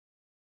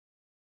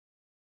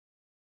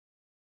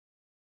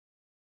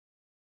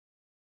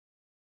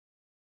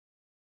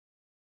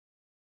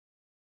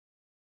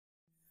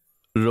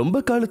ரொம்ப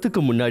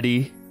காலத்துக்கு முன்னாடி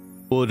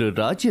ஒரு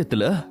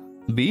ராஜ்யத்துல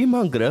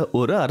பீமாங்கிற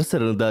ஒரு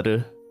அரசர் இருந்தாரு.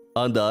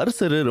 அந்த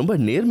அரசர் ரொம்ப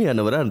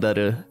நேர்மையானவரா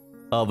இருந்தாரு.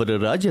 அவரு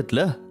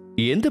ராஜ்யத்துல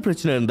எந்த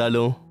பிரச்சனை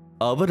இருந்தாலும்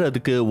அவர்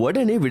அதுக்கு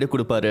உடனே விட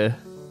கொடுப்பாரு.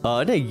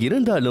 ஆனா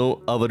இருந்தாலும்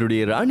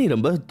அவருடைய ராணி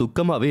ரொம்ப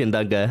துக்கமாவே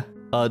இருந்தாங்க.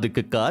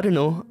 அதுக்கு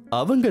காரணம்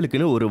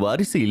அவங்களுக்குன்னு ஒரு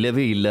வாரிசு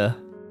இல்லவே இல்ல.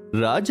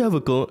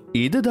 ராஜாவுக்கும்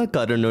இதுதான்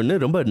காரணம்னு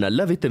ரொம்ப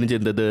நல்லாவே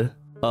தெரிஞ்சிருந்தது.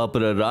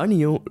 அப்புறம்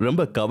ராணியும்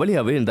ரொம்ப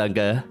கவலையாவே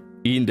இருந்தாங்க.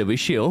 இந்த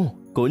விஷயம்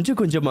கொஞ்சம்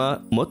கொஞ்சமா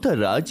மொத்த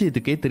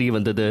ராஜ்யத்துக்கே தெரிய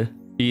வந்தது.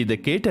 இத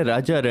கேட்ட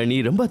ராஜா ராணி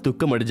ரொம்ப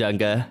துக்கம்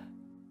அடைஞ்சாங்க.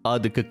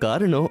 அதுக்கு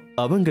காரணம்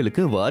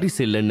அவங்களுக்கு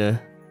வாரிசு இல்லைன்னு.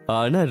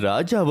 ஆனா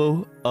ராஜாவோ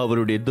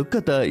அவருடைய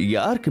துக்கத்தை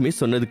யாருக்குமே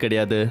சொன்னது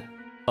கிடையாது.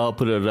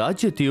 அப்புறம்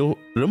ராஜ்யத்தையும்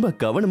ரொம்ப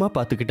கவனமா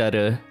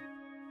பாத்துக்கிட்டாரு.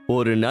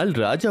 ஒரு நாள்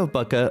ராஜாவை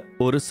பார்க்க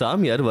ஒரு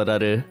சாமியார்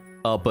வராரு.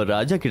 அப்ப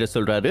ராஜா கிட்ட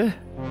சொல்றாரு,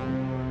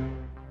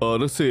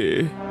 அரசே,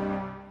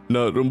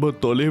 நான் ரொம்ப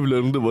தொலைவுல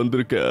இருந்து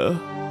வந்திருக்கேன்.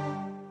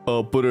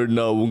 அப்புறம்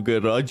நான் உங்க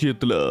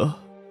ராஜ்யத்துல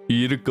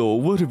இருக்க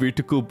ஒவ்வொரு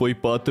வீட்டுக்கும்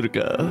போய்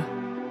பார்த்திருக்கேன்.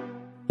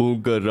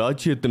 உங்க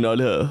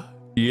ராஜ்யத்தினால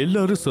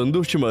எல்லாரும்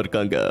சந்தோஷமா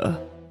இருக்காங்க.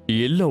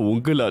 எல்லாம்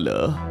உங்களால.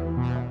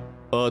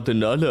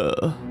 அதனால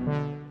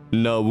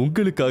நான்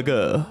உங்களுக்காக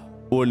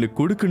ஒன்னு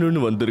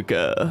கொடுக்கணும்னு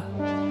வந்திருக்கேன்.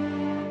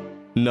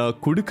 நான்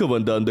கொடுக்க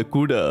வந்த அந்த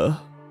கூடை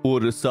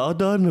ஒரு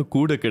சாதாரண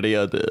கூடை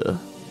கிடையாது.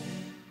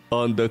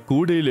 அந்த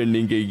கூடையில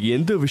நீங்க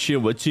எந்த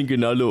விஷயம்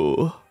வச்சீங்கனாலும்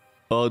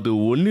அது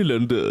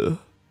 1லிருந்து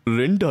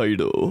 2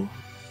 ஆயிடும்.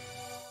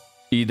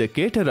 இத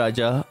கேட்ட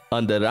ராஜா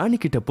அந்த ராணி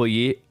கிட்ட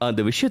போய் அந்த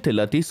விஷயத்தை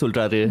எல்லாத்தையும்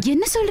சொல்றாரு.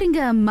 என்ன சொல்றீங்க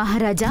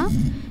மகாராஜா?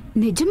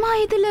 நிஜமா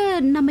இதுல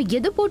நம்ம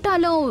எது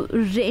போட்டாலும்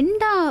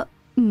 2ஆ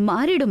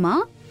மாறிடுமா?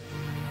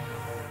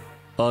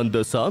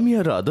 அந்த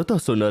சாமியார்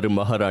அதத்தான் சொன்னாரு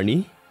மகாராணி.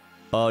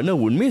 ஆனா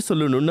உண்மையை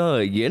சொல்லணும்னா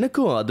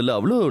எனக்கும் அதுல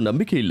அவ்வளோ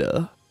நம்பிக்கை இல்ல.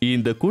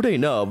 இந்த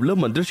கூடைனா அவ்வளோ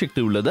மந்திர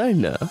சக்தி உள்ளதா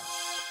என்ன?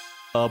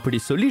 அப்படி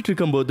சொல்லிட்டு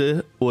இருக்கும்போது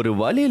ஒரு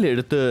வலையில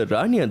எடுத்து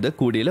ராணி அந்த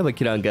கூடையில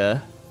வைக்கிறாங்க.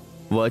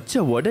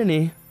 வச்ச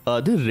உடனே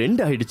அது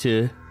 2 ஆயிடுச்சு.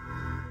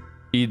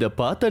 இத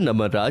பார்த்த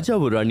நம்ம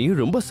ராஜாவும் ராணியும்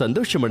ரொம்ப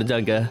சந்தோஷம்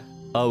அடைஞ்சாங்க.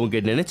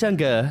 அவங்க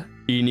நினைச்சாங்க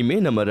இனிமே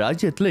நம்ம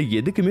ராஜ்யத்துல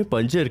எதுக்குமே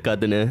பஞ்சம்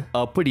இருக்காதுன்னு.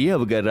 அப்படியே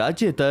அவங்க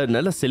ராஜ்யத்தை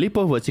நல்லா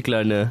செழிப்பா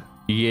வச்சுக்கலான்னு.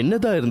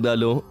 என்னதான்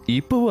இருந்தாலும்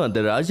இப்பவும் அந்த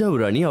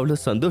ராஜாவும் ராணி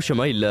அவ்வளவு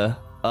சந்தோஷமா இல்ல.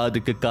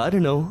 அதுக்கு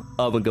காரணம்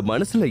அவங்க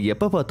மனசுல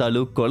எப்ப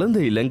பார்த்தாலும்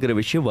குழந்தை இல்லைங்கிற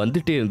விஷயம்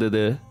வந்துட்டே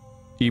இருந்தது.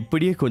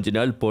 இப்படியே கொஞ்ச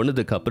நாள்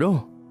போனதுக்கு அப்புறம்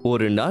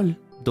ஒரு நாள்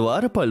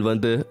துவாரபால்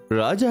வந்து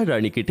ராஜா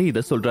ராணி கிட்ட இத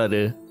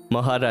சொல்றாரு.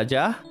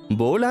 மகாராஜா,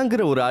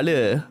 போலாங்கிற ஒரு ஆளு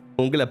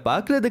உங்களை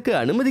பாக்குறதுக்கு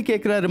அனுமதி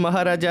கேட்கிறாரு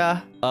மகாராஜா.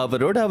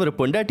 அவரோட அவர்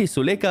பொண்டாட்டி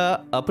சுலேகா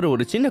அப்புறம்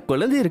ஒரு சின்ன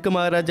குழந்தை இருக்கு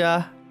மகாராஜா.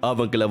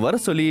 அவங்கள வர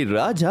சொல்லி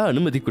ராஜா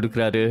அனுமதி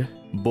கொடுக்கறாரு.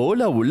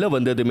 போலா உள்ள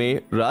வந்ததுமே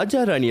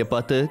ராஜா ராணிய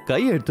பார்த்து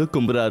கையெடுத்து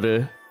கும்புறாரு.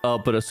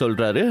 அப்புறம்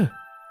சொல்றாரு,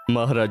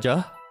 மகாராஜா,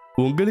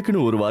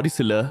 உங்களுக்குன்னு ஒரு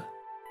வாரிசு இல்ல.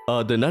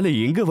 அதனால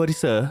எங்க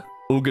வாரிச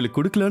உங்களுக்கு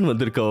கொடுக்கலான்னு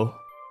வந்திருக்கோம்.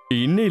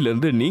 இன்னையில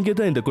இருந்து நீங்க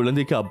தான் இந்த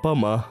குழந்தைக்கு அப்பா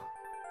அம்மா.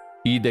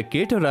 இத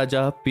கேட்ட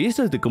ராஜா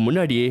பேசுறதுக்கு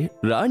முன்னாடியே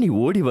ராணி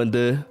ஓடி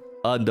வந்து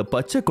அந்த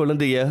பச்சை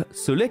குழந்தைய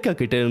சுலேகா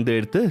கிட்ட இருந்து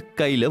எடுத்து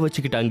கையில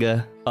வச்சுக்கிட்டாங்க.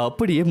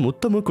 அப்படியே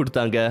முத்தமும்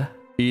கொடுத்தாங்க.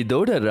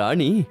 இதோட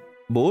ராணி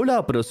போலா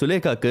அப்புறம்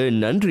சுலேகாக்கு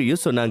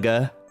நன்றியும் சொன்னாங்க.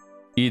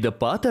 இத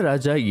பார்த்த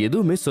ராஜா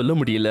எதுவுமே சொல்ல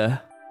முடியல.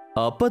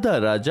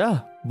 அப்பதான் ராஜா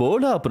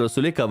போலா அப்புறம்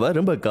சுலேகாவை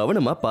ரொம்ப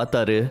கவனமா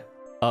பார்த்தாரு.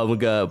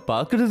 அவங்க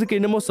பாக்குறதுக்கு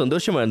என்னமோ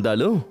சந்தோஷமா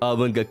இருந்தாலும்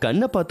அவங்க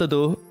கண்ணை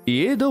பார்த்ததோ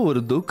ஏதோ ஒரு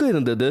துக்கம்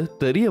இருந்தது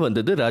தெரிய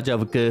வந்தது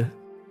ராஜாவுக்கு.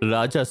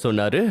 ராஜா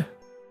சொன்னாரு,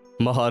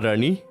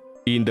 மகாராணி,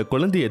 இந்த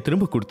குழந்தைய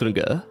திரும்ப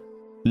கொடுத்துருங்க.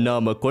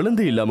 நாம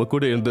குழந்தை இல்லாம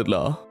கூட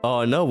இருந்துடலாம்.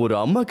 ஆனா ஒரு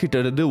அம்மா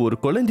கிட்ட இருந்து ஒரு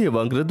குழந்தைய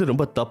வாங்குறது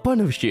ரொம்ப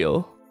தப்பான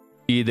விஷயம்.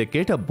 இத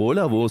கேட்ட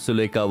போலாவும்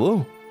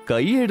சுலேகாவும்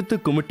கையை எடுத்து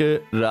கும்பிட்டு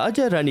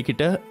ராஜா ராணி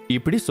கிட்ட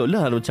இப்படி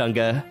சொல்ல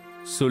ஆரம்பிச்சாங்க.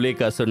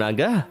 சுலேகா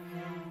சொன்னாங்க,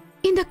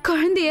 இந்த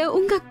குழந்தைய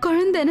உங்க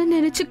குழந்தைன்னு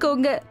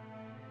நினைச்சுக்கோங்க.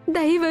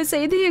 தயவு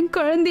செய்து என்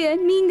குழந்தைய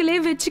நீங்களே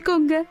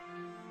வச்சுக்கோங்க.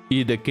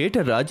 இத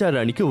கேட்ட ராஜா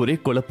ராணிக்கு ஒரே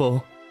குழப்பம்.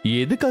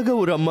 எதுக்காக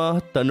ஒரு அம்மா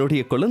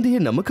தன்னுடைய குழந்தைய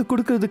நமக்கு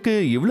கொடுக்கறதுக்கு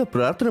இவ்வளவு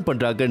பிரார்த்தனை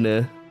பண்றாங்கன்னு.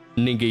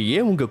 நீங்க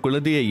ஏன் உங்க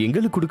குழந்தைய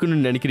எங்களுக்கு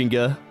கொடுக்கணும்னு நினைக்கிறீங்க?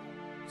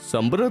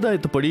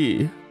 சம்பிரதாயத்துப்படி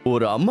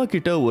ஒரு அம்மா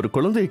கிட்ட ஒரு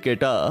குழந்தைய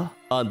கேட்டா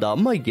அந்த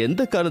அம்மா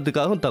எந்த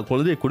காரணத்துக்காகவும் தன்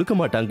குழந்தைய கொடுக்க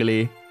மாட்டாங்களே.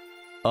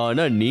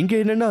 ஆனா நீங்க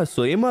என்னன்னா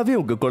சுயமாவே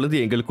உங்க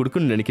குழந்தைய எங்களுக்கு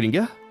கொடுக்கணும்னு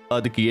நினைக்கிறீங்க.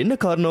 அதுக்கு என்ன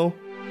காரணம்?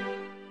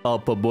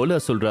 அப்ப போலா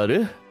சொல்றாரு,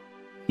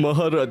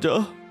 மகாராஜா,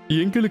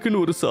 எங்களுக்குன்னு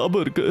ஒரு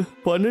சாபம் இருக்கு.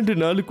 12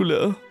 நாளுக்குள்ள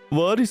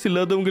வாரிசு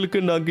இல்லாதவங்களுக்கு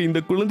நாங்க இந்த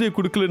குழந்தைய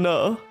கொடுக்கலன்னா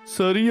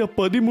சரியா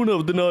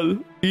 13வது நாள்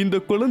இந்த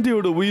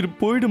குழந்தையோட உயிர்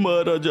போயிடும்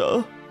மகாராஜா.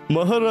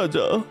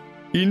 மகாராஜா,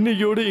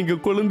 இன்னையோட எங்க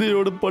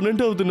குழந்தையோட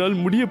 12வது நாள்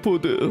முடிய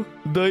போகுது.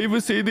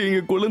 தயவு செய்து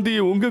எங்க குழந்தைய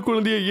உங்க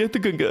குழந்தைய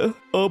ஏத்துக்குங்க.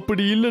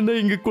 அப்படி இல்லைன்னா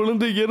எங்க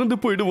குழந்தை இறந்து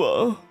போயிடுவா.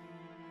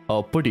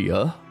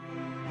 அப்படியா?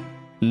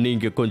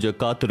 நீங்க கொஞ்சம்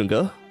காத்துருங்க.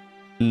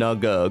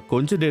 நாங்க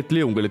கொஞ்ச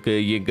நேரத்திலே உங்களுக்கு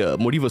எங்க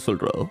முடிவை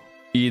சொல்றோம்.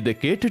 இத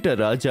கேட்டுட்ட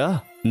ராஜா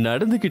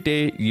நடந்துகிட்டே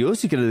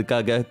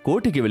யோசிக்கிறதுக்காக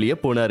கோட்டைக்கு வெளியே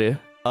போனாரு.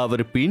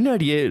 அவர்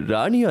பின்னாடியே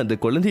ராணியும் அந்த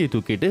குழந்தையை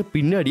தூக்கிட்டு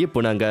பின்னாடியே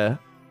போனாங்க.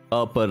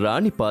 அப்ப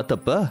ராணி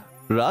பார்த்தப்ப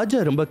ராஜா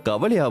ரொம்ப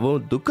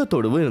கவலையாவும்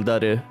துக்கத்தோடவும்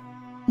இருந்தாரு.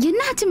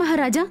 என்னாச்சு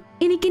மகாராஜா?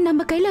 இன்னைக்கு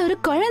நம்ம கையில ஒரு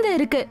குழந்தை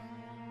இருக்கு,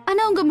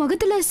 ஆனா உங்க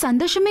முகத்துல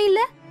சந்தோஷமே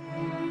இல்ல.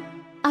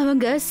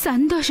 அவங்க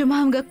சந்தோஷமா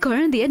அவங்க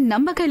குழந்தைய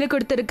நம்ம கையில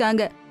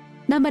கொடுத்திருக்காங்க.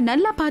 நம்ம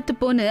நல்லா பார்த்து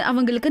போன்னு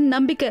அவங்களுக்கு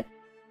நம்பிக்கை.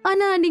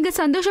 ஆனா நீங்க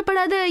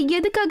சந்தோஷப்படாத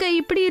எதுக்காக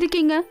இப்படி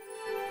இருக்கீங்க?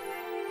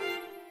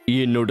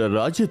 என்னோட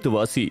ராஜ்யத்து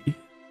வாசி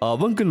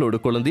அவங்களோட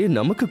குழந்தைய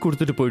நமக்கு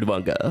கொடுத்துட்டு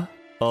போயிடுவாங்க.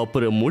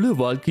 அப்புறம் முழு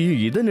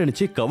வாழ்க்கையும் இதை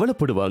நினைச்சு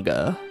கவலைப்படுவாங்க.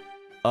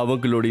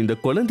 அவங்களோட இந்த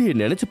குழந்தைய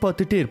நினைச்சு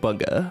பார்த்துட்டே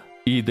இருப்பாங்க.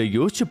 இதை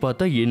யோசிச்சு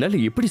பார்த்தா என்னால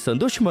எப்படி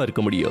சந்தோஷமா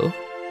இருக்க முடியும்?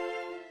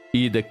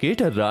 இத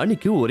கேட்ட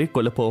ராணிக்கு ஒரே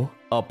குழப்பம்.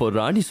 அப்போ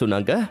ராணி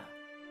சொன்னாங்க,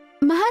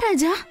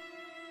 மகாராஜா,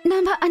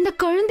 நாம அந்த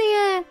குழந்தைய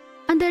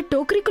அந்த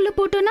டோக்கரிக்குள்ள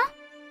போட்டோம்னா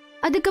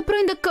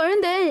அதுக்கப்புறம் இந்த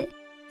குழந்தை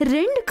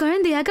 2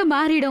 குழந்தையாக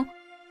மாறிடும்.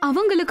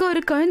 அவங்களுக்கு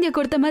ஒரு குழந்தைய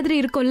கொடுத்த மாதிரி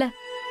இருக்கும்ல.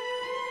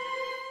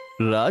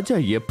 ராஜா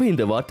எப்ப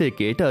இந்த வார்த்தையை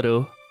கேட்டாரோ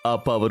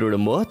அப்ப அவரோட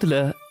முகத்துல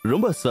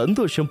ரொம்ப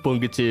சந்தோஷம்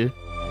பொங்குச்சு.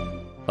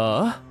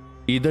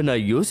 இத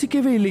நான்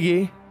யோசிக்கவே இல்லையே.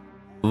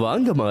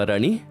 வாங்க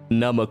மகாராணி,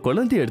 நாம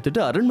குழந்தைய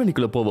எடுத்துட்டு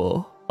அரண்மனைக்குள்ள போவோம்.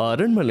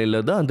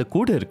 அரண்மனையில தான் அந்த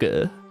கூடை இருக்கு.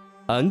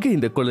 அங்க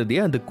இந்த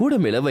குழந்தைய அந்த கூடை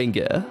மேல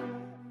வைங்க.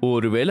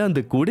 ஒருவேளை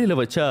அந்த கூடையில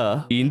வச்சா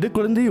இந்த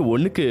குழந்தைய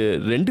 1க்கு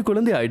 2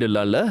 குழந்தை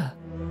ஆயிடலாம்ல.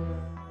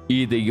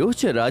 இதை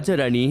யோசிச்ச ராஜா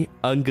ராணி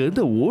அங்க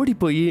இருந்து ஓடி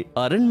போய்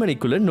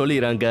அரண்மனைக்குள்ள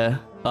நுழையிறாங்க.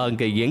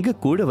 அங்க எங்க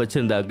கூட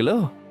வச்சிருந்தாங்களோ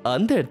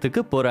அந்த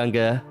இடத்துக்கு போறாங்க.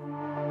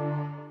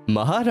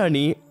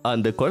 மகாராணி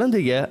அந்த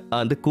குழந்தைய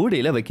அந்த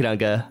கூடையில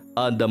வைக்கிறாங்க.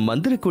 அந்த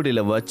மந்திர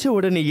கூடையில வச்ச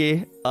உடனேயே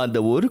அந்த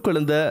ஒரு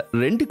குழந்தை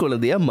 2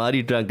 குழந்தையா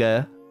மாறிடுறாங்க.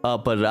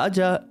 அப்ப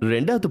ராஜா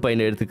 2வது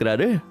பையனை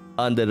எடுத்துக்கிறாரு.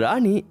 அந்த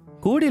ராணி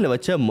கூடையில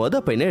வச்ச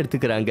பையனை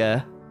எடுத்துக்கிறாங்க.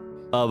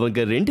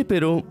 அவங்க 2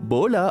 பேரும்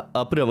போலா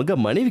அப்புறம் அவங்க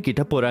மனைவி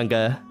கிட்ட போறாங்க.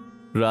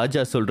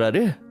 ராஜா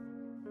சொல்றாரு,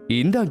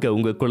 இந்தாங்க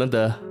உங்க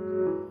குழந்தை.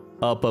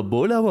 அப்ப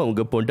போலாவும்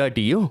அவங்க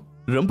பொண்டாட்டியும்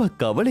ரொம்ப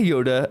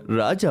கவலையோட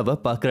ராஜாவை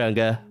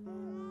பாக்குறாங்க.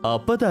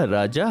 அப்பதான்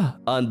ராஜா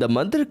அந்த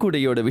மந்திர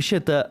கூடையோட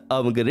விஷயத்த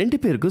அவங்க 2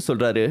 பேருக்கும்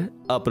சொல்றாரு.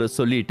 அப்புறம்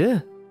சொல்லிட்டு,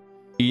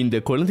 இந்த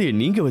குழந்தைய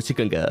நீங்க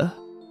வச்சுக்கங்க.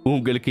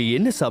 உங்களுக்கு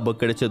என்ன சாபம்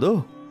கிடைச்சதோ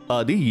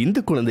அது இந்த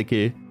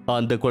குழந்தைக்கு.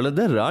 அந்த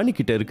குழந்தை ராணி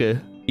கிட்ட இருக்கு,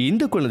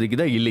 இந்த குழந்தைக்கு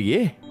தான்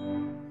இல்லையே.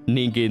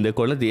 நீங்க இந்த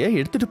குழந்தைய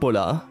எடுத்துட்டு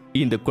போலாம்.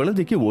 இந்த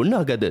குழந்தைக்கு ஒன்னும்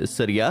ஆகாது,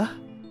 சரியா?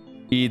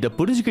 இத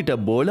புரிஞ்சுக்கிட்ட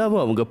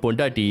போலாவும் அவங்க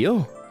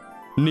பொண்டாட்டியும்,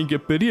 நீங்க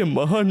பெரிய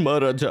மகான்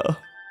மகாராஜா,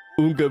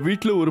 உங்க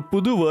வீட்டுல ஒரு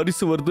புது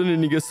வாரிசு வருதுன்னு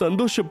நீங்க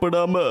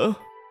சந்தோஷப்படாம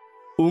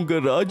உங்க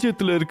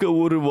ராஜ்யத்துல இருக்க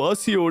ஒரு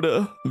வாசியோட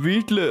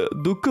வீட்டுல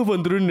துக்கம்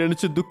வந்துரும்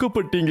நினைச்சு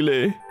துக்கப்பட்டீங்களே.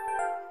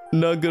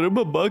 நாங்க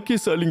ரொம்ப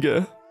பாக்கியசாலிங்க.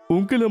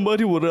 உங்களை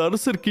மாதிரி ஒரு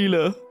அரசர்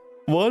கீழே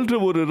வாழ்ற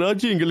ஒரு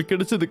ராஜ்யம் எங்களுக்கு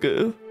கிடைச்சதுக்கு.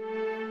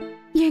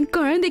 என்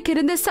குழந்தைக்கு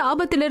இருந்த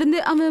சாபத்திலிருந்து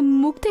அவன்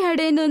முக்தி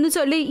அடையணும்னு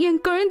சொல்லி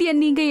என் குழந்தைய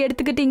நீங்க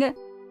எடுத்துக்கிட்டீங்க.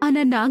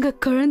 ஆனா நாங்க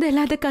குழந்தை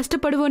இல்லாத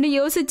கஷ்டப்படுவோம்னு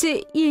யோசிச்சு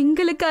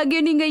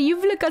எங்களுக்காக நீங்க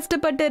இவ்வளவு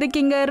கஷ்டப்பட்டு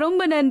இருக்கீங்க.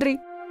 ரொம்ப நன்றி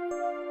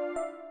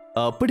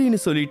அப்படின்னு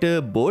சொல்லிட்டு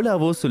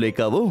போலாவும்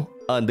சுலேகாவும்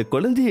அந்த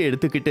குழந்தைய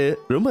எடுத்துக்கிட்டு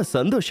ரொம்ப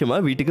சந்தோஷமா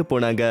வீட்டுக்கு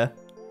போனாங்க.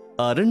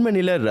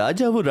 அரண்மனையில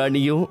ராஜாவும்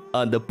ராணியும்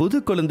அந்த புது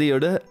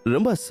குழந்தையோட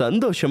ரொம்ப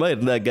சந்தோஷமா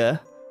இருந்தாங்க.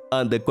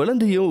 அந்த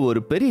குழந்தையும் ஒரு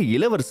பெரிய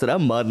இளவரசரா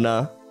மாறினா.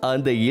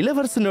 அந்த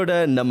இளவரசனோட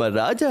நம்ம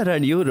ராஜா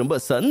ராணியும் ரொம்ப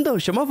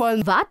சந்தோஷமா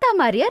வாத்தா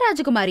மாரியா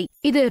ராஜகுமாரி.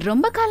 இது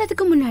ரொம்ப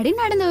காலத்துக்கு முன்னாடி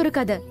நடந்த ஒரு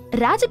கதை.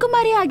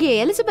 ராஜகுமாரி ஆகிய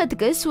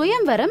எலிசபெத்துக்கு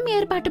சுயம்வரம்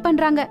ஏற்பாடு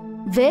பண்றாங்க.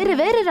 வேற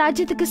வேற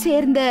ராஜ்யத்துக்கு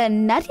சேர்ந்த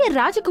நிறைய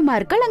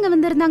ராஜகுமார்கள் அங்க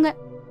வந்திருந்தாங்க.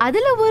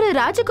 அதுல ஒரு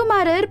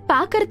ராஜகுமாரர்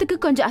பாக்குறதுக்கு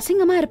கொஞ்சம்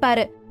அசிங்கமா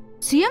இருப்பாரு.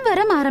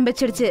 சுயம்வரம்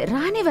ஆரம்பிச்சிடுச்சு.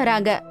 ராணி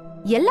வராங்க.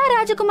 எல்லா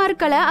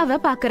ராஜகுமார்களை அவ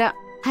பாக்குறா.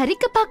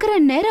 ஹரிக்க பாக்குற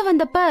நேரம்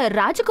வந்தப்ப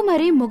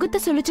ராஜகுமாரி முகத்தை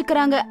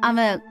சொல்லிச்சுக்கிறாங்க,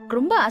 அவன்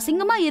ரொம்ப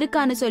அசிங்கமா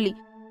இருக்கான்னு சொல்லி.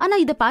 ஆனா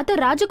இத பார்த்த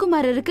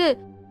ராஜகுமாரருக்கு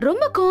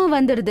ரொம்ப கோவம்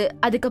வந்துடுது.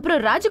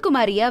 அதுக்கப்புறம்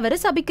ராஜகுமாரிய அவரை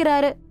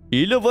சபிக்கிறாரு.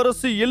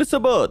 இளவரசி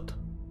எலிசபெத்,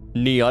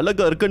 நீ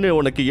அழகா இருக்குன்னு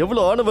உனக்கு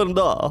எவ்வளவு ஆணவம்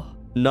இருந்தா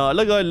நான்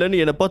அழகா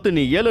இல்லன்னு என்னை பார்த்து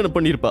நீ ஏளனம்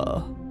பண்ணிருப்பா.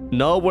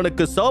 நான்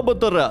உனக்கு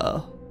சாபம் தர்ற.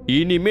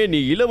 இனிமே நீ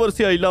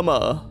இளவரசியா இல்லாம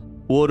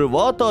ஒரு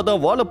வாத்தா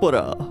தான் வாழ போற.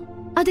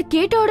 அது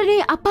கேட்ட உடனே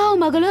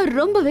அப்பாவும் மகளும்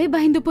ரொம்பவே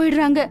பயந்து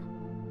போயிடுறாங்க.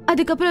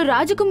 அதுக்கப்புறம்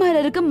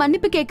ராஜகுமாரருக்கு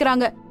மன்னிப்பு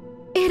கேக்குறாங்க.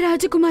 ஏ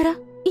ராஜகுமாரா,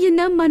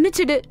 என்ன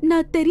மன்னிச்சிடு,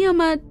 நான்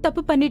தெரியாம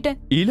தப்பு பண்ணிட்டேன்.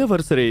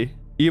 இளவரசரே,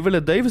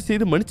 இவளை தயவு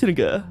செய்து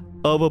மன்னிச்சிருங்க.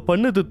 அவ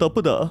பண்ணது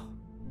தப்புதான்.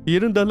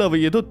 இருந்தாலும் அவ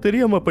ஏதோ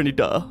தெரியாம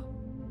பண்ணிட்டா.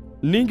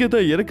 நீங்க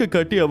தான் இறக்க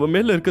காட்டி அவ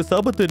மேல இருக்க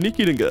சாபத்தை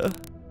நீக்கிடுங்க.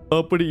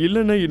 அப்படி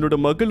இல்லைன்னா என்னோட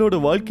மகளோட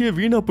வாழ்க்கைய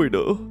வீணா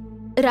போயிடும்.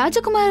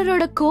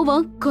 ராஜகுமாரரோட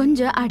கோவம்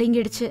கொஞ்சம்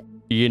அடங்கிடுச்சு.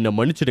 என்ன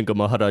மன்னிச்சிடுங்க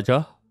மகாராஜா.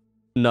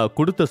 நான்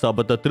கொடுத்த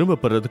சாபத்தை திரும்ப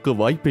பெறதுக்கு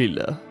வாய்ப்பே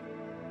இல்ல.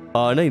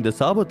 ஆனா இந்த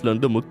சாபத்துல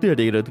இருந்து முக்தி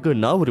அடைகிறதுக்கு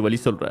நான் ஒரு வழி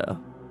சொல்றேன்.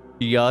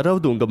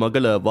 யாராவது உங்க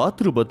மகளை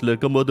வாத்து ரூபத்துல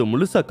இருக்கும்போது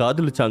முழுசா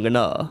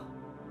காதலிச்சாங்கன்னா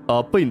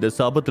அப்ப இந்த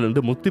சாபத்துல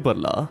இருந்து முக்தி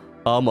பெறலாம்.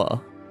 ஆமா,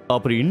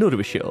 அப்புறம் இன்னொரு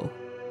விஷயம்,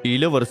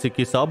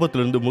 இளவரசிக்கு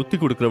சாபத்துல இருந்து முக்தி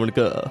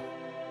கொடுக்கறவனுக்கு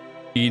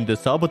இந்த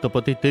சாபத்தை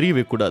பத்தி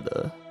தெரியவே கூடாது.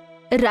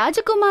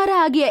 ராஜகுமார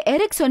ஆகிய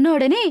எரிக் சொன்ன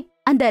உடனே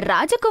அந்த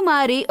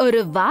ராஜகுமாரி ஒரு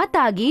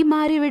வாத்தாகி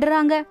மாறி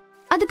விடுறாங்க.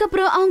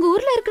 அதுக்கப்புறம் அவங்க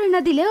ஊர்ல இருக்கிற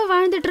நதியில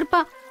வாழ்ந்துட்டு இருப்பா.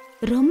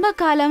 ரொம்ப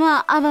காலமா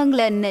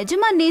அவங்கள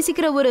நிஜமா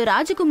நேசிக்கிற ஒரு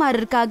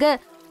ராஜகுமாரருக்காக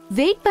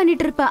வெயிட்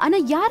பண்ணிட்டு இருப்பா. ஆனா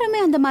யாருமே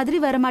அந்த மாதிரி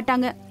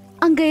வரமாட்டாங்க.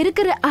 அங்க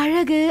இருக்கிற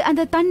அழகு,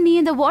 அந்த தண்ணி,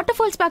 அந்த வாட்டர்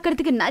ஃபால்ஸ்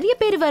பாக்குறதுக்கு நிறைய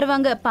பேர்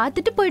வருவாங்க,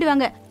 பாத்துட்டு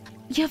போயிடுவாங்க.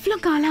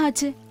 எவ்வளவு காலம்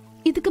ஆச்சு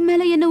இதுக்கு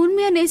மேல என்ன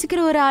உண்மையா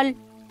நேசிக்கிற ஒரு ஆள்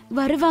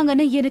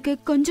வருவாங்கன்னு எனக்கு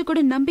கொஞ்சம் கூட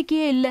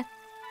நம்பிக்கையே இல்ல.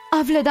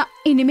 அவ்வளவுதான்,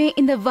 இனிமே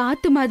இந்த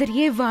வாத்து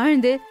மாதிரியே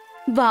வாழ்ந்து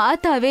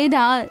வாத்தாவே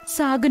தான்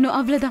சாகணும்,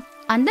 அவ்வளவுதான்.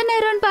 அந்த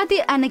நேரம்னு பாத்து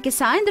அன்னைக்கு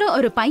சாயந்தரம்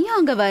ஒரு பையன்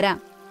அங்க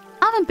வரான்.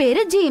 அவன்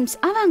பேரு ஜேம்ஸ்.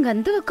 அவன் அங்க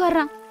வந்து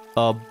உட்கார்றான்.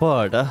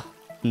 அப்பாடா,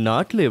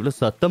 நாட்டுல எவ்வளவு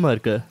சத்தமா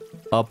இருக்கு,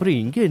 அப்புறம்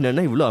இங்க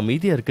என்னன்னா இவ்வளவு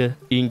அமைதியா இருக்கு.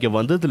 இங்க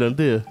வந்ததுல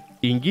இருந்து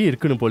இங்கே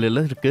இருக்கணும் போல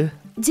எல்லாம் இருக்கு.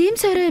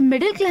 ஜேம்ஸ் ஒரு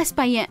மிடில் கிளாஸ்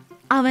பையன்.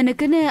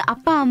 அவனுக்குன்னு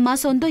அப்பா அம்மா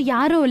சொந்தம்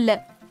யாரும் இல்ல.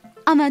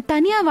 அவன்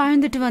தனியா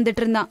வாழ்ந்துட்டு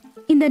வந்துட்டு இருந்தான்.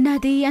 இந்த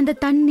நதி, அந்த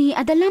தண்ணி,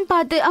 அதெல்லாம்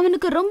பார்த்து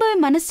அவனுக்கு ரொம்பவே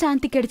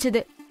மனசாந்தி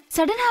கிடைச்சது.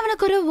 சடனா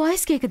அவனுக்கு ஒரு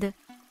வாய்ஸ் கேக்குது.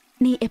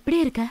 நீ எப்படி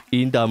இருக்க?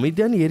 இந்த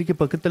அமைதியான ஏரிக்கை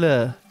பக்கத்துல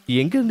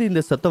எங்க இருந்து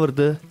இந்த சத்தம்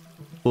வருது?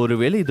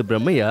 ஒருவேளை இது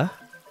பிரம்மையா?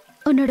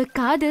 உன்னோட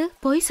காது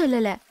பொய்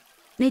சொல்லல,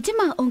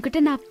 நிஜமா உன்கிட்ட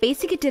நான்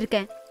பேசிக்கிட்டு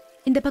இருக்கேன்.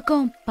 இந்த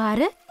பக்கம்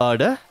பாரு.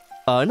 ஆட,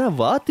 ஆனா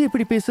வாத்து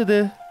எப்படி பேசுது?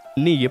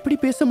 நீ எப்படி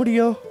பேச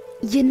முடியும்?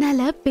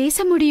 என்னால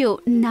பேச முடியும்.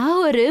 நான்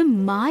ஒரு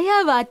மாயா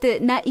வாத்து.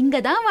 நான்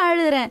இங்கதான்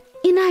வாழுறேன்.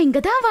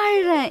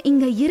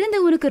 இங்க இருந்து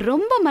உனக்கு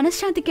ரொம்ப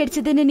மனசாந்தி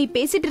கிடைச்சதுன்னு நீ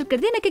பேசிட்டு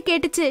இருக்கிறது எனக்கு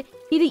கேட்டுச்சு.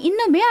 இது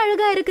இன்னுமே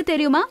அழகா இருக்கு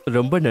தெரியுமா?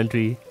 ரொம்ப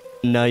நன்றி,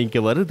 நான் இங்க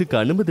வர்றதுக்கு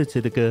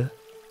அனுமதிச்சதுக்கு.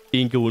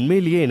 இங்க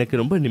உண்மையிலேயே எனக்கு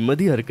ரொம்ப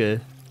நிம்மதியா இருக்கு.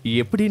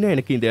 எப்படின்னா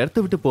எனக்கு இந்த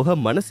இடத்த விட்டு போக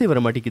மனசே வர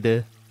மாட்டேங்குது.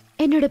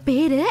 என்னோட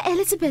பேரு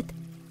எலிசபெத்.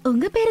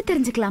 உங்க பேரு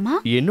தெரிஞ்சுக்கலாமா?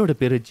 என்னோட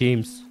பேரு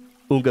ஜேம்ஸ்.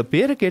 உங்க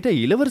பேரை கேட்ட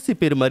இளவரசி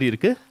பேரு மாதிரி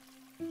இருக்கு.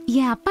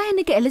 என் அப்பா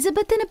எனக்கு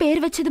எலிசபெத்னு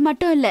பேர் வச்சது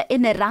மட்டும் இல்ல,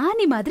 என்ன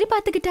ராணி மாதிரி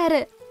பாத்துக்கிட்டாரு.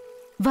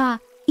 வா,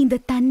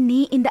 இந்த தண்ணி,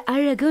 இந்த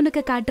அழகு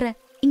உனக்கு காட்டுறேன்.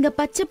 இங்க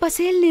பச்சை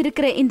பசேல்னு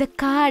இருக்கிற இந்த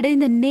காடு,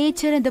 இந்த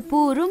நேச்சர், இந்த பூ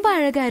ரொம்ப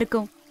அழகா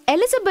இருக்கும்.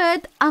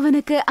 எலிசபெத்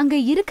அவனுக்கு அங்க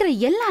இருக்கிற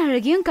எல்லா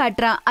அழகையும்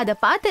காட்டுறான். அத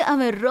பார்த்து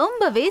அவன்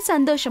ரொம்பவே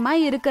சந்தோஷமா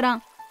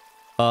இருக்கிறான்.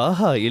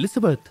 ஆஹா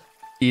எலிசபெத்,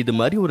 இது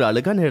மாதிரி ஒரு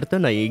அழகான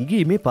இடத்த நான்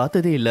எங்கேயுமே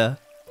பார்த்ததே இல்ல.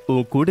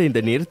 உன் கூட இந்த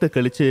நேரத்தை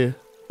கழிச்சு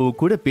உன்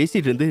கூட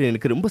பேசிட்டு இருந்து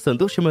எனக்கு ரொம்ப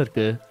சந்தோஷமா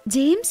இருக்கு.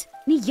 ஜேம்ஸ்,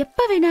 நீ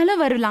எப்ப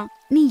வேணாலும் வரலாம்.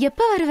 நீ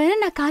எப்ப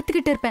வருவேன்னு நான்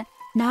காத்துக்கிட்டு இருப்பேன்.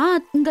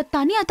 நான் இங்க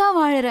தனியா தான்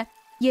வாழறேன்.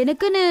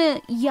 எனக்குன்னு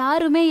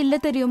யாருமே இல்ல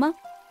தெரியுமா?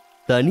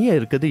 தனியா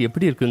இருக்கிறது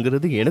எப்படி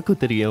இருக்குங்கிறது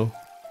எனக்கும் தெரியும்.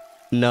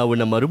 நான்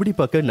உன்னை மறுபடி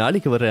பார்க்க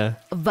நாளைக்கு வரேன்.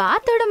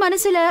 வாத்தோட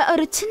மனசுல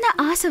ஒரு சின்ன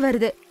ஆசை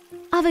வருது.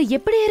 அவ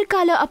எப்படி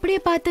இருக்காளோ அப்படியே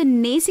பார்த்து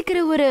நேசிக்கிற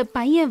ஒரு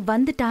பையன்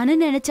வந்துட்டான்னு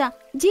நினைச்சா.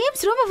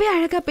 ஜேம்ஸ் ரொம்பவே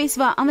அழகா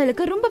பேசுவான்.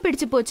 அவளுக்கு ரொம்ப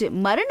பிடிச்சு போச்சு.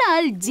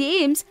 மறுநாள்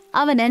ஜேம்ஸ்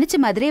அவன் நினைச்ச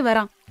மாதிரியே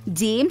வரான்.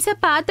 ஜேம்ஸ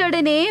பார்த்த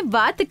உடனே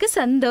வாத்துக்கு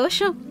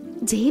சந்தோஷம்.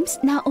 ஜேம்ஸ்,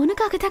 நான்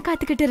உனக்காக தான்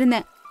காத்துக்கிட்டு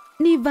இருந்தேன்.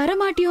 நீ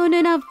வரமாட்டியோன்னு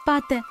நான்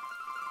பார்த்தேன்.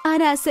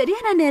 ஆனா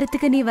சரியான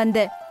நேரத்துக்கு நீ வந்த.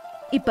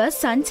 இப்ப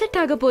சன்செட்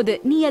ஆக போகுது.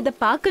 நீ அத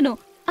பாக்கணும்.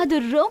 அது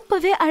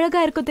ரொம்பவே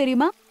அழகா இருக்கும்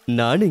தெரியுமா?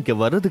 நான் இங்க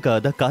வர்றதுக்காக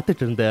தான்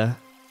காத்துட்டு இருந்தேன்.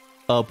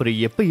 அப்புறம்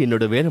எப்ப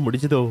என்னோட வேலை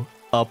முடிஞ்சதோ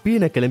அப்பயே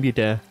நான்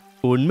கிளம்பிட்டேன்.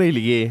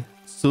 உண்மையிலேயே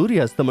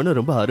சூரிய அஸ்தமனம்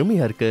ரொம்ப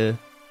அருமையா இருக்கு.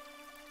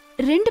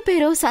 ரெண்டு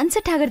பேரும்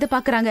சன்செட் ஆகிறத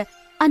பாக்குறாங்க.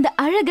 அந்த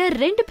அழக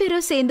ரெண்டு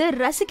பேரும் சேர்ந்து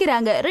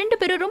ரசிக்கிறாங்க. ரெண்டு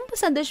பேரும் ரொம்ப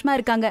சந்தோஷமா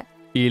இருக்காங்க.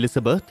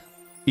 எலிசபெத்,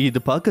 இது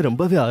பார்க்க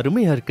ரொம்பவே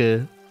அருமையா இருக்கு.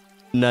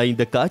 நான்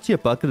இந்த காட்சியை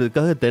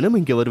பாக்குறதுக்காக தினமும்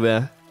இங்க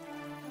வருவேன்.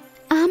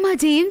 ஆமா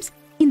ஜேம்ஸ்,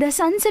 இந்த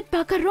சன்செட்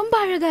பார்க்க ரொம்ப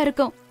அழகா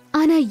இருக்கும்.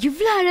 ஆனா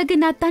இவ்ளோ அழகு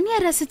நான் தனியா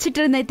ரசிச்சிட்டு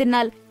இருந்தேன் இத்தனை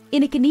நாள்.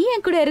 எனக்கு நீ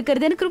என் கூட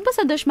இருக்கிறது எனக்கு ரொம்ப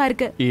சந்தோஷமா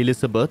இருக்கு.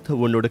 எலிசபெத்,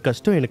 உன்னோட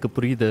கஷ்டம் எனக்கு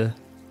புரியுது.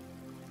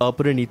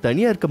 அப்புறம் நீ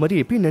தனியா இருக்க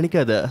மாதிரி எப்பயும்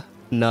நினைக்காத.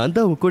 நான்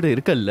தான் உன் கூட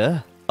இருக்கல்ல.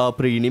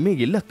 அப்புறம் இனிமே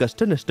எல்லா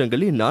கஷ்ட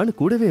நஷ்டங்களையும் நானும்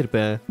கூடவே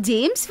இருப்பேன்.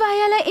 ஜேம்ஸ்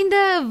வாயால இந்த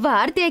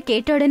வார்த்தைய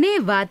கேட்ட உடனே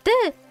வாத்து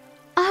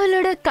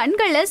அவளோட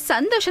கண்கள்ல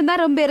சந்தோஷம்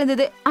தான் ரொம்ப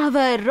இருந்தது.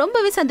 அவ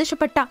ரொம்பவே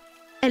சந்தோஷப்பட்டா.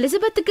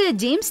 எலிசபெத்துக்கு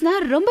ஜேம்ஸ்னா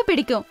ரொம்ப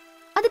பிடிக்கும்.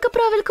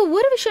 அதுக்கப்புறம் அவளுக்கு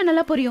ஒரு விஷயம்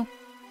நல்லா புரியும்.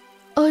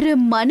 ஒரு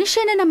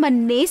மனுஷனை நம்ம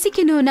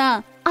நேசிக்கணும்னா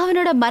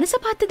அவனோட மனசை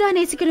பார்த்துதான்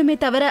நேசிக்கணுமே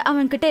தவிர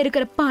அவன்கிட்ட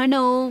இருக்கிற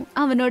பணம்,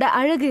 அவனோட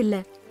அழகு இல்ல.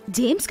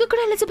 ஜேம்ஸ்க்கு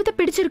கூட எலிசபெத்த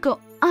பிடிச்சிருக்கும்.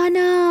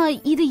 ஆனா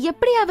இது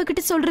எப்படி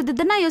அவகிட்ட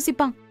சொல்றதுன்னு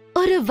யோசிப்பான்.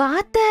 ஒரு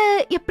வாத்தை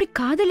எப்படி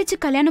காதலிச்சு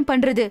கல்யாணம்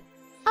பண்றது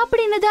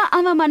அப்படின்னு தான்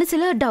அவன்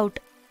மனசுல டவுட்.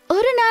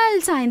 ஒரு நாள்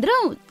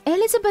சாயந்தரம்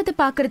எலிசபெத்த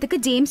பாக்குறதுக்கு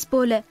ஜேம்ஸ்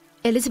போல.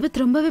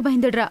 எலிசபெத் ரொம்பவே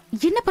பயந்துடுறா.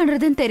 என்ன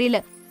பண்றதுன்னு தெரியல.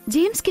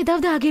 ஜேம்ஸ்க்கு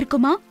ஏதாவது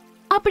ஆகிருக்குமா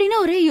அப்படின்னு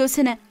ஒரே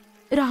யோசனை.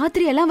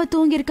 ராத்திரி எல்லாம் அவ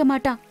தூங்கி இருக்க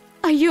மாட்டான்.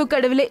 ஐயோ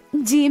கடவுளே,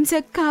 ஜேம்ஸ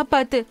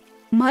காப்பாத்து.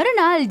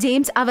 மறுநாள்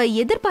ஜேம்ஸ் அவ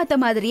எதிர்பார்த்த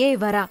மாதிரியே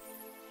வரா.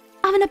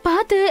 அவனை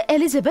பார்த்து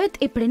எலிசபெத்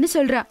இப்படின்னு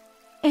சொல்றா.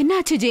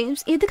 என்னாச்சு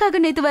ஜேம்ஸ், எதுக்காக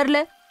நேத்து வரல?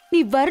 நீ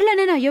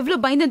வரலன்னு நான்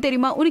எவ்வளவு பயந்தேன்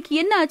தெரியுமா? உனக்கு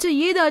என்ன ஆச்சோ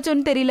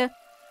ஏதாச்சோன்னு தெரியல.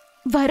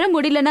 வர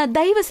முடியலன்னா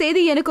தயவு செய்து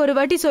எனக்கு ஒரு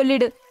வாட்டி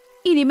சொல்லிடு.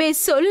 இனிமே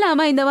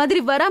சொல்லாம இந்த மாதிரி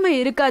வராம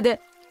இருக்காது.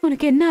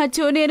 உனக்கு என்ன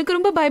ஆச்சோன்னு எனக்கு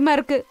ரொம்ப பயமா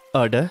இருக்கு.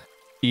 அட,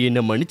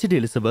 என்ன மன்னிச்சிடு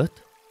எலிசபெத்.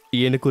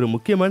 எனக்கு ஒரு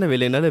முக்கியமான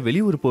வேலைனால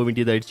வெளியூர் போக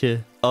வேண்டியதாயிடுச்சு.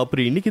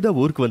 அப்புறம் இன்னைக்குதான்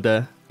ஊருக்கு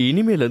வந்தேன்.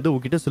 இனிமேல இருந்து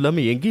உன்கிட்ட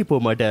சொல்லாம எங்கேயும்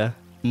போக மாட்டேன்.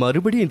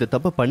 மறுபடியும் இந்த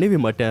தப்ப பண்ணவே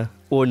மாட்டேன்.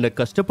 உன்னை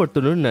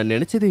கஷ்டப்படுத்தணும்னு நான்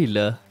நினைச்சதே இல்ல.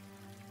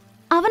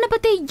 அவனை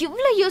பத்தி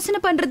இவ்வளவு யோசனை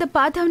பண்றத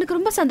பார்த்து அவனுக்கு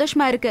ரொம்ப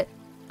சந்தோஷமா இருக்கு.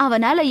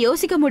 அவனால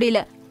யோசிக்க முடியல.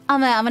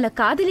 அவன் அவளை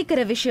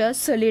காதலிக்கிற விஷயம்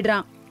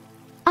சொல்லிடுறான்.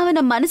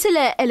 அவன மனசுல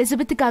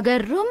எலிசபெத்துக்காக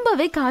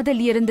ரொம்பவே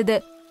காதல் இருந்தது.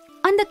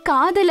 அந்த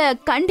காதல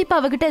கண்டிப்பா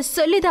அவகிட்ட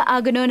சொல்லிதான்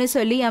ஆகணும்னு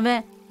சொல்லி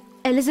அவன்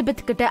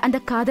எலிசபெத் கிட்ட அந்த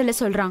காதல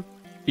சொல்றான்.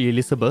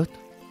 எலிசபெத்,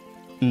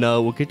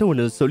 நான் உன்கிட்ட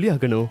ஒன்னு சொல்லி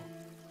ஆகணும்.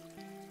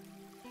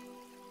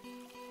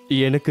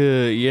 எனக்கு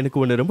எனக்கு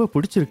உன்னை ரொம்ப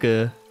பிடிச்சிருக்கு.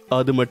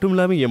 அது மட்டும்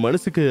இல்லாம என்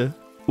மனசுக்கு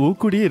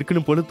ஊக்கூடியே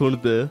இருக்கணும் போல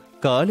தோணுது.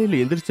 காலையில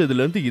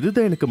எந்திரிச்சதுல இருந்து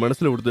இதுதான் எனக்கு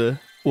மனசுல விடுது.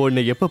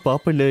 உன்னை எப்ப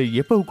பாப்பன்னு,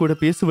 எப்ப கூட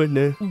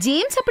பேசுவேன்னு.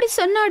 ஜேம்ஸ் அப்படி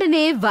சொன்ன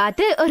உடனே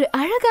வாத்து ஒரு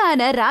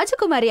அழகான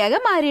ராஜகுமாரியாக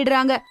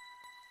மாறிடுறாங்க.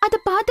 அத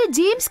பார்த்து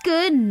ஜேம்ஸ்க்கு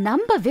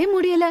நம்பவே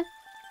முடியல.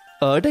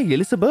 அட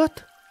எலிசபெத்,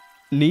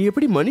 நீ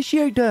எப்படி மனுஷி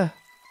ஆயிட்ட?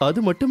 அது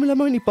மட்டும்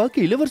இல்லாம நீ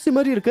பார்க்க இளவரசி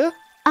மாதிரி இருக்க.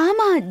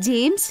 ஆமா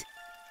ஜேம்ஸ்,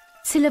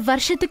 சில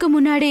வருஷத்துக்கு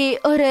முன்னாடி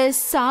ஒரு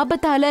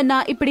சாபத்தால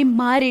நான் இப்படி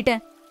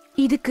மாறிட்டேன்.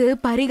 இதுக்கு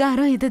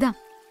பரிகாரம் இதுதான்.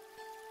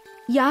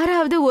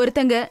 யாராவது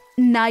ஒருத்தங்க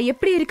நான்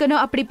எப்படி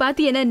இருக்கணும் அப்படி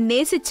பார்த்து என்ன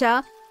நேசிச்சா,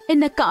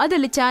 என்ன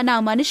காதலிச்சா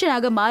நான்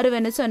மனுஷனாக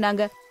மாறுவேன்னு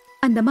சொன்னாங்க.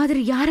 அந்த மாதிரி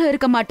யாரும்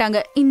இருக்க மாட்டாங்க.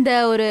 இந்த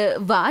ஒரு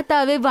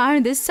வாத்தாவே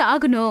வாழ்ந்து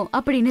சாகணும்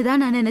அப்படின்னு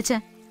தான் நான்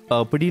நினைச்சேன்.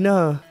 அப்படின்னா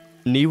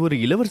நீ ஒரு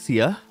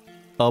இளவரசியா?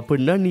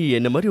 அப்படின்னா நீ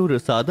என்ன மாதிரி ஒரு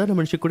சாதாரண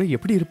மனுஷன் கூட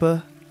எப்படி இருப்ப?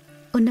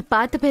 உன்னை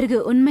பார்த்த பிறகு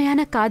உண்மையான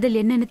காதல்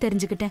என்னன்னு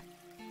தெரிஞ்சுக்கிட்டேன்.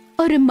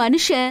 ஒரு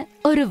மனுஷன்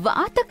ஒரு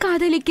வாத்த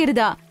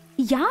காதலிக்கிறதா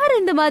யார்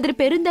இந்த மாதிரி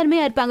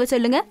பெருந்தன்மையா இருப்பாங்க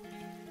சொல்லுங்க?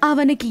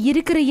 அவனுக்கு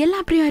இருக்கிற எல்லா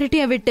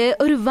ப்ரியாரிட்டியும் விட்டு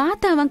ஒரு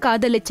வாத்த அவன்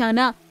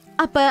காதலிச்சானா,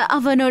 அப்ப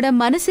அவனோட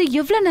மனசு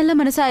எவ்வளவு நல்ல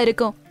மனசா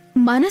இருக்கும்.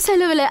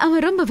 மனசளவுல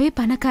அவன் ரொம்பவே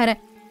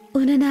பணக்காரன்.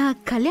 உன்னை நான்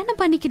கல்யாணம்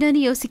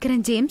பண்ணிக்கணும்னு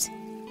யோசிக்கிறேன் ஜேம்ஸ்.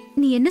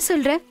 நீ என்ன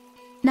சொல்ற?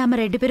 நாம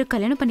 2 பேரும்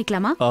கல்யாணம்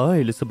பண்ணிக்கலாமா?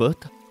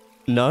 எலிசபெத்,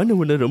 நானும்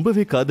உன்னை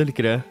ரொம்பவே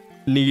காதலிக்கிறேன்.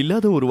 நீ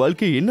இல்லாத ஒரு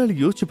வாழ்க்கையை என்னால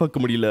யோசிச்சு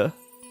பார்க்க முடியல.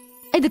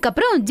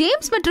 இதுக்கப்புறம்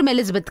ஜேம்ஸ் மற்றும்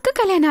எலிசபெத்துக்கு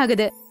கல்யாணம்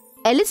ஆகுது.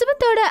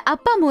 எலிசபெத்தோட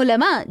அப்பா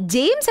மூலமா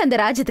ஜேம்ஸ் அந்த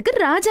ராஜ்யத்துக்கு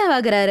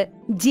ராஜாவாகிறாரு.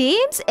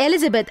 ஜேம்ஸ்,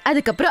 எலிசபெத்,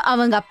 அதுக்கப்புறம்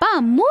அவங்க அப்பா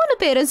 3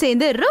 பேரும்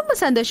சேர்ந்து ரொம்ப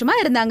சந்தோஷமா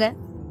இருந்தாங்க.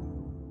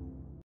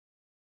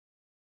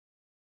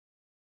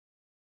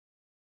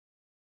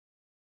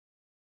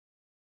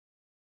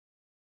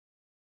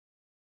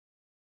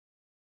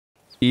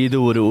 இது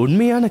ஒரு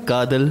உண்மையான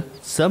காதல்,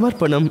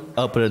 சமர்ப்பணம்,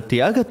 அப்புறம்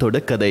தியாகத்தோட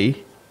கதை.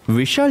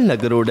 விஷால்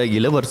நகரோட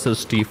இளவரசர்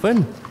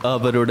ஸ்டீஃபன்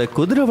அவரோட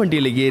குதிரை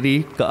வண்டியில ஏறி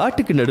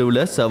காட்டுக்கு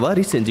நடுவுல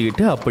சவாரி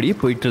செஞ்சுக்கிட்டு அப்படியே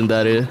போயிட்டு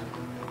இருந்தாரு.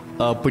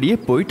 அப்படியே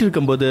போயிட்டு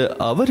இருக்கும்போது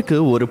அவருக்கு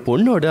ஒரு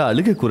பொண்ணோட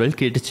அழுகை குரல்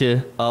கேட்டுச்சு.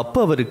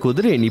 அப்ப அவரு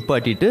குதிரையை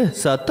நிப்பாட்டிட்டு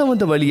சத்தம்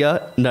வந்த வழியா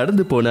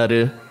நடந்து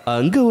போனாரு.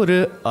 அங்க ஒரு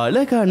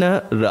அழகான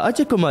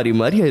ராஜகுமாரி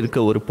மாதிரியா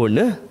இருக்க ஒரு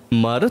பொண்ணு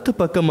மரத்து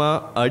பக்கமா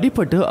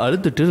அடிபட்டு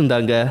அழுதுட்டு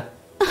இருந்தாங்க.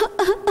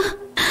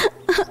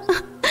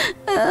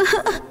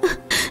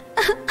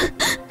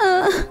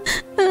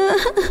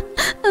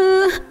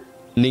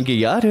 நீங்க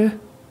யாரு?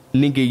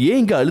 நீங்க ஏன்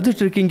இங்க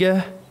அழுதுட்டு இருக்கீங்க?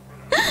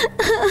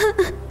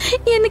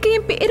 எனக்கு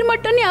என் பேர்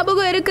மட்டும்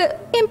ஞாபகம் இருக்கு.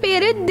 என்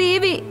பேரு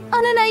தேவி.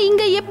 ஆனா நான்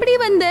இங்க எப்படி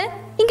வந்தேன்,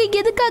 இங்க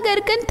எதுக்காக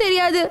இருக்கேன்னு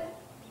தெரியாது.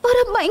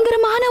 ஒரு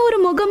பயங்கரமான ஒரு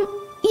முகம்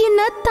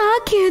என்ன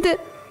தாக்கியது.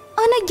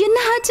 ஆனா என்ன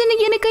ஆச்சுன்னு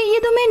எனக்கு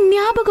எதுவுமே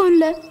ஞாபகம்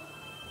இல்ல.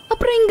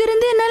 அப்புறம் இங்க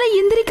இருந்து என்னால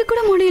எந்திரிக்க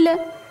கூட முடியல.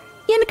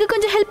 எனக்கு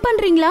கொஞ்சம் ஹெல்ப்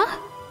பண்றீங்களா?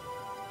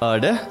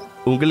 அட,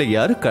 உங்களை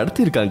யாரும்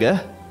கடத்திருக்காங்க.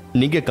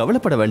 நீங்க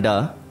கவலைப்பட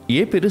வேண்டாம்.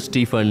 என் பேரு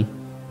ஸ்டீஃபன்.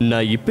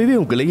 நான் இப்பவே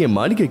உங்களை என்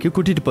மாளிகைக்கு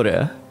கூட்டிட்டு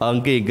போறேன்.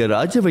 அங்க எங்க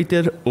ராஜ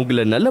வைத்தியர்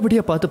உங்களை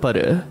நல்லபடியா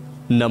பார்த்துப்பாரு.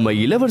 நம்ம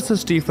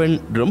இளவரசர் ஸ்டீஃபன்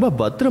ரொம்ப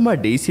பத்திரமா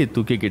டெய்ஸியை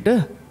தூக்கிக்கிட்டு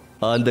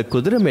அந்த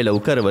குதிரை மேல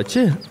உட்கார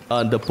வச்சு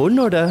அந்த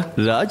பொண்ணோட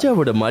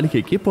ராஜாவோட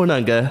மாளிகைக்கு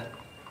போனாங்க.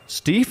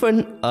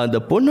 ஸ்டீஃபன் அந்த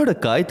பொண்ணோட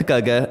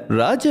காயத்துக்காக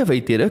ராஜ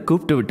வைத்தியரை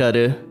கூப்பிட்டு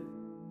விட்டாரு.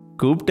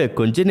 கூப்பிட்ட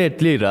கொஞ்ச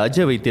நேரத்திலே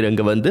ராஜ வைத்தியர்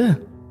அங்க வந்து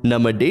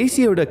நம்ம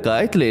டெய்ஸியோட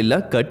காயத்துல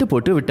எல்லாம் கட்டு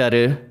போட்டு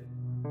விட்டாரு.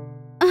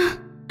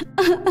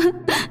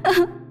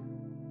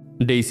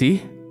 டெய்ஸி,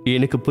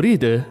 எனக்கு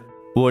புரியுது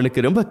உனக்கு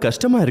ரொம்ப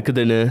கஷ்டமா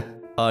இருக்குதுன்னு.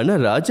 ஆனா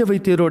ராஜ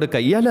வைத்தியரோட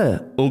கையால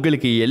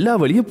உங்களுக்கு எல்லா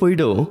வழியும்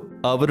போயிடும்.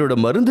 அவரோட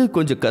மருந்து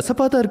கொஞ்சம்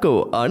கசப்பா தான்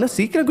இருக்கும், ஆனா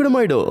சீக்கிரம்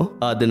குணமாயிடும்.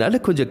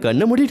 அதனால கொஞ்சம்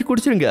கண்ணை மூடிட்டு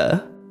குடிச்சிருங்க.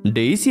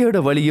 டெய்ஸியோட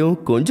வலியும்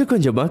கொஞ்சம்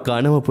கொஞ்சமா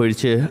காணாம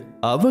போயிடுச்சு.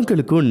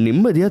 அவங்களுக்கும்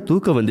நிம்மதியா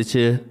தூக்கம்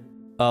வந்துச்சு.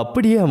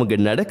 அப்படியே அவங்க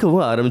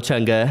நடக்கவும்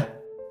ஆரம்பிச்சாங்க.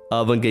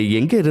 அவங்க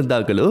எங்க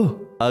இருந்தாங்களோ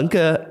அங்க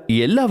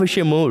எல்லா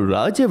விஷயமும்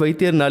ராஜ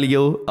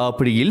வைத்தியர்னாலேயோ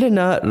அப்படி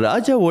இல்லைன்னா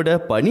ராஜாவோட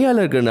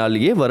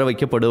பணியாளர்களாலேயே வர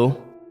வைக்கப்படும்.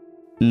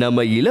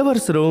 நம்ம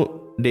இளவரசரும்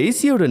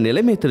டெய்ஸியோட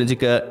நிலைமை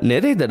தெரிஞ்சுக்க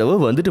நிறைய தடவை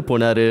வந்துட்டு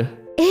போனாரு.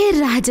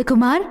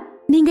 ராஜகுமார்,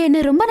 நீங்க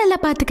என்ன ரொம்ப நல்லா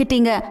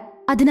பாத்துக்கிட்டீங்க.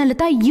 அதனால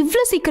தான்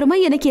இவ்ளோ சீக்கிரமா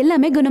எனக்கு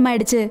எல்லாமே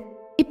குணமாயிடுச்சு.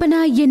 இப்ப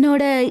நான்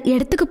என்னோட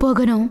இடத்துக்கு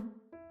போகணும்.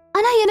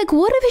 ஆனா எனக்கு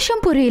ஒரு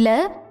விஷயம் புரியல,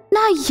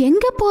 நான்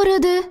எங்க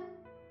போறது?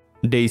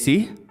 டெய்ஸி,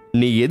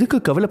 நீ எதுக்கு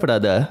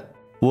கவலைப்படாத.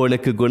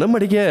 உனக்கு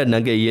குணமடைய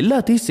நாங்க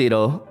எல்லாத்தையும்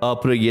செய்றோம்.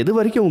 அப்புறம் எது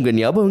வரைக்கும் உங்க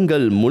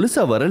ஞாபகங்கள்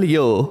முழுசா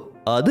வரலையோ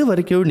அது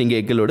வரைக்கும் நீங்க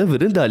எங்களோட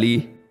விருந்தாளி.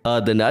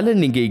 அதனால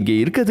நீங்க இங்க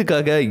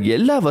இருக்கிறதுக்காக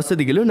எல்லா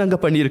வசதிகளும் நாங்க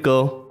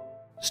பண்ணியிருக்கோம்.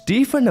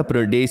 ஸ்டீஃபன்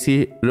அப்புறம் டெய்ஸி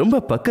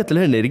ரொம்ப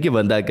பக்கத்துல நெருங்கி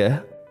வந்தாங்க.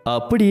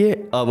 அப்படியே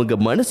அவங்க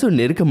மனசும்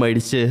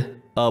நெருக்கமாயிடுச்சு.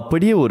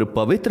 அப்படியே ஒரு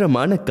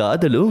பவித்திரமான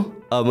காதலும்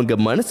அவங்க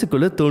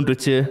மனசுக்குள்ள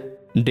தோன்றுச்சு.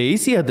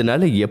 டெய்ஸி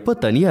அதனால எப்ப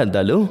தனியா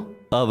இருந்தாலும்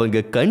அவங்க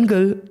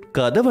கண்கள்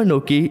கதவை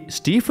நோக்கி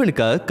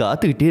ஸ்டீஃபனுக்காக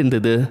காத்துக்கிட்டே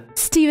இருந்தது.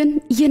 ஸ்டீவன்,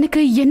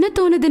 எனக்கு என்ன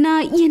தோணுதுன்னா,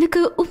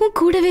 எனக்கு உன்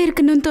கூடவே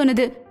இருக்கணும்னு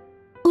தோணுது.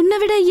 உன்னை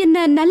விட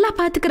என்ன நல்லா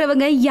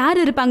பாத்துக்கிறவங்க யார்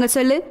இருப்பாங்க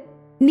சொல்லு?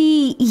 நீ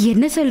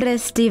என்ன சொல்ற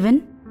ஸ்டீவன்?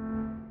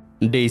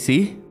 டெய்சி,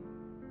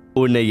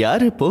 உன்னை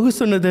யாரு போக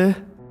சொன்னது?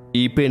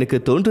 இப்ப எனக்கு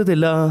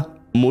தோன்றதெல்லாம்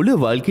முழு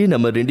வாழ்க்கையை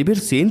நம்ம 2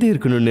 பேர் சேர்ந்து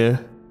இருக்கணும்னு.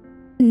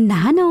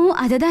 நானும்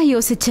அததான்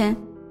யோசிச்சேன்.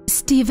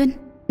 ஸ்டீவன்,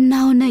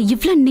 நான் உன்னை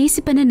இவ்ளோ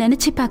நேசிப்பேன்னு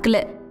நினைச்சு பார்க்கல.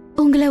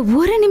 உங்களை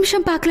ஒரு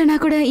நிமிஷம் பார்க்கலனா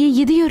கூட என்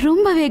இதயம்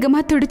ரொம்ப வேகமா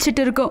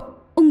துடிச்சிட்டு இருக்கும்.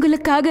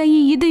 உங்களுக்காக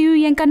என் இதயம்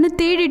என் கண்ணை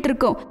தேடிட்டு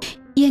இருக்கோம்.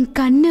 என்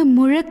கண்ணு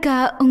முழக்க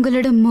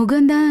உங்களோட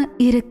முகம்தான்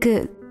இருக்கு.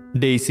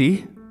 டெய்சி,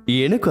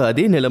 எனக்கு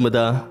அதே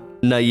நிலைமைதான்.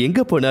 நான்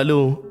எங்க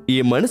போனாலும்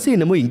என் மனசு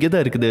என்னமோ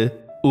இங்கதான் இருக்குது.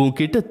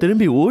 உன்கிட்ட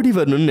திரும்பி ஓடி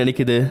வரணும்னு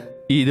நினைக்குது.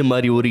 இது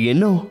மாதிரி ஒரு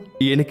எண்ணம்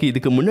எனக்கு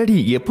இதுக்கு முன்னாடி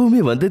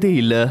எப்பவுமே வந்ததே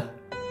இல்ல.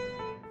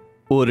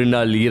 ஒரு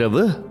நாள்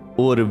இரவு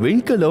ஒரு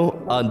விண்கலம்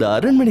அந்த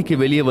அரண்மனைக்கு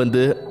வெளியே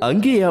வந்து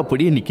அங்கேயே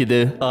அப்படியே நிக்குது.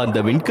 அந்த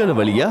விண்கலம்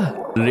வழியா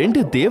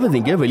 2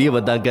 தேவதைங்க வெளியே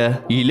வந்தாங்க.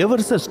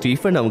 இளவரசர்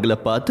ஸ்டீஃபன் அவங்கள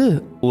பார்த்து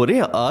ஒரே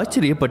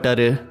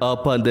ஆச்சரியப்பட்டாரு.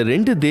 அப்ப அந்த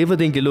 2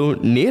 தேவதைங்களும்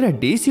நேரா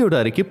டெய்சியோட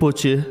அறைக்கு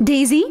போச்சு.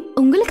 டெய்சி,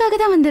 உங்களுக்காக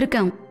தான்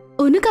வந்திருக்கோம்.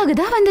 உனக்காக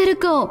தான்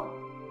வந்திருக்கோம்.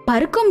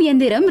 பறக்கும்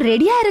எந்திரம்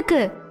ரெடியா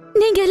இருக்கு.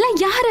 நீங்க எல்லாம்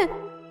யாரு?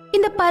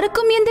 இந்த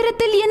பறக்கும்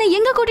எந்திரத்தில் என்ன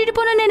எங்க கூட்டிட்டு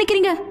போகணும்னு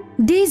நினைக்கிறீங்க?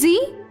 டெய்சி,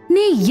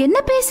 நீ என்ன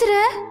பேசுற?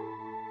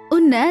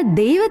 உன்னை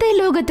தேவதை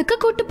லோகத்துக்கு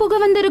கூட்டு போக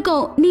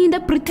வந்திருக்கோம். நீ இந்த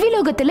பிருத்வி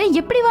லோகத்துல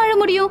எப்படி வாழ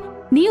முடியும்?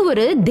 நீ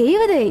ஒரு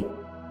தேவதை.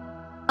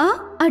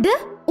 அட,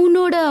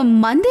 உன்னோட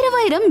மந்திர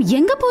வைரம்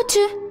எங்க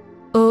போச்சு?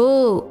 ஓ,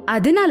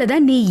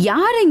 அதனாலதான் நீ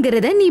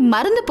யாருங்கிறத நீ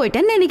மறந்து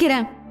போயிட்டன்னு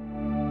நினைக்கிறேன்.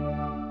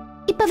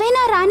 இப்பவே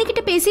நான் ராணி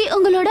கிட்ட பேசி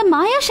உங்களோட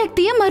மாயா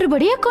சக்திய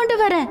மறுபடியும் கொண்டு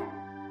வரேன்.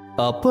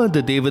 அப்ப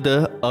அந்த தேவதை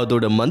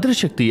அதோட மந்திர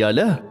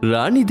சக்தியால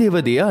ராணி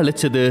தேவதைய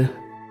அழைச்சது.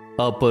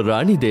 அப்ப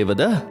ராணி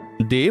தேவதை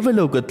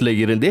தேவலோகத்துல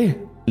இருந்தே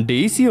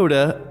டெய்சியோட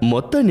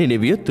மொத்த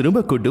நினைவையும் திரும்ப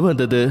கொண்டு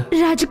வந்தது.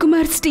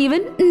 ராஜகுமார்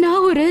ஸ்டீவன்,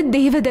 நான் ஒரு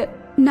தேவதை.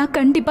 நான்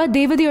கண்டிப்பா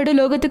தேவதையோட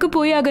லோகத்துக்கு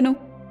போயாகணும்.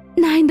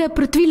 நான் இந்த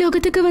பிருத்வி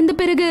லோகத்துக்கு வந்த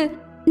பிறகு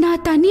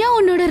நான் தனியா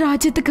உன்னோட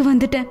ராஜ்யத்துக்கு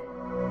வந்துட்டேன்.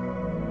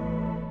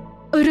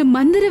 ஒரு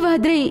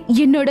மந்திரவாதி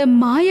என்னோட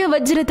மாயா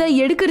வஜ்ரத்தை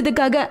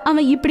எடுக்கிறதுக்காக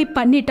அவன் இப்படி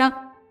பண்ணிட்டான்.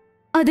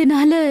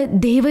 அதனால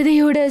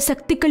தேவதையோட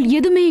சக்திகள்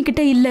எதுவுமே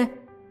என்கிட்ட இல்ல.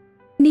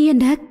 நீ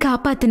என்ன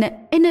காப்பாத்துன,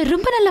 என்ன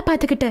ரொம்ப நல்லா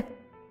பாத்துக்கிட்ட.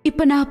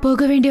 இப்ப நான்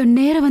போக வேண்டிய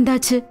நேரம்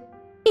வந்தாச்சு.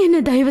 என்ன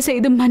தயவு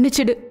செய்து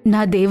மன்னிச்சிடு.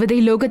 நான் தேவதை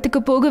லோகத்துக்கு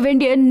போக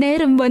வேண்டிய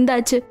நேரம்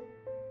வந்தாச்சு.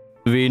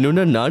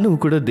 வேணும்னா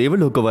நானும் கூட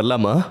தேவலோகம்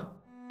வரலாமா?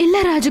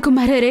 இல்ல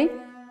ராஜகுமாரரே,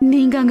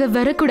 நீங்க அங்க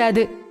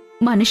வரக்கூடாது.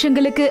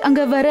 மனுஷங்களுக்கு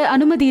அங்க வர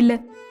அனுமதி இல்ல.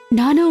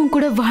 நானும் உன்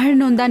கூட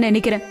வாழணும் தான்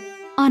நினைக்கிறேன்.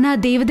 ஆனா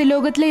தேவதை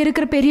லோகத்துல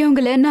இருக்கிற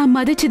பெரியவங்களை நான்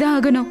மதிச்சுதான்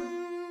ஆகணும்.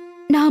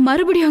 நான்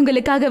மறுபடியும்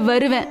உங்களுக்காக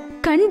வருவேன்.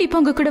 கண்டிப்பா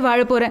உங்க கூட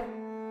வாழ போறேன்.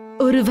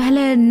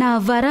 ஒருவேளை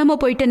நான் வராம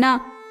போயிட்டேன்னா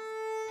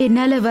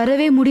என்னால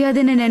வரவே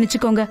முடியாதுன்னு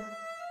நினைச்சுக்கோங்க.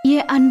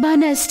 என்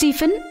அன்பான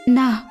ஸ்டீஃபன்,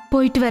 நான்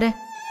போயிட்டு வரேன்.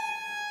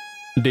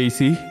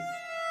 டெய்சி,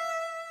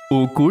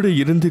 உன் கூட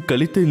இருந்து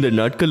கழித்த இந்த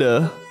நாட்களை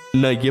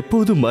நான்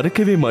எப்போதும்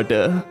மறக்கவே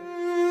மாட்டேன்.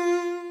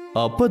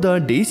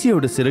 அப்பதான்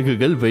டெய்சியோட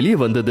சிறகுகள் வெளியே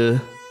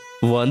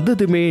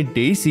வந்ததுமே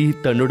டெய்சி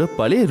தன்னோட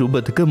பழைய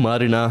ரூபத்துக்கு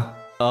மாறினா.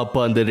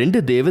 அப்ப அந்த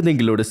 2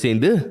 தேவதைங்களோட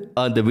சேர்ந்து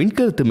அந்த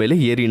விண்கலத்து மேல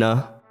ஏறினா.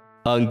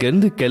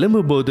 அங்கிருந்து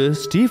கிளம்பும் போது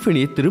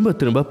ஸ்டீஃபனியை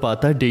திரும்ப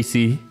பார்த்தா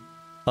டெய்சி.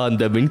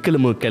 அந்த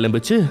விண்கலமும்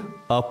கிளம்புச்சு.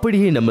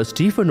 அப்படியே நம்ம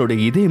ஸ்டீஃபனோட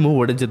இதயமும்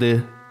உடைஞ்சது.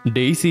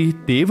 டெய்சி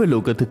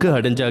தேவலோகத்துக்கு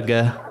அடைஞ்சாங்க.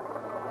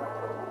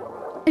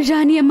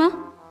 ராணி அம்மா,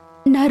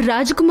 நான்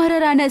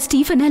ராஜகுமாரரான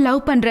ஸ்டீஃபனை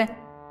லவ் பண்றேன்.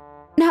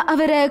 நான்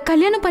அவரை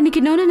கல்யாணம்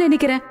பண்ணிக்கணும்னு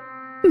நினைக்கிறேன்.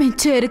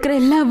 மிச்சம் இருக்கிற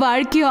எல்லா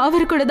வாழ்க்கையும்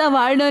அவர் கூட தான்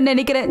வாழணும்னு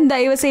நினைக்கிறேன்.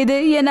 தயவு செய்து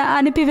என்னை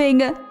அனுப்பி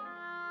வைங்க.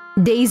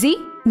 டெய்சி,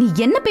 நீ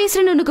என்ன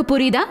பேசுறன்னு உனக்கு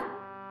புரியுதா?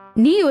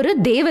 நீ ஒரு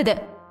தேவதை.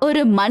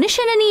 ஒரு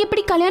மனுஷனை நீ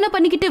எப்படி கல்யாணம்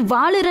பண்ணிக்கிட்டு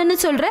வாழுறன்னு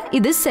சொல்ற?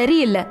 இது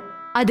சரியில்லை.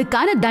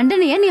 அதுக்கான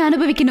தண்டனைய நீ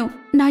அனுபவிக்கணும்.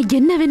 நான்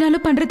என்ன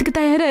வேணாலும் பண்றதுக்கு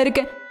தயாரா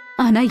இருக்கேன்.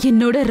 ஆனா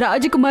என்னோட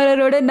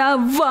ராஜகுமாரரோட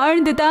நான்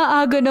வாழ்ந்துதான்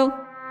ஆகணும்.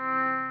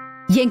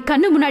 என்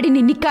கண்ணு முன்னாடி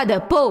நீ நிக்காத,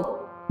 போ.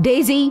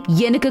 டெய்சி,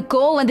 எனக்கு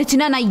கோவம்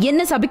வந்துச்சுன்னா நான்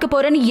என்ன சபிக்க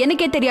போறேன்னு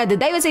எனக்கே தெரியாது.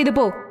 தயவு செய்து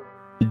போ.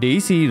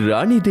 டெய்சி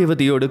ராணி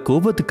தேவதையோட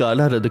கோபத்துக்கு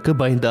ஆளாறதுக்கு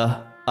பயந்தா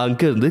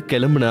அங்கிருந்து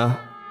கிளம்புனா.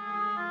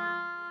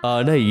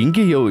 ஆனா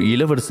இங்கேயோ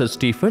இளவரசர்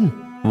ஸ்டீஃபன்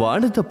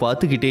வானத்தை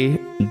பார்த்துக்கிட்டே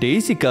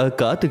டெய்சிக்காக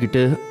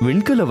காத்துக்கிட்டு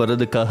விண்கல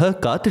வர்றதுக்காக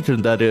காத்துட்டு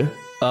இருந்தாரு.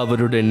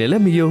 அவரோட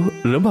நிலைமையோ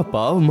ரொம்ப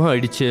பாவமா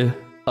ஆயிடுச்சு.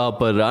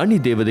 அப்ப ராணி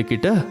தேவதை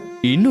கிட்ட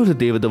இன்னொரு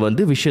தேவதை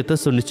வந்து விஷயத்த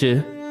சொன்னுச்சு.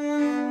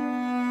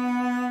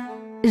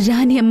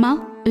 ராணி அம்மா,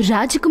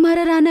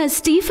 ராஜகுமாரரான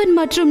ஸ்டீஃபன்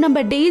மற்றும்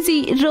நம்ம டெய்சி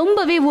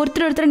ரொம்பவே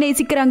ஒருத்தர்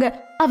நேசிக்கிறாங்க.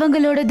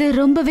 அவங்களோடது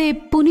ரொம்பவே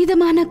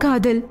புனிதமான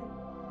காதல்.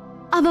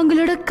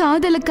 அவங்களோட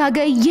காதலுக்காக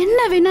என்ன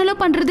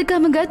வேணாலும் பண்றதுக்கு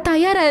அவங்க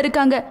தயாரா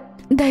இருக்காங்க.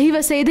 தயவு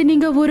செய்து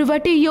நீங்க ஒரு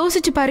வாட்டி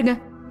யோசிச்சு பாருங்க.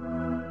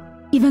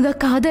 இவங்க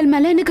காதல்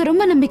மேல எனக்கு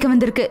ரொம்ப நம்பிக்கை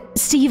வந்திருக்கு.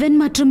 ஸ்டீவன்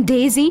மற்றும்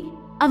டெய்சி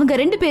அவங்க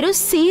 2 பேரும்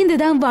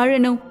சேர்ந்துதான்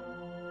வாழணும்.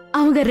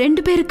 அவங்க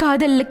 2 பேர்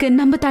காதலுக்கு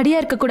நம்ம தடையா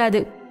இருக்க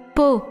கூடாது.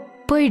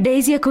 போய்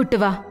டெய்சிய கூட்டு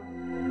வா.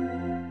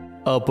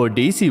 அப்போ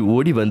டெய்சி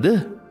ஓடி வந்து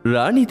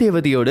ராணி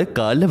தேவதையோட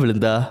கால்ல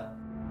விழுந்தா.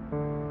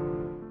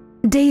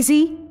 டெய்ஸி,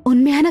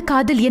 உண்மையான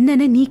காதல்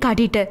என்னன்னு நீ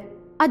காட்டிட்ட.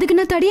 அதுக்கு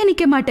நான் தடியா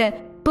நிக்க மாட்டேன்.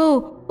 போ,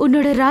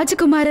 உன்னோட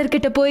ராஜகுமாரர்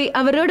கிட்ட போய்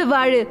அவரோட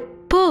வாழு.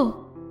 போ.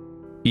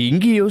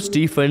 இங்கேயோ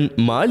ஸ்டீஃபன்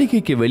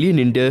மாளிகைக்கு வெளியே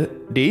நின்று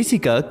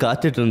டெய்ஸிக்கா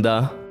காத்துட்டு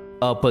இருந்தான்.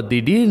 அப்ப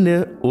திடீர்னு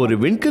ஒரு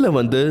விண்கலம்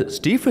வந்து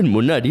ஸ்டீஃபன்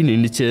முன்னாடி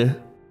நின்னுச்சு.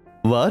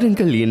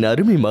 வாருங்கள் என்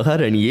அருமை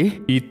மகாராணியே,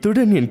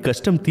 இத்துடன் என்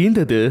கஷ்டம்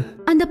தீர்ந்தது.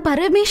 அந்த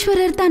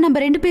பரமேஸ்வரர் தான் நம்ம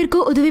 2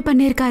 பேருக்கும் உதவி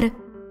பண்ணிருக்காரு.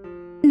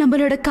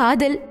 நம்மளோட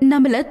காதல்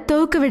நம்மள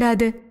தோக்க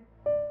விடாது.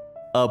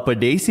 அப்ப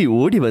டெய்ஸி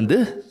ஓடி வந்து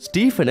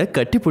ஸ்டீஃபனை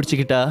கட்டி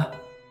பிடிச்சுக்கிட்டா.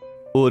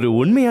 ஒரு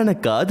உண்மையான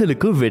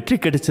காதலுக்கு வெற்றி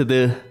கிடைச்சது.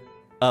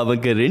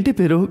 அவங்க 2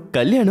 பேரும்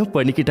கல்யாணம்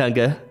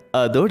பண்ணிக்கிட்டாங்க.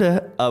 அதோட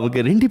அவங்க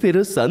 2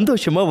 பேரும்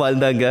சந்தோஷமா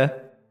வாழ்ந்தாங்க.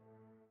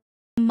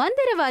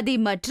 மந்திரவாதி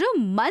மற்றும்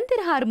மந்திர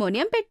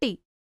ஹார்மோனியம் பெட்டி.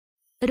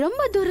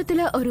 ரொம்ப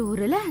தூரத்துல ஒரு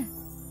ஊர்ல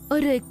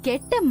ஒரு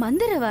கெட்ட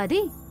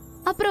மந்திரவாதி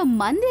அப்புறம்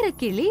மந்திர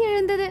கிளி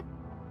எழுந்தது.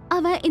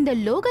 அவன் இந்த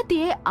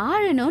லோகத்தையே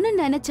ஆளணும்னு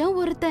நினைச்ச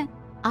ஒருத்தன்.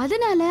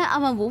 அதனால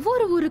அவன்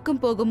ஒவ்வொரு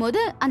ஊருக்கும்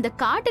போகும்போது அந்த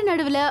காட்டு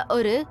நடுவுல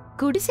ஒரு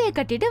குடிசைய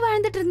கட்டிட்டு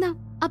வாழ்ந்துட்டு இருந்தான்.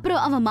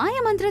 அப்புறம் அவன் மாய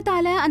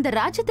மந்திரத்தால அந்த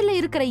ராஜ்யத்துல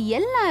இருக்கிற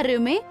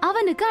எல்லாருமே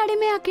அவனுக்கு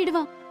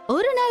அடிமையாக்கிடுவான்.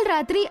 ஒரு நாள்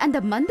ராத்திரி அந்த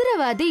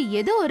மந்திரவாதி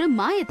ஏதோ ஒரு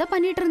மாயத்தை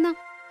பண்ணிட்டு இருந்தான்.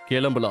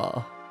 கிளம்பலாம்,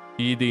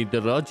 இது இந்த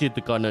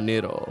ராஜ்யத்துக்கான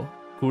நேரம்.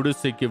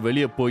 குடிசைக்கு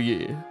வெளியே போய்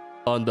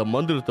அந்த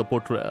மந்திரத்தை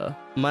போட்டுற.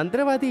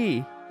 மந்திரவாதி,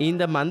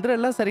 இந்த மந்திரம்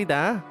எல்லாம்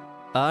சரிதான்,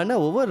 ஆனா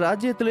ஒவ்வொரு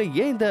ராஜ்யத்துல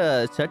ஏன் இந்த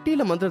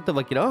சட்டியில மந்திரத்தை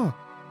வைக்கிறோம்?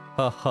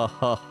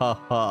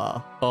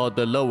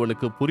 அதெல்லாம்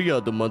உனக்கு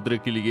புரியாது மந்திர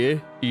கிளியே.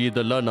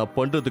 இதெல்லாம் நான்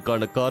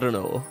பண்றதுக்கான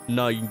காரணம்,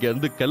 நான் இங்க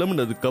இருந்து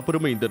கிளம்புனதுக்கு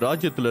அப்புறமே இந்த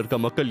ராஜ்யத்துல இருக்க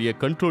மக்கள்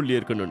என் கண்ட்ரோல்ல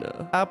இருக்கணும்னு.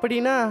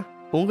 அப்படின்னா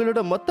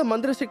உங்களோட மொத்த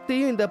மந்திர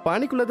சக்தியும் இந்த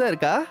பானைக்குள்ளதான்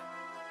இருக்கா?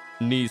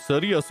 நீ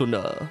சரியா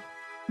சொன்ன.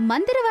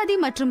 மந்திரவாதி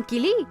மற்றும்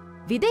கிளி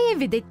விதையை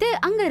விதைத்து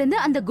அங்க இருந்து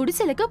அந்த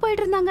குடிசலுக்கு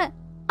போயிட்டு இருந்தாங்க.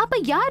 அப்ப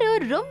யாரோ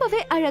ரொம்பவே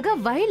அழகா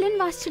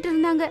வயலின் வாசிச்சுட்டு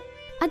இருந்தாங்க.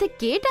 அதை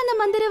கேட்ட அந்த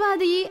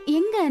மந்திரவாதி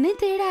எங்கன்னு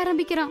தேட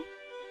ஆரம்பிக்கிறான்.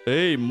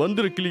 ஏய்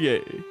மந்திர கிளியே,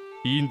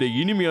 இந்த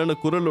இனிமையான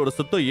குரலோட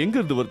சத்தம் எங்க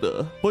இருந்து வருது?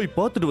 போய்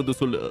பார்த்துட்டு வந்து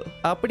சொல்லு.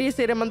 அப்படியே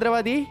செய்ற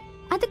மந்திரவாதி.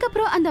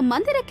 அதுக்கப்புறம் அந்த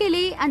மந்திர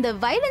கிளி அந்த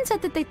வயலின்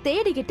சத்தத்தை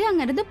தேடிக்கிட்டு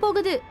அங்க இருந்து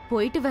போகுது.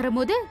 போயிட்டு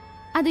வரும்போது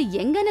அது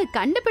எங்கன்னு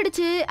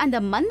கண்டுபிடிச்சு அந்த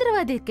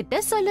மந்திரவாதி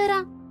கிட்ட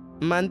சொல்லறான்.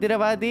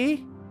 மந்திரவாதி,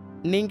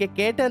 நீங்க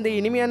கேட்ட அந்த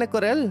இனிமையான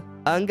குரல்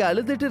அங்க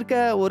அழுதுட்டு இருக்க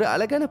ஒரு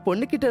அழகான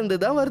பொண்ணு கிட்ட இருந்து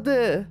தான் வருது.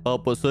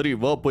 அப்ப சரி,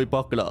 வா போய்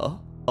பார்க்கலாம்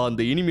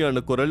அந்த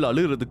இனிமையான குரல்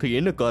அழுகிறதுக்கு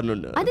என்ன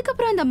காரணம்னு.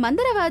 அதுக்கப்புறம் அந்த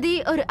மந்திரவாதி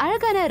ஒரு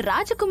அழகான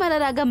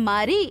ராஜகுமாரராக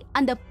மாறி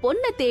அந்த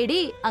பொண்ணை தேடி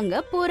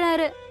அங்க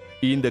போறாரு.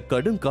 இந்த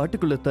கடும்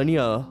காட்டுக்குள்ள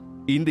தனியா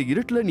இந்த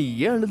இருட்டுல நீ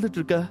ஏன் அழுதுட்டு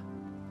இருக்க?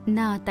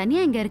 நான்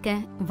தனியா இங்க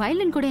இருக்கேன்.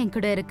 வயலின் கூட என்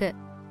கூட இருக்கு.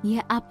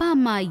 என் அப்பா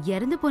அம்மா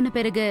இறந்து போன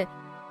பிறகு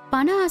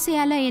பண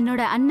ஆசையால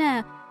என்னோட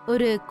அண்ணன்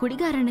ஒரு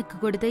குடிகாரனுக்கு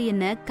கொடுத்து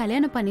என்ன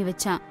கல்யாணம் பண்ணி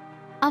வச்சான்.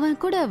 அவன்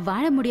கூட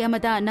வாழ முடியாம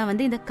தான் நான்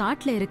வந்து இந்த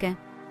காட்டுல இருக்கேன்.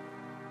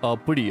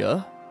 அப்படியா?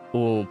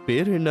 உன்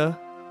பேர் என்ன?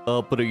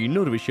 அப்புறம்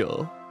இன்னொரு விஷயம்,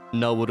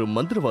 நான் ஒரு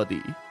மந்திரவாதி.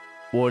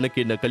 உனக்கு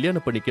என்ன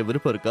கல்யாணம் பண்ணிக்க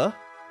விருப்பம் இருக்கா?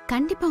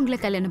 கண்டிப்பா உங்களை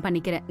கல்யாணம்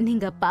பண்ணிக்கிறேன்.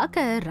 நீங்க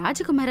பார்க்க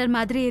ராஜகுமாரர்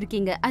மாதிரி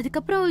இருக்கீங்க.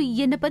 அதுக்கப்புறம்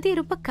என்ன பத்தி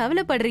ரொம்ப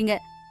கவலைப்படுறீங்க.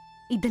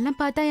 இதெல்லாம்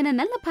பார்த்தா என்ன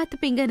நல்லா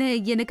பாத்துப்பீங்கன்னு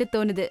எனக்கு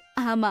தோணுது.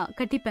 ஆமா,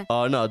 கட்டிப்பேன்.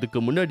 ஆனா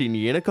அதுக்கு முன்னாடி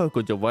நீ எனக்காக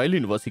கொஞ்சம்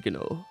வயலின்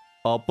வாசிக்கணும்.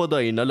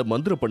 அப்பதான் என்னால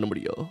மந்திரம் பண்ண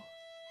முடியும்.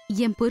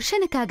 என்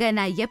புருஷனுக்காக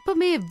நான்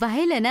எப்பவுமே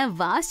வயலனை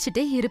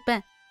வாசிச்சுட்டே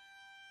இருப்பேன்.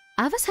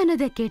 அவ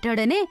சொன்னதை கேட்ட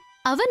உடனே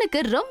அவனுக்கு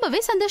ரொம்பவே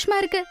சந்தோஷமா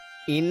இருக்கு.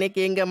 இன்னைக்கு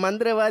எங்க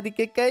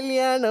மந்திரவாதிக்கு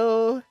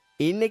கல்யாணம்,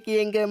 இன்னைக்கு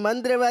எங்க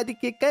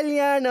மந்திரவாதிக்கு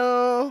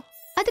கல்யாணம்.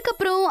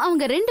 அதுக்கப்புறம்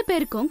அவங்க 2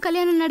 பேருக்கும்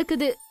கல்யாணம்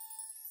நடக்குது.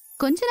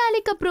 கொஞ்ச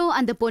நாளைக்கு அப்புறம்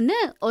அந்த பொண்ணு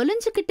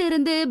ஒளிஞ்சுக்கிட்டு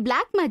இருந்து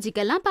பிளாக் மேஜிக்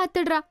எல்லாம்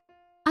பாத்துடுறா.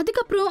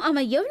 அதுக்கப்புறம்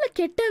அவன் எவ்வளவு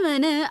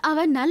கெட்டவன்னு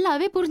அவன்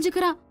நல்லாவே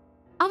புரிஞ்சுக்கிறான்.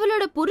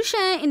 அவளோட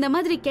புருஷன் இந்த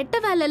மாதிரி கெட்ட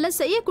வேலை எல்லாம்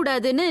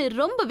செய்யக்கூடாதுன்னு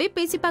ரொம்பவே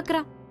பேசி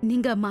பாக்குறான்.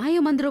 நீங்க மாய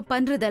மந்திரம்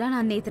பண்றதெல்லாம்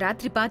நான் நேத்து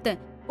ராத்திரி பார்த்தேன்.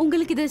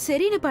 உங்களுக்கு இது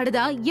சரின்னு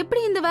படுதா?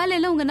 எப்படி இந்த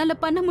வேலையெல்லாம் உங்களால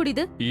பண்ண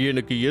முடியுது?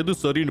 எனக்கு எது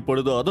சரின்னு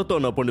படுதோ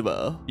அதைத்தான் நான்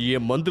பண்ணுவேன்.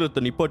 என் மந்திரத்தை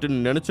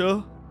நிப்பாட்டுன்னு நினைச்சா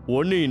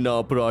உன்னை நான்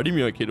அப்புறம்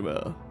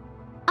அடிமையாக்கிடுவேன்.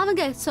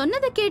 அவங்க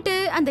சொன்னதை கேட்டு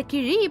அந்த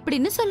கிழி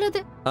இப்படின்னு சொல்லுது.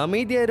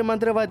 அமைதியாரு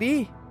மந்திரவாதி.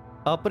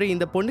 அப்புறம்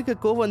இந்த பொண்ணுக்கு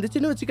கோவம்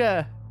வந்துச்சுன்னு வச்சுக்க,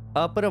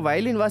 அப்புறம்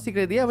வயலின்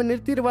வாசிக்கிறதையே அவன்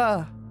நிறுத்திடுவா.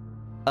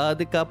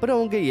 அதுக்கப்புறம்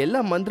உங்க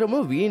எல்லா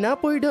மந்திரமும் வீணா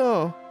போயிடும்.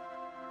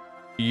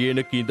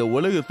 எனக்கு இந்த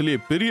உலகத்திலே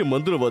பெரிய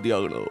மந்திரவாதி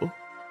ஆகணும்.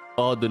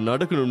 அது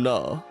நடக்கணும்னா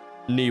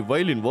நீ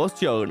வயலின்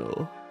வாசி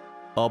ஆகணும்.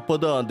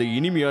 அப்பதான் அந்த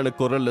இனிமையான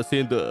குரல்ல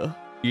சேர்ந்து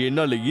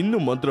என்னால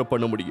இன்னும் மந்திரம்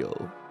பண்ண முடியும்.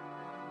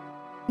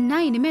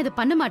 நான் இனிமே அதை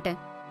பண்ண மாட்டேன்.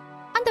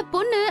 அந்த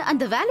பொண்ணு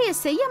அந்த வேலையை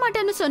செய்ய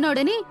மாட்டேன்னு சொன்ன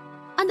உடனே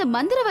அந்த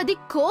மந்திரவாதி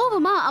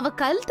கோவமா அவ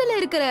கழுத்துல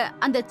இருக்கிற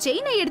அந்த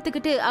செயினை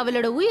எடுத்துக்கிட்டு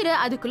அவளோட உயிரை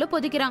அதுக்குள்ள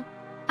புதைக்கிறான்.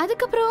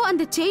 அதுக்கப்புறம்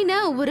அந்த செயினை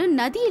ஒரு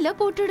நதியில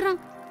போட்டுடுறான்.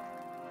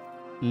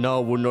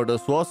 நான் உன்னோட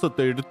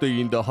சுவாசத்தை எடுத்து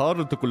இந்த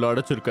ஹாரத்துக்குள்ள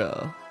அடைச்சிருக்க.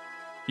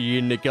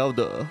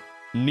 இன்னைக்காவது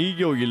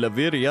நீயோ இல்ல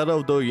வேற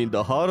யாராவதோ இந்த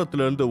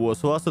ஹாரத்துல இருந்து உன்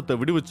சுவாசத்தை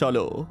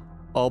விடுவிச்சாலோ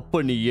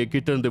அப்ப நீ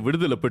என்கிட்ட இருந்து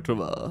விடுதலை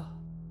பெற்றுவ.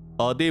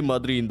 அதே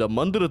மாதிரி இந்த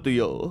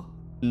மந்திரத்தையோ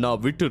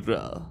நான் விட்டுடுற.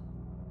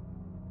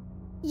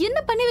 என்ன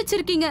பண்ணி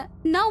வச்சிருக்கீங்க?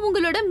 நான்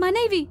உங்களோட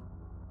மனைவி.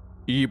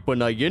 இப்ப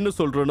நான் என்ன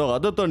சொல்றேனோ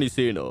அதைத்தான் நீ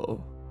செய்யணும்.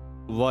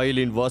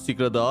 வயலின்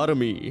வாசிக்கிறத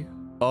ஆரம்பி.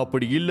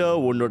 அப்படி இல்ல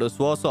உன்னோட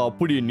சுவாசம்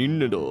அப்படியே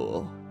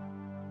நின்னுடும்.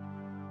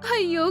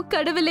 ஐயோ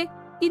கடவுளே,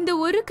 இந்த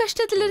ஒரு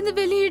கஷ்டத்துல இருந்து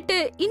வெளியிட்டு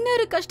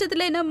இன்னொரு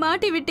கஷ்டத்துல என்ன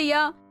மாட்டி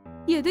விட்டியா?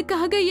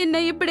 எதுக்காக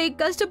என்ன இப்படி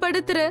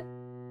கஷ்டப்படுத்துற?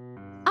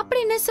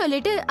 அப்படின்னு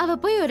சொல்லிட்டு அவ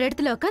போய் ஒரு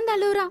இடத்துல உட்காந்து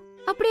அழுறா.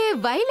 அப்படியே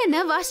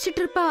வயலின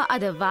வாசிச்சுட்டு இருப்பா.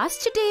 அத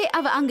வாசிச்சுட்டே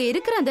அவ அங்க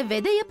இருக்கிற அந்த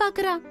விதைய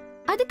பாக்குறா.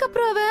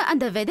 அதுக்கப்புறம் அவ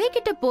அந்த விதை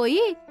கிட்ட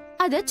போய்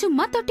அத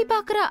சும்மா தொட்டி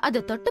பாக்குறா.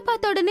 அத தொட்டு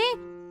பார்த்த உடனே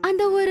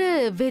அந்த ஒரு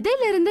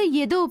விதையில இருந்து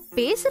ஏதோ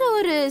பேசுற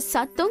ஒரு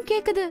சத்தம்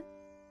கேக்குது.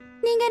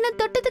 நீங்க என்ன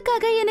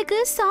தொட்டதுக்காக எனக்கு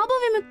சாப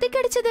விமுக்தி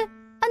கிடைச்சது.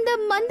 அந்த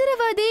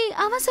மந்திரவாதி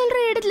அவன் சொல்ற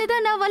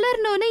இடத்துலதான் நான்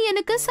வளரணும்னு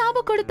எனக்கு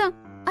சாபம் கொடுத்தான்.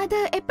 அத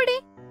எப்படி?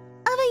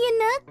 அவன்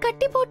என்ன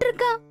கட்டி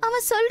போட்டிருக்கான்.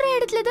 அவன் சொல்ற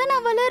இடத்துலதான்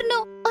நான்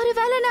வளரணும்.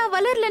 ஒருவேளை நான்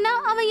வளரலனா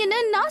அவன் என்ன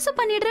நாசம்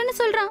பண்ணிடுறேன்னு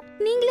சொல்றான்.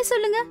 நீங்களே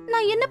சொல்லுங்க,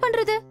 நான் என்ன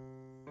பண்றது?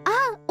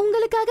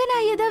 உங்களுக்காக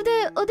நான் ஏதாவது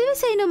உதவி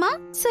செய்யணுமா?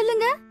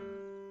 சொல்லுங்க.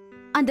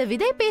 அந்த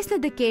விதை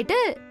பேசினது கேட்டு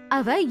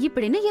அவ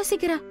இப்படின்னு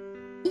யோசிக்கிறா.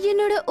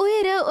 என்னோட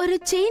உயிரை ஒரு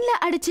செயின்ல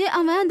அடிச்சு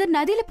அவன் அந்த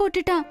நதியில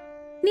போட்டுட்டான்.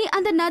 நீ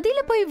அந்த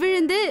நதியில போய்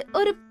விழுந்து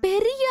ஒரு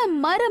பெரிய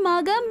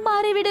மரமாக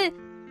மாறிவிடு.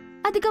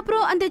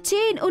 அதுக்கப்புறம் அந்த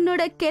செயின்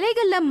உன்னோட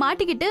கிளைகள்ல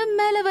மாட்டிக்கிட்டு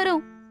மேல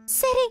வரும்.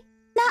 சரி,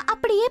 நான்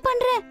அப்படியே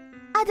பண்றேன்.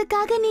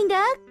 அதுக்காக நீங்க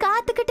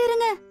காத்துக்கிட்டு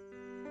இருங்க.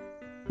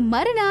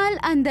 மறுநாள்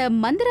அந்த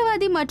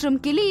மந்திரவாதி மற்றும்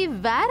கிளி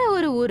வேற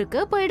ஒரு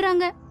ஊருக்கு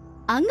போயிடுறாங்க.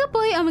 அங்க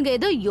போய் அவங்க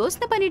ஏதோ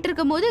யோசனை பண்ணிட்டு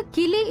இருக்கும் போது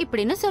கிளி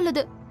இப்படின்னு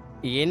சொல்லுது.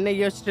 என்ன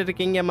யோசிச்சுட்டு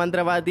இருக்கீங்க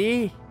மந்திரவாதி?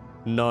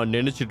 நான்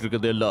நினைச்சிட்டு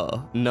இருக்கதெல்லாம்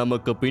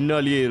நமக்கு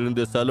பின்னாலேயே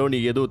இருந்து சலோனி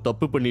ஏதோ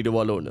தப்பு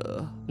பண்ணிடுவாளோன்னு.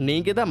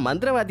 நீங்க தான்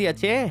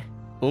மந்திரவாதியாச்சே,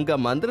 உங்க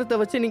மந்திரத்தை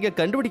வச்சு நீங்க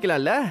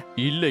கண்டுபிடிக்கலாம்ல.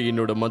 இல்ல,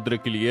 என்னோட மந்திர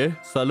கிளியே,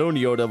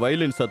 சலோனியோட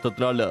வயலின்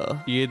சத்தத்தினால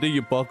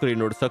எதையும் பாக்குற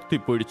என்னோட சக்தி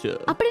போயிடுச்சு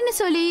அப்படின்னு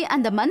சொல்லி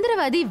அந்த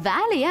மந்திரவாதி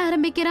வேலைய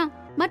ஆரம்பிக்கிறான்.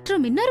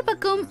 மற்றும் இன்னொரு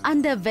பக்கம்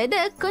அந்த விதை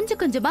கொஞ்சம்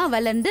கொஞ்சமா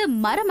வளர்ந்து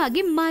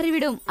மரமாகி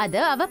மாறிவிடும். அத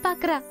அவ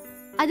பாக்குறா.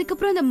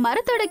 அதுக்கப்புறம் அந்த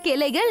மரத்தோட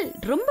கிளைகள்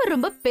ரொம்ப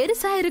ரொம்ப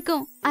பெருசா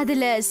இருக்கும்.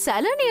 அதுல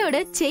சலோனியோட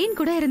செயின்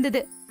கூட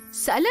இருந்தது.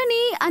 சலோனி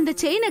அந்த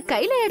செயினை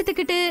கையில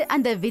எடுத்துக்கிட்டு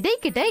அந்த விதை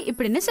கிட்ட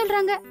இப்படின்னு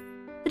சொல்றாங்க.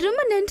 ரொம்ப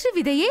நன்றி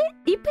விதையே,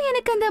 இப்ப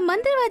எனக்கு அந்த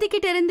மந்திரவாதி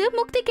கிட்ட இருந்து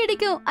முக்தி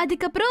கிடைக்கும்.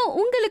 அதுக்கப்புறம்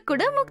உங்களுக்கு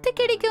கூட முக்தி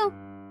கிடைக்கும்.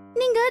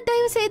 நீங்க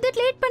தயவு செய்து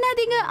லேட்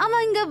பண்ணாதீங்க.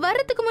 அவன் இங்க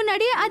வர்றதுக்கு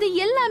முன்னாடியே அது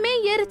எல்லாமே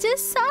எரிச்சு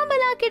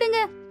சாம்பல்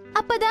ஆக்கிடுங்க.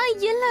 அப்பதான்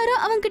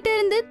எல்லாரும் அவன்கிட்ட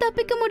இருந்து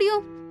தப்பிக்க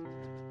முடியும்.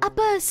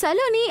 அப்ப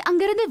சலோனி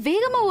அங்கிருந்து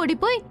வேகமா ஓடி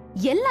போய்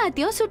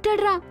எல்லாத்தையும்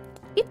சுட்டுடுறா.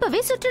 இப்பவே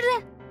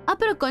சுட்டுடுறேன்.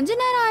 அப்புறம் கொஞ்ச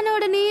நேரம் ஆன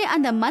உடனே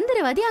அந்த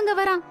மந்திரவாதி அங்க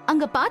வரான்.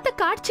 அங்க பார்த்த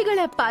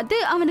காட்சிகளை பார்த்து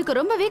அவனுக்கு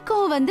ரொம்பவே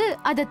கோவம் வந்து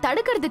அதை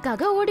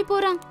தடுக்கிறதுக்காக ஓடி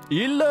போறான்.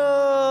 இல்ல,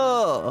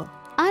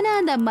 ஆனா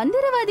அந்த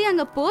மந்திரவாதி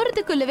அங்க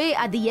போறதுக்குள்ளவே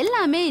அது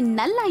எல்லாமே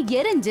நல்லா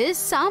எரிஞ்சு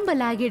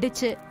சாம்பல்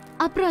ஆகிடுச்சு.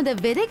 அப்புறம் அந்த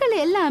விதைகள்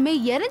எல்லாமே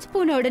எரிஞ்சு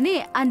போன உடனே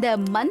அந்த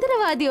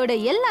மந்திரவாதியோட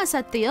எல்லா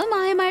சத்தையும்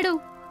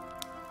மாயமாயிடும்.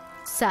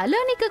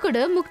 சலோனிக்கு கூட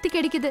முக்தி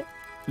கிடைக்குது.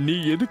 நீ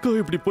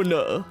எதுக்காக இப்படி பண்ண?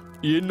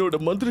 என்னோட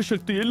மந்திர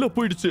சக்தி எல்லாம்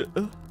போயிடுச்சு.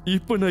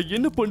 இப்ப நான்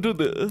என்ன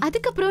பண்றது?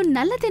 அதுக்கப்புறம்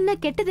நல்லது என்ன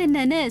கெட்டது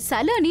என்னன்னு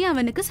சலோனி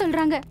அவனுக்கு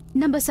சொல்றாங்க.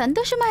 நம்ம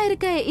சந்தோஷமா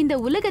இருக்க இந்த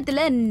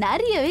உலகத்துல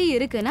நிறையவே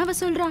இருக்குன்னு அவ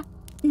சொல்றா.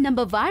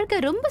 நம்ம வாழ்க்கை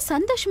ரொம்ப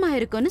சந்தோஷமா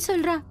இருக்குன்னு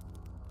சொல்றா.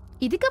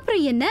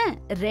 இதுக்கப்புறம் என்ன,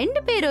 ரெண்டு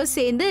பேரும்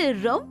சேர்ந்து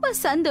ரொம்ப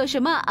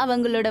சந்தோஷமா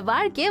அவங்களோட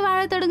வாழ்க்கைய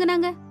வாழ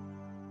தொடங்குனாங்க.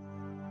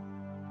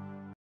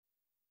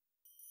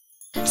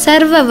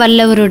 சர்வ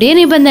வல்லவருடைய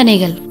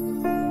நிபந்தனைகள்.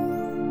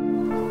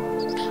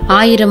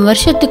 1000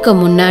 வருஷத்துக்கு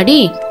முன்னாடி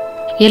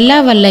எல்லா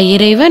வல்ல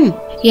இறைவன்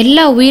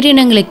எல்லா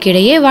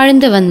உயிரினங்களுக்கிடையே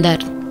வாழ்ந்து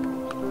வந்தார்.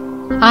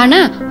 ஆனா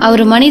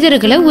அவர்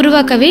மனிதர்களை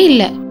உருவாக்கவே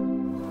இல்லை.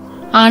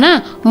 ஆனா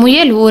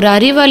முயல் ஒரு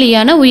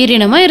அறிவாளியான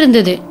உயிரினமா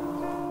இருந்தது.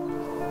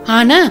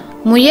 ஆனா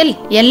முயல்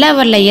எல்லா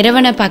வல்ல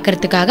இறைவனை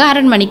பார்க்கறதுக்காக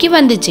அரண்மனைக்கு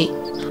வந்துச்சு.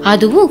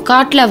 அதுவும்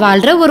காட்டுல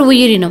வாழ்ற ஒரு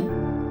உயிரினம்.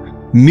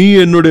 நீ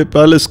என்னுடைய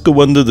பேலஸ்க்கு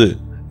வந்தது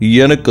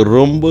எனக்கு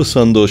ரொம்ப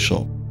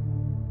சந்தோஷம்.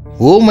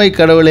 ஓ மை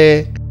கடவுளே,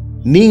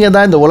 நீங்க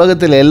தான் இந்த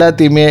உலகத்தில்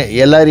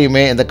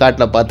எல்லாரையுமே இந்த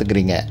காட்டில்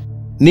பார்த்துக்கிறீங்க.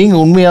 நீங்க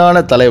உண்மையான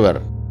தலைவர்.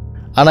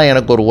 ஆனா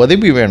எனக்கு ஒரு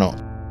உதவி வேணும்.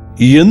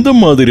 எந்த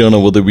மாதிரியான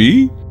உதவி?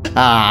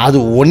 அது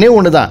ஒன்னே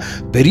ஒண்ணுதான்,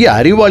 பெரிய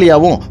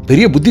அறிவாளியாவும்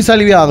பெரிய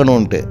புத்திசாலியும்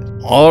ஆகணும்ட்டு.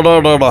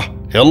 ஆடாடாடா,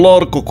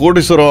 எல்லாருக்கும்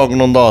கோடீஸ்வரம்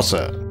ஆகணும் தான்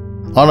ஆசை.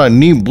 ஆனா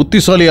நீ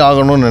புத்திசாலி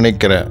ஆகணும்னு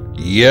நினைக்கிற.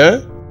 ஏன்?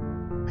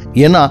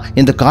 ஏன்னா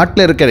இந்த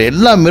காட்டில் இருக்கிற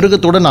எல்லா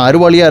மிருகத்தோட நான்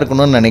அறிவாளியா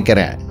இருக்கணும்னு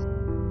நினைக்கிறேன்.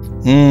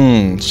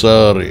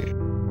 சரி.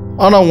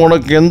 ஆனா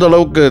உனக்கு எந்த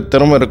அளவுக்கு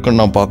திறமை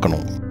இருக்குன்னு நான்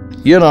பார்க்கணும்.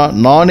 ஏன்னா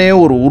நானே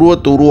ஒரு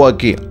உருவத்தை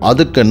உருவாக்கி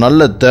அதுக்கு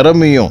நல்ல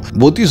திறமையும்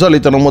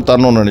புத்திசாலித்தனமும்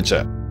தரணும்னு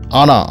நினைச்சேன்.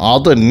 ஆனா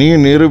அதை நீ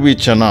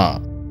நிரூபிச்சனா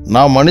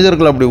நான்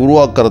மனிதர்கள் அப்படி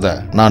உருவாக்குறத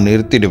நான்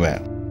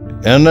நிறுத்திடுவேன்.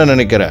 என்ன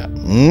நினைக்கிற?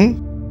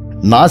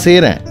 நான்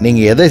செய்யறேன்,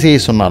 நீங்க எதை செய்ய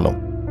சொன்னாலும்.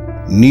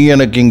 நீ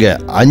எனக்கு இங்க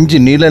 5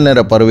 நீல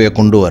நிற பறவையை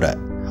கொண்டு வர,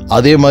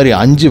 அதே மாதிரி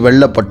 5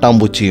 வெள்ளை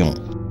பட்டாம்பூச்சியும்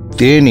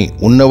தேனி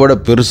உன்னை விட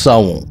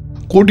பெருசாவும்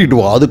கூட்டிட்டு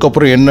வா.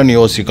 அதுக்கப்புறம் என்னன்னு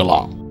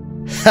யோசிக்கலாம்.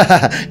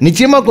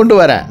 நிச்சயமா கொண்டு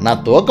வரேன்,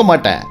 நான் தோக்க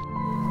மாட்டேன்.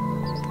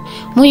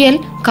 முயல்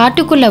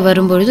காட்டுக்குள்ள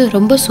வரும்பொழுது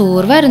ரொம்ப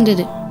சோர்வா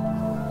இருந்தது.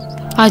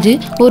 அது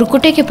ஒரு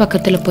குட்டைக்கு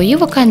பக்கத்துல போய்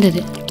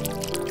உக்காந்தது.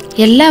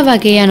 எல்லா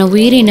வகையான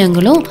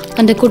உயிரினங்களும்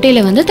அந்த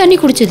குட்டையில வந்து தண்ணி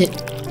குடிச்சது.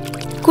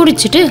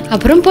 குடிச்சிட்டு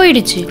அப்புறம்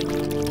போயிடுச்சு.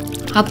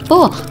 அப்போ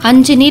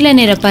 5 நீல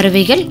நிற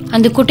பறவைகள்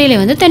அந்த குட்டையில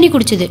வந்து தண்ணி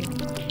குடிச்சது.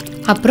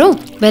 அப்புறம்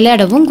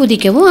விளையாடவும்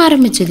குதிக்கவும்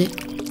ஆரம்பிச்சது.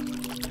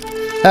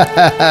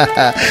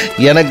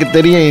 எனக்கு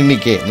தெரியும்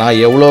இன்னைக்கு நான்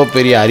எவ்வளோ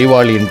பெரிய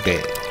அறிவாளின்ட்டு.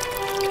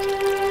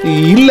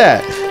 இல்லை,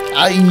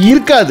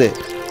 இருக்காது,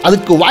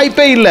 அதுக்கு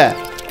வாய்ப்பே இல்லை.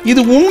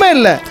 இது உண்மை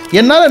இல்லை,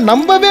 என்னால்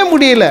நம்பவே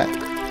முடியல.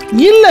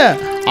 இல்லை,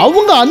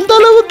 அவங்க அந்த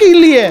அளவுக்கு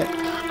இல்லையே.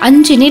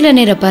 5 நீல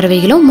நிற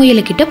பறவைகளும்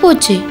முயலுக்கிட்ட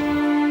போச்சு.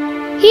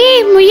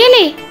 ஏய்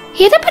முயலே,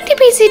 எதை பத்தி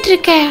பேசிட்டு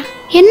இருக்க?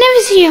 என்ன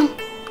விஷயம்?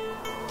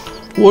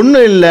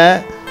 ஒன்றும் இல்லை,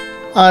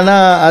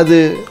 ஆனால் அது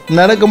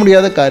நடக்க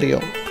முடியாத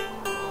காரியம்.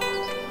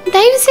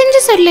 தயவு செஞ்சு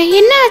சொல்ல,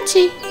 என்ன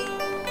ஆச்சு?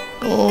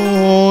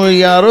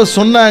 யாரோ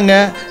சொன்னாங்க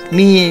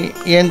நீ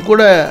என்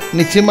கூட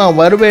நிச்சயமாக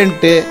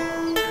வருவேன்ட்டு.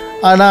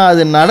 ஆனால்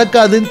அது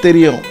நடக்காதுன்னு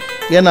தெரியும்.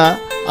 ஏன்னா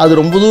அது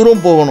ரொம்ப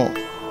தூரம் போகணும்.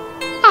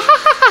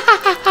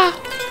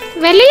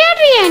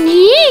 விளையாடுறியா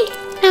நீ?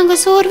 நாங்க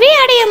சோர்வே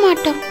அடைய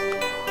மாட்டோம்.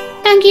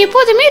 நாங்க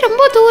எப்போதுமே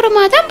ரொம்ப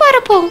தூரமா தான்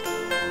பறப்போம்.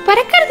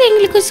 பறக்கிறது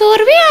எங்களுக்கு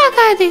சோர்வே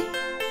ஆகாது.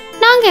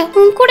 நாங்க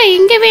உன் கூட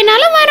எங்க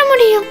வேணாலும் வர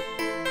முடியும்.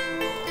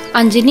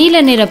 5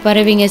 நீல நிற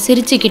பறவைங்க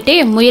சிரிச்சுக்கிட்டே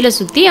முயலை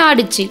சுத்தி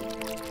ஆடிச்சு.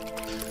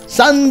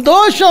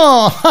 சந்தோஷம்.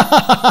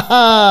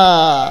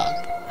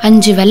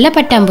 5 வெள்ளை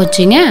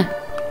பட்டாம்பூச்சிங்க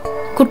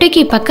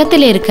குட்டைக்கு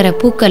பக்கத்துல இருக்கிற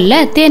பூக்கள்ல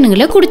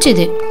தேனுங்களை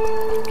குடிச்சது.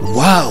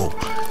 வாவ்,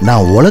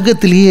 நான்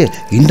உலகத்திலேயே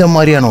இந்த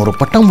மாதிரியான ஒரு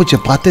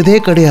பட்டாம்பூச்சியை பார்த்ததே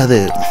கிடையாது.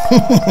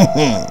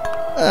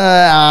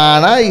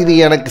 ஆனால் இது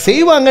எனக்கு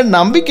செய்வாங்கன்னு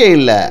நம்பிக்கை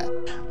இல்லை.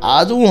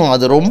 அதுவும்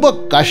அது ரொம்ப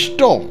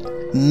கஷ்டம்.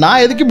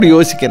 நான் எதுக்கு இப்படி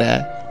யோசிக்கிறேன்?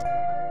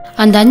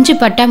 அந்த 5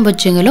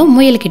 பட்டாம்பூச்சிங்களும்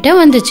முயல்கிட்ட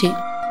வந்துச்சு.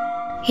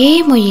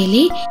 ஏய்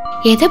முயலி,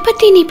 எதை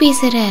பத்தி நீ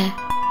பேசுற?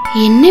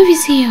 என்ன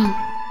விஷயம்?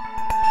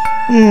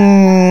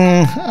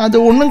 அது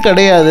ஒன்றும்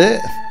கிடையாது,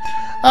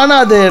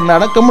 ஆனால் அது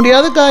நடக்க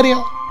முடியாத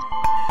காரியம்.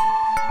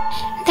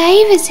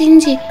 தயவு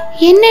செஞ்சு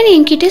என்னன்னு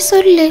என்கிட்ட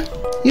சொல்லு.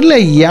 இல்லை,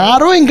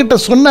 யாரோ என்கிட்ட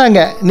சொன்னாங்க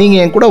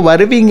நீங்கள் என் கூட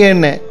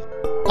வருவீங்கன்னு.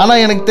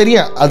 ஆனால் எனக்கு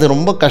தெரியும் அது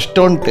ரொம்ப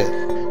கஷ்டம்ன்ட்டு.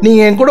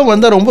 நீங்கள் என் கூட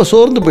வந்தால் ரொம்ப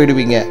சோர்ந்து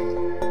போயிடுவீங்க.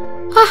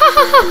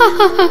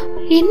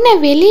 என்ன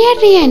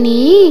விளையாடுறியா நீ?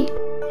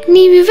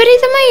 நீ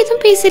விபரீதமா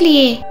எதுவும்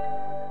பேசலையே.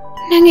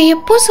 நாங்க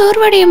எப்போ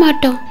சோர்வடைய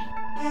மாட்டோம்.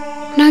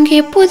 நாங்க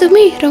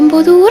எப்போதுமே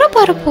ரொம்ப தூரம்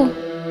பறப்போம்.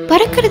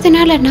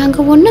 பறக்கிறதுனால நாங்க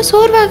ஒன்னும்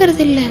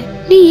சோர்வாகிறது இல்ல.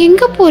 நீ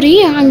எங்க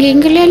போறிய அங்க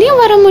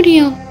எங்களாலையும் வர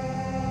முடியும்.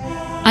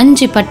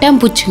 5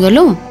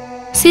 பட்டாம்பூச்சிகளும்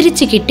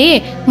சிரிச்சுக்கிட்டே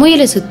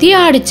முயலை சுத்தி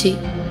ஆடுச்சு.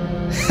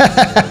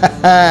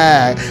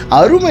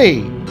 அருமை.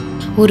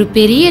 ஒரு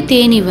பெரிய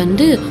தேனி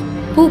வந்து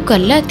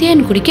பூக்கள்ல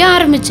தேன் குடிக்க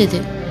ஆரம்பிச்சது.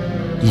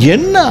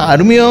 என்ன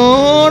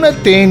அருமையான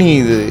தேனி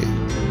இது.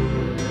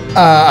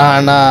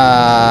 ஆனா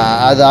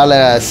அதால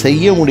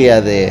செய்ய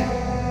முடியாது.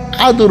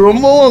 அது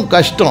ரொம்பவும்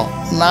கஷ்டம்.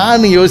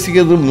 நான்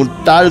யோசிக்கிறது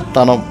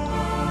முட்டாள்தனம்.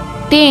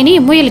 தேனி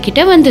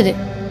முயல்கிட்ட வந்தது.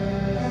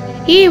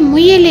 ஏ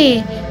முயலே,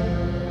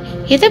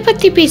 எதை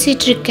பத்தி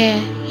பேசிட்டு இருக்க?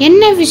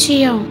 என்ன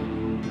விஷயம்?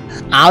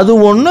 அது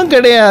ஒன்றும்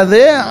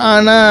கிடையாது,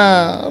 ஆனா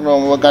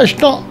ரொம்ப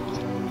கஷ்டம்.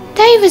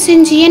 தயவு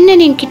செஞ்சு என்ன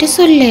என்கிட்ட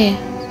சொல்லு.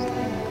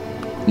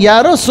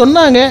 யாரோ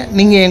சொன்னாங்க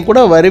நீங்க என் கூட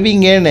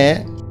வருவீங்கன்னு.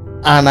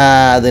 ஆனா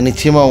அது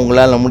நிச்சயமா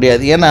உங்களால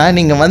முடியாது. ஏன்னா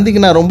நீங்க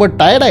வந்தீங்கன்னா ரொம்ப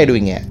டயர்ட்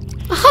ஆயிடுவீங்க.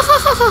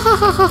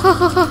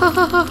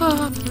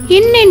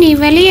 என்ன நீ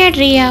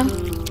விளையாடுறியா?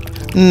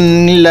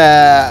 இல்லை,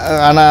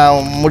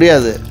 ஆனால்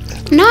முடியாது.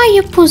 நான்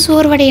எப்போ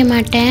சோர்வடைய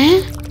மாட்டேன்.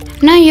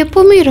 நான்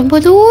எப்பவுமே ரொம்ப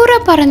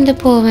தூரம் பறந்து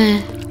போவேன்.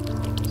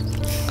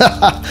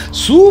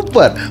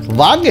 சூப்பர்,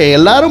 வாங்க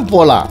எல்லாரும்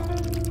போலாம்.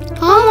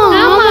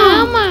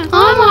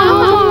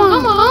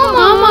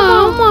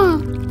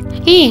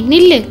 ஏய்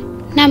நில்லு,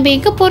 நம்ம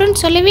எங்க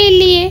போறோம்னு சொல்லவே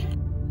இல்லையே.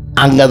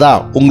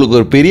 அங்கதான் உங்களுக்கு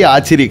ஒரு பெரிய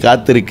ஆச்சரியம்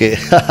காத்திருக்கு.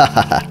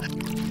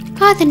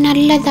 அது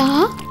நல்லதா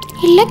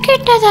இல்ல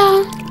கெட்டதா?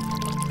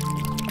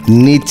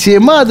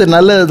 நிச்சயமா அது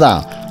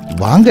நல்லதுதான்.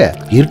 வாங்க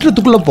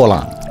இருட்டுக்குள்ள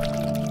போலாம்.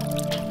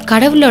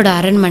 கடவுளோட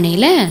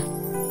அரண்மனையில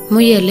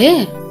முயல்,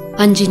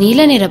 5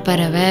 நீல நிற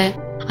பறவை,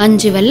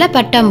 5 வெள்ளை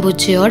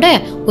பட்டாம்பூச்சியோட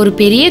ஒரு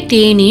பெரிய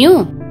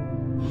தேனியும்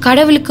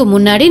கடவுளுக்கு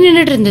முன்னாடி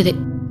நின்றுட்டு இருந்தது.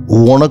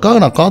 உனக்காக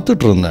நான்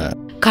காத்துட்டு இருந்தேன்.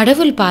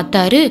 கடவுள்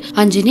பார்த்தாரு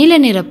 5 நீல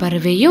நிற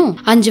பறவையும்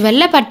 5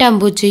 வெள்ளை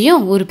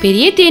பட்டாம்பூச்சியும் ஒரு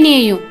பெரிய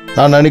தேனியையும்.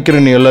 நான்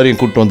நினைக்கிறேன் நீ எல்லாரையும்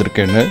கூப்பிட்டு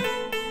வந்திருக்கேன்னு.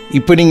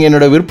 இப்போ நீங்க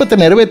என்னோட விருப்பத்தை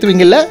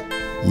நிறைவேற்றுவீங்கல்ல?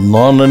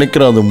 நான்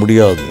நினைக்கிறேன் அது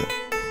முடியாது.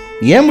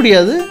 ஏன்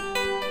முடியாது?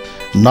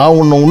 நான்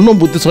உன்னை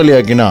இன்னும் புத்திசாலி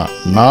ஆக்கினா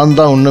நான்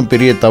தான் இன்னும்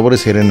பெரிய தவறு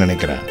செய்கிறேன்னு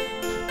நினைக்கிறேன்.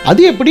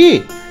 அது எப்படி?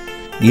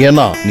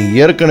 ஏன்னா நீ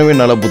ஏற்கனவே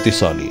நல்ல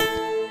புத்திசாலி.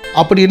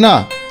 அப்படின்னா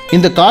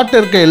இந்த காட்டில்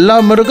இருக்க எல்லா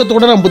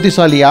மிருகத்தோட நான்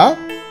புத்திசாலியா?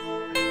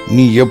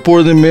 நீ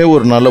எப்பொழுதுமே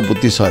ஒரு நல்ல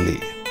புத்திசாலி.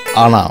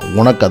 ஆனா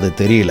உனக்கு அது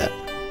தெரியல.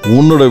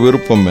 உன்னோட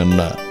விருப்பம்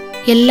என்ன?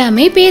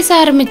 எல்லாமே பேச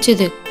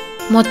ஆரம்பிச்சது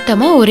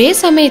மொத்தமா ஒரே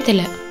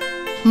சமயத்துல.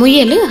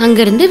 முயல்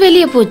அங்கிருந்து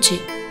வெளியே போச்சு.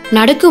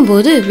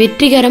 நடக்கும்போது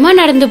வெற்றிகரமா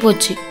நடந்து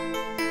போச்சு.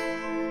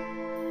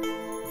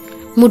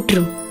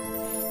 முற்றும்.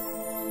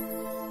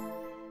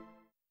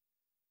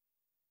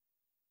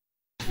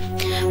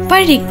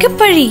 பழிக்கு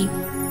பழி.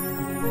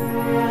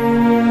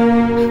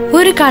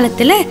 ஒரு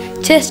காலத்துல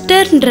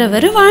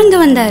செஸ்டர்ன்றவர் வாழ்ந்து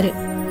வந்தாரு.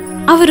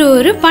 அவரு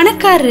ஒரு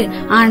பணக்காரரு.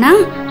 ஆனா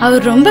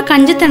அவர் ரொம்ப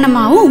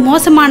கஞ்சத்தனமாவும்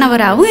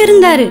மோசமானவராகவும்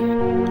இருந்தாரு.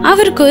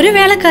 அவருக்கு ஒரு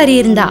வேலைக்காரி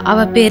இருந்தா.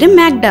 அவ பேரு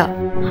மேக்டா.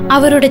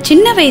 அவரோட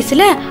சின்ன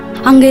வயசுல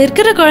அங்க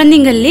இருக்கிற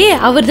குழந்தைங்கள்லயே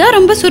அவர் தான்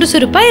ரொம்ப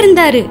சுறுசுறுப்பா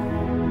இருந்தாரு.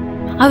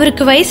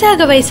 அவருக்கு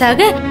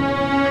வயசாக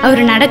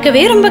அவர்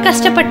நடக்கவே ரொம்ப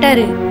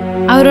கஷ்டப்பட்டாரு.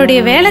 அவருடைய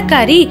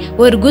வேலைக்காரி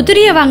ஒரு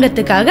குதிரைய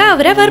வாங்கறதுக்காக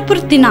அவரை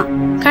வற்புறுத்தினா.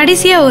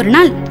 கடைசியா ஒரு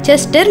நாள்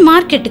செஸ்டர்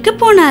மார்க்கெட்டுக்கு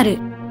போனாரு.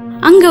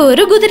 அங்க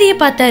ஒரு குதிரைய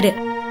பார்த்தாரு.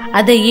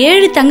 அதை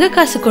 7 தங்க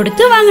காசு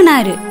கொடுத்து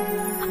வாங்கினாரு.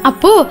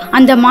 அப்போ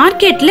அந்த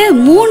மார்க்கெட்ல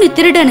 3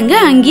 திருடனுங்க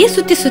அங்கேயே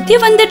சுத்தி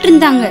வந்துட்டு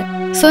இருந்தாங்க.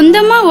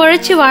 சொந்தமா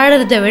உழைச்சு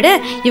வாழறத விட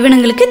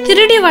இவனுங்களுக்கு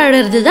திருடி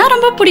வாழறது தான்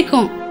ரொம்ப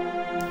பிடிக்கும்.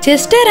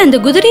 செஸ்டர் அந்த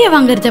குதிரைய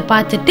வாங்கறத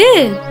பார்த்துட்டு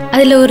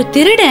அதுல ஒரு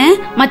திருடன்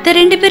மத்த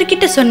 2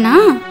 பேர்கிட்ட சொன்னா,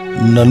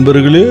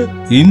 நண்பர்களே,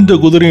 இந்த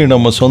குதிரையை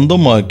நம்ம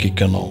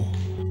சொந்தமாக்கிக்கணும்.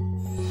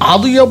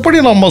 அது எப்படி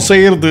நம்ம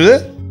செய்யறது?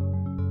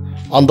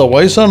 அந்த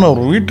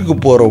வயசானவர் வீட்டுக்கு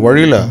போற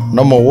வழியில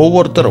நம்ம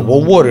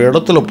ஒவ்வொரு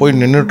இடத்துல போய்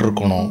நின்றுட்டு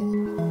இருக்கணும்.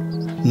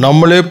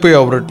 நம்மளே போய்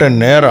அவர்கிட்ட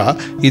நேரா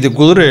இது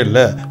குதிரை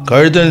இல்லை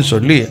கழுதைன்னு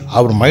சொல்லி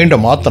அவர் மைண்டை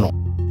மாற்றணும்.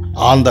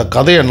 அந்த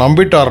கதையை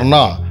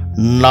நம்பிட்டாருன்னா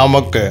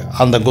நமக்கு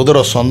அந்த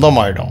குதிரை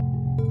சொந்தமாயிடும்.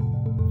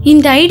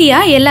 இந்த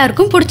ஐடியா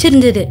எல்லாருக்கும்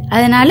பிடிச்சிருந்தது.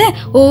 அதனால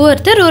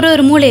ஒவ்வொருத்தர்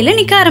ஒரு மூலையில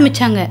நிக்க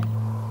ஆரம்பிச்சாங்க.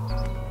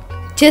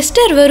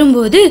 செஸ்டர்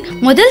வரும்போது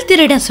முதல்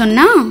திருடன்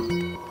சொன்னா,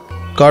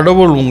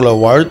 கடவுள் உங்களை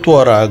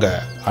வாழ்த்துவாராக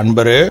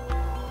அன்பரே.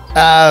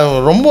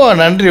 ரொம்ப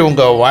நன்றி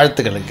உங்க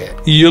வாழ்த்துக்களுக்கு.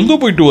 எங்க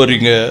போயிட்டு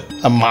வர்றீங்க?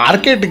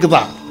 மார்க்கெட்டுக்கு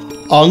தான்.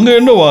 அங்க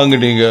என்ன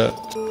வாங்கினீங்க?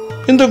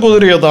 இந்த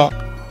குதிரையை தான்.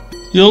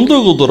 எந்த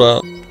குதிரை?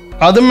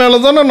 அது மேல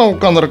தானே நான்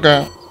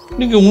உட்காந்துருக்கேன்.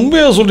 நீங்க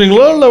உண்மையா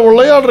சொல்றீங்களா இல்லை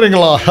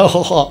விளையாடுறீங்களா?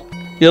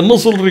 என்ன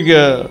சொல்றீங்க?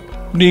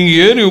 நீங்க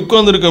ஏறி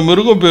உட்காந்துருக்க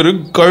மிருகம் பேரு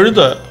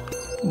கழுதை,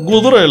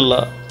 குதிரை இல்ல.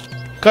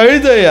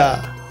 கழுதையா?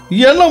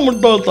 என்ன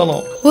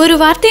முட்டாள்தனம். ஒரு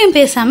வார்த்தையும்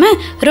பேசாம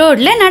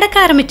ரோட்ல நடக்க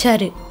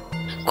ஆரம்பிச்சாரு.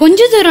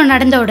 கொஞ்ச தூரம்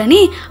நடந்த உடனே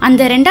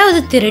அந்த 2வது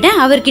திருடன்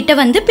அவர்கிட்ட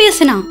வந்து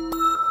பேசினான்.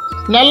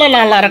 நல்ல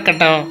நாளா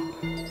இருக்கட்டும்.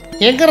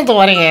 எங்கிருந்து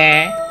வரீங்க?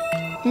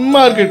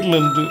 மார்க்கெட்ல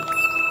இருந்து.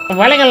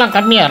 விலைகள்லாம்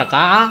கம்மியா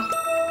இருக்கா?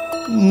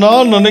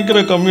 நான் நினைக்கிற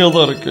கம்மியா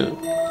தான் இருக்கு.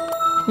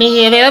 நீங்க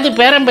எதையாவது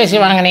பேரம்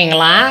பேசி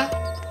வாங்கினீங்களா?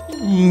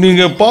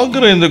 நீங்க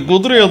பாக்குற இந்த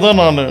குதிரையை தான்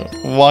நான்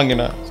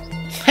வாங்கினேன்.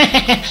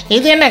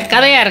 இது என்ன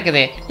கதையா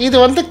இருக்குது? இது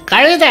வந்து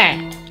கழுதை.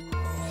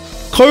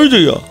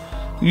 கழுதையா?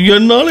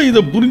 என்னால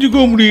இதை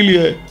புரிஞ்சுக்க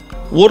முடியலையே.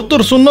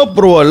 ஒருத்தர் சொன்னா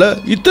பரவாயில்ல,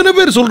 இத்தனை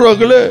பேர்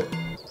சொல்றாங்களே.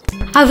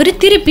 அவரு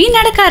திருப்பி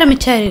நடக்க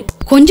ஆரம்பிச்சாரு.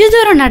 கொஞ்ச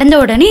தூரம் நடந்த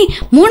உடனே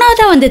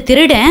 3வதா வந்த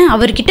திருடன்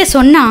அவர்கிட்ட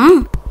சொன்னா,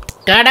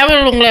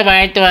 கடவுள் உங்களை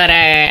வாழ்த்து வர.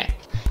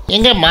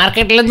 எங்க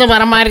மார்க்கெட்ல இருந்து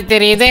வர மாதிரி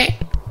தெரியுது.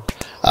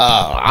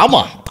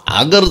 ஆமா,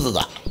 அங்கிருந்து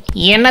தான்.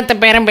 என்னத்தை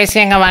பேரம்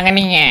பேசி எங்க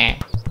வாங்கினீங்க?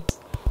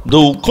 இந்த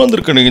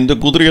உட்காந்துருக்கணும் இந்த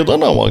குதிரையை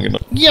தான் நான்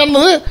வாங்கினேன்.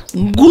 என்னது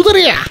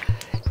குதிரையா?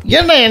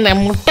 என்ன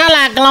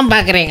முட்டாளாக்கெல்லாம்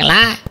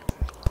பார்க்குறீங்களா?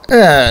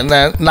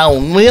 நான்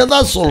உண்மையாக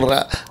தான்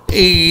சொல்கிறேன்.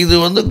 இது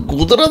வந்து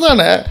குதிரை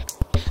தானே.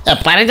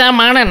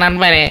 பரிதாபமான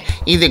நண்பரே,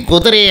 இது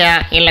குதிரையா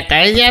இல்லை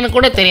கழுதையான்னு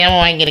கூட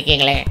தெரியாமல்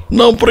வாங்கியிருக்கீங்களே.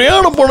 நான்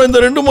பிரயாணம் போன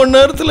இந்த 2 மணி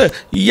நேரத்தில்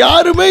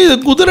யாருமே இது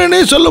குதிரைனே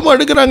சொல்ல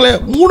மாட்டேங்கிறாங்களே.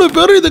 3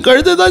 பேரும் இது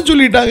கழுதை தான்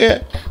சொல்லிட்டாங்க.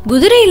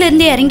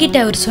 குதிரையிலேருந்து இறங்கிட்டு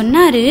அவர்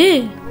சொன்னாரு,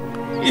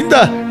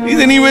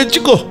 இதை நீ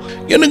வச்சுக்கோ.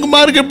 எனக்கு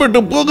மார்க்கெட் போட்டு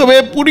போகவே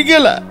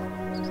பிடிக்கல.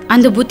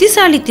 அந்த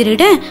புத்திசாலி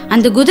திருடன்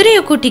அந்த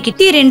குதிரையை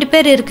கூட்டிக்கிட்டு 2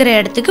 பேர் இருக்கிற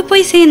இடத்துக்கு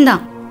போய்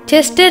சேர்ந்தான்.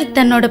 செஸ்டர்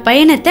தன்னோட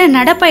பயணத்தை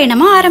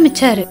நடப்பயணமா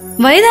ஆரம்பிச்சாரு.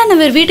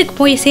 வயதானவர் வீட்டுக்கு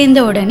போய் சேர்ந்த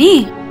உடனே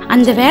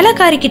அந்த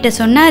வேலைக்காரி கிட்ட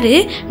சொன்னாரு,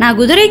 நான்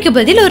குதிரைக்கு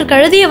பதில் ஒரு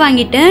கழுதைய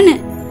வாங்கிட்டேன்னு.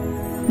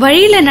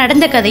 வழியில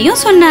நடந்த கதையும்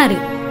சொன்னாரு.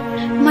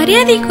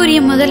 மரியாதைக்குரிய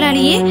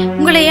முதலாளியே,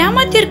 உங்களை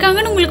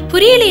ஏமாத்திருக்காங்கன்னு உங்களுக்கு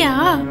புரியலையா?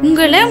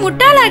 உங்களை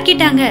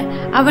முட்டாளாக்கிட்டாங்க.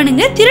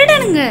 அவனுங்க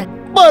திருடனுங்க.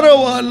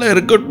 பரவாயில்ல,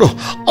 இருக்கட்டும்.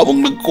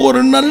 அவங்களுக்கு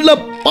ஒரு நல்ல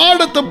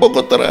பாடத்தை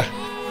போக்கத்தர.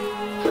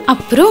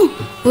 அப்புறம்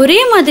ஒரே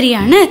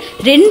மாதிரியான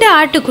 2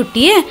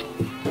 ஆட்டுக்குட்டிய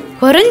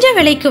குறைஞ்ச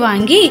விலைக்கு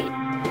வாங்கி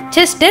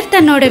செஸ்டர்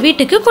தன்னோட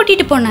வீட்டுக்கு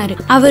கூட்டிட்டு போனாரு.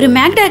 அவரு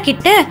மேக்டா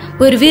கிட்ட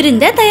ஒரு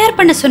விருந்தை தயார்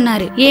பண்ண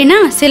சொன்னாரு. ஏன்னா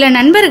சில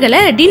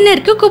நண்பர்களை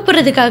டின்னருக்கு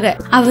கூப்பிடுறதுக்காக.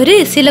 அவரு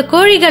சில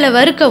கோழிகளை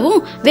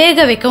வறுக்கவும்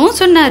வேக வைக்கவும்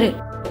சொன்னாரு.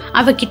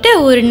 அவகிட்ட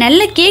ஒரு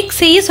நல்ல கேக்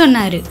செய்ய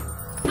சொன்னாரு.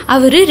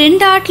 அவரு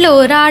 2 ஆட்டுல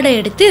ஒரு ஆடை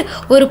எடுத்து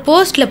ஒரு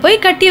போஸ்ட்ல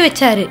போய் கட்டி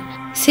வச்சாரு.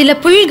 சில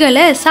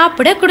புல்களை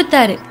சாப்பிட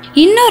கொடுத்தாரு.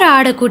 இன்னொரு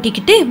ஆடை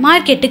கூட்டிக்கிட்டு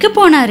மார்க்கெட்டுக்கு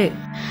போனாரு.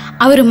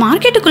 அவரு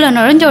மார்க்கெட்டுக்குள்ள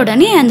நுழைஞ்ச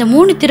உடனே அந்த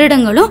 3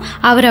 திருடங்களும்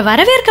அவரை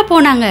வரவேற்க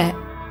போனாங்க.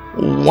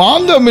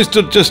 வாங்க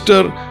மிஸ்டர்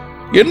செஸ்டர்,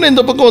 என்ன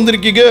இந்த பக்கம்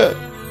வந்திருக்கீங்க?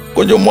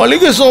 கொஞ்சம்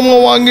மளிகை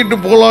சாமான் வாங்கிட்டு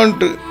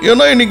போலான்ட்டு.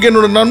 ஏன்னா இன்னைக்கு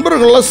என்னோட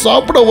நண்பர்கள்லாம்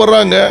சாப்பிட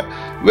வர்றாங்க.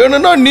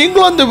 வேணும்னா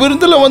நீங்களும் அந்த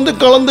விருந்தில் வந்து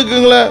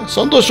கலந்துக்குங்களேன்,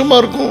 சந்தோஷமா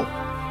இருக்கும்.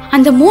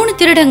 அந்த 3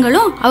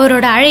 திருடங்களும்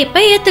அவரோட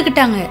அழைப்பை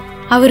ஏத்துக்கிட்டாங்க.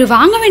 அவரு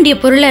வாங்க வேண்டிய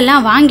பொருள்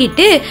எல்லாம்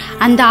வாங்கிட்டு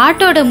அந்த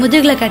ஆட்டோட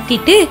முதுகுல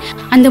கட்டிட்டு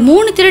அந்த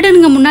 3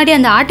 திருடனுங்க முன்னாடி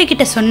அந்த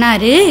ஆட்டுக்கிட்ட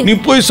சொன்னாரு, நீ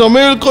போய்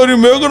சமையல்காரி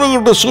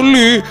மேகனகிட்ட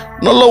சொல்லி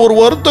நல்ல ஒரு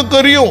வறுத்த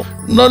கறியும்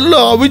நல்ல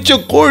அவிச்ச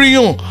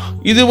கோழியும்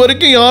இது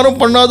வரைக்கும் யாரும்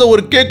பண்ணாத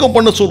ஒரு கேக்கும்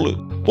பண்ண சொல்லு.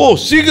 போ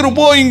சீக்கிரம்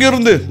போ இங்க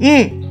இருந்து.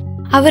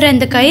 அவர்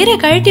அந்த கயிறை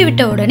கழட்டி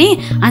விட்ட உடனே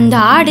அந்த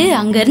ஆடு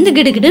அங்கிருந்து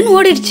கிடுகிடுன்னு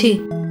ஓடிடுச்சு.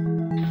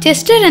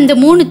 செஸ்டர் அந்த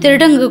 3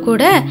 திருடங்க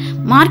கூட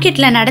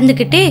மார்க்கெட்ல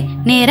நடந்துகிட்டே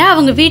நேரா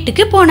அவங்க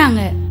வீட்டுக்கு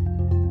போனாங்க.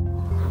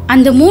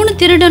 அந்த 3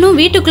 திருடனும்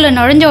வீட்டுக்குள்ள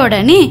நுழைஞ்ச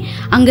உடனே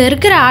அங்க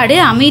இருக்கிற ஆடு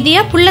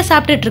அமைதியா புல்ல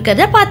சாப்பிட்டுட்டு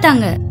இருக்கத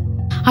பார்த்தாங்க.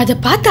 அதை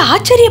பார்த்து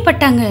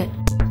ஆச்சரியப்பட்டாங்க.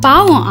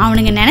 பாவம்,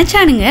 அவனுங்க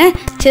நினைச்சானுங்க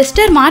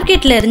செஸ்டர்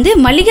மார்க்கெட்ல இருந்து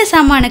மளிகை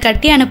சாமான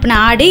கட்டி அனுப்பின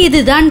ஆடு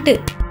இதுதான்ட்டு.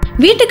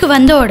 வீட்டுக்கு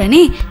வந்த உடனே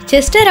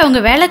செஸ்டர் அவங்க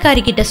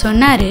வேலைக்காரி கிட்ட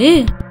சொன்னாரு,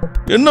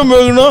 என்ன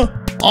மேகனா,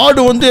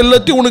 ஆடு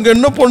எல்லாத்தையும் உனக்கு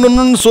என்ன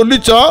பண்ணணும்னு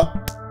சொல்லிச்சா?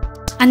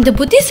 அந்த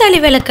புத்திசாலி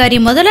வேலைக்காரி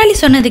முதலாளி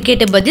சொன்னது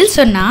கேட்டு பதில்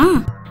சொன்னா,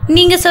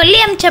 நீங்க சொல்லி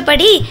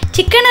அமிச்சபடி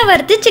சிக்கனை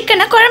வறுத்து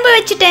சிக்கனை குழம்பு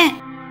வச்சுட்டேன்.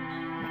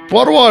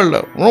 பரவாயில்ல,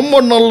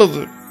 ரொம்ப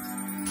நல்லது.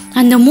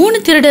 அந்த 3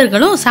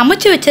 திருடர்களும்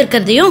சமைச்சு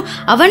வச்சிருக்கிறதையும்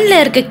அவன்ல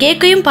இருக்க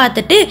கேக்கையும்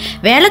பார்த்துட்டு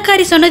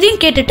வேலைக்காரி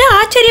சொன்னதையும் கேட்டுட்டு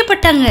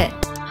ஆச்சரியப்பட்டாங்க.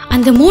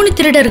 அந்த 3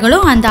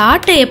 திருடர்களும் அந்த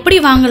ஆட்டை எப்படி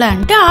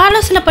வாங்கலான்ட்டு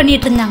ஆலோசனை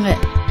பண்ணிட்டு இருந்தாங்க.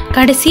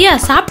 கடைசியா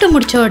சாப்பிட்டு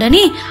முடிச்ச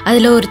உடனே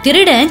அதுல ஒரு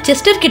திருடன்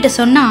செஸ்டர் கிட்ட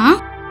சொன்னா,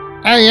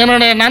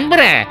 என்னுடைய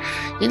நண்பரே,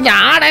 இந்த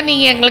ஆடை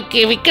நீங்க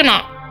எங்களுக்கு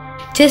விற்கணும்.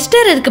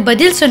 செஸ்டர் அதுக்கு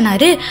பதில்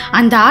சொன்னாரு,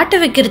 அந்த ஆட்டை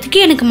வைக்கிறதுக்கு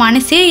எனக்கு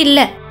மனசே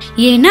இல்லை.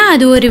 ஏன்னா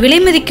அது ஒரு விலை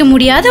மதிக்க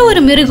முடியாத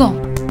ஒரு மிருகம்.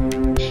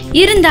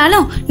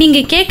 இருந்தாலும் நீங்க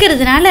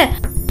கேட்கறதுனால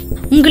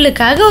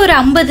உங்களுக்காக ஒரு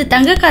 50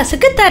 தங்க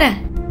காசுக்கு தரேன்.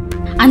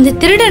 அந்த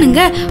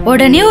திருடனுங்க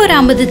உடனே ஒரு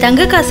 50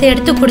 தங்க காசை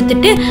எடுத்து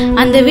கொடுத்துட்டு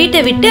அந்த வீட்டை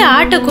விட்டு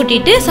ஆட்டை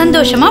கூட்டிட்டு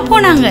சந்தோஷமா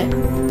போனாங்க.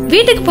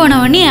 வீட்டுக்கு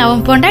போனவனே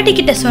அவன் பொண்டாட்டி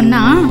கிட்ட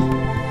சொன்னான்,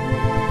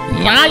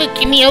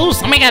 நாளைக்கு நீ எதுவும்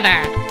சமைக்காத,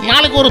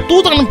 நாளைக்கு ஒரு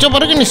தூது அனுப்பிச்ச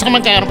பிறகு நீ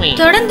சமைக்க ஆரம்பி.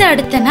 தொடர்ந்து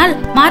அடுத்த நாள்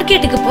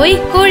மார்க்கெட்டுக்கு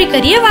போய்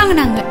கோழிக்கறியை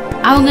வாங்கினாங்க.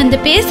 அவங்க அந்த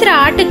பேசுற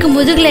ஆட்டுக்கு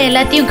முதுகுல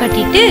எல்லாத்தையும்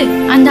கட்டிட்டு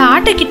அந்த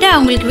ஆட்டுக்கிட்ட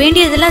அவங்களுக்கு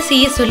வேண்டியதெல்லாம்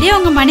செய்ய சொல்லி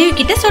அவங்க மனைவி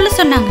கிட்ட சொல்ல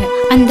சொன்னாங்க.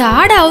 அந்த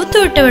ஆடை அவுத்து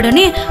விட்ட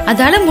உடனே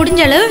அதால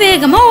முடிஞ்ச அளவு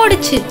வேகமா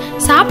ஓடுச்சு.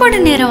 சாப்பாடு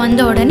நேரம்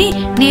வந்த உடனே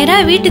நேரா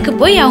வீட்டுக்கு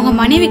போய் அவங்க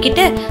மனைவி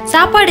கிட்ட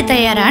சாப்பாடு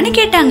தயாரான்னு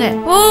கேட்டாங்க.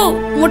 ஓ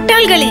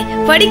முட்டாள்களே,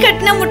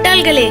 வடிகட்டின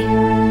முட்டாள்களே,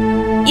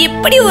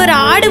 எப்படி ஒரு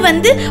ஆடு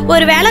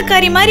ஒரு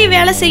வேலைக்காரி மாதிரி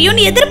வேலை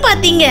செய்யும்னு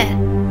எதிர்பார்த்தீங்க?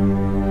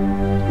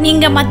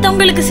 நீங்க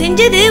மத்தவங்களுக்கு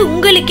செஞ்சது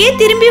உங்களுக்கே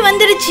திரும்பி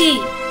வந்துடுச்சு.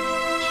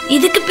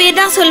 இதுக்கு பேர்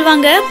தான்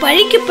சொல்வாங்க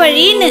பழிக்கு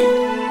பழின்னு.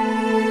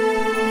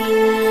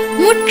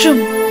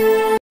 முற்றும்.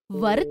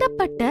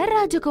 வருத்தப்பட்ட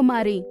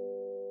ராஜகுமாரி.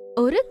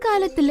 ஒரு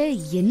காலத்துல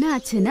என்ன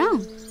ஆச்சுன்னா,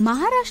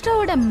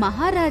 மகாராஷ்டிராவோட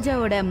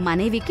மகாராஜாவோட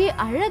மனைவிக்கு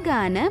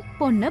அழகான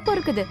பொண்ண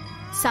பொறுக்குது.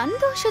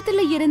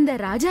 சந்தோஷத்துல இருந்த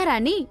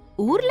ராஜாராணி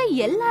ஊர்ல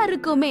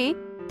எல்லாருக்குமே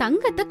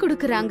தங்கத்தை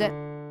குடுக்கறாங்க.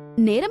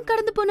 நேரம்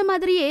கடந்து போன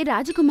மாதிரியே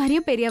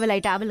ராஜகுமாரியும்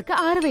பெரியவளாயிட்டா. அவளுக்கு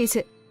 6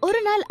 வயசு. ஒரு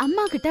நாள்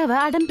அம்மா கிட்ட அவ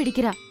அடம்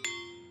பிடிக்கிறா.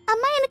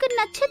 அம்மா, எனக்கு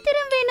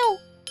நட்சத்திரம் வேணும்.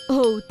 ஓ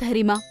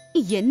தெரியுமா,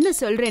 என்ன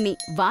சொல்ற நீ?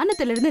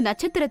 வானத்துல இருந்து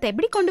நட்சத்திரத்தை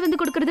எப்படி கொண்டு வந்து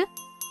கொடுக்கறது?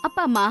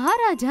 அப்பா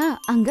மகாராஜா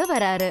அங்க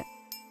வராரு.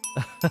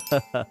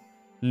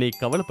 நீ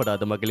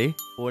கவலைப்படாத மகளே,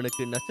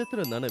 உனக்கு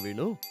நட்சத்திரம் தானே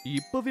வேணும்.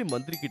 இப்பவே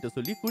மந்திரி கிட்ட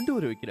சொல்லி கொண்டு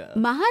வர வைக்கிற.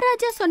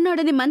 மகாராஜா சொன்ன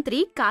உடனே மந்திரி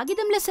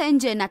காகிதம்ல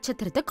செஞ்ச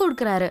நட்சத்திரத்தை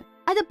கொடுக்கறாரு.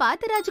 அத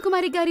பார்த்து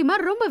ராஜகுமாரி கரிமா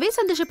ரொம்பவே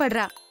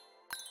சந்தோஷப்படுறா.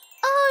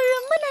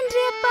 ரொம்ப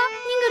நன்றி அப்பா,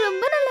 நீங்க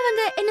ரொம்ப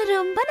நல்லவங்க, என்ன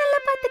ரொம்ப நல்லா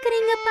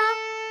பாத்துக்கிறீங்கப்பா.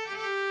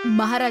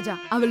 மகாராஜா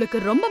அவளுக்கு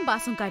ரொம்ப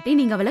பாசம் காட்டி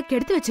நீங்க அவளை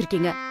கெடுத்து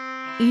வச்சிருக்கீங்க.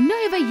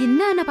 இன்னும் இவ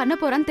என்ன பண்ண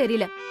போறான்னு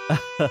தெரியல.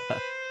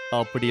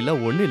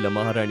 அப்படிலாம் ஒண்ணு இல்ல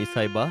மகாராணி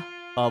சாய்பா.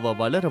 அவ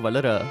வளர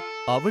வளர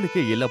அவளுக்கு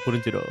எல்லாம்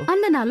புரிஞ்சிடும்.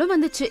 அந்த நாளும்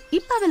வந்துச்சு.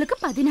 இப்ப அவளுக்கு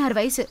 16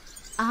 வயசு.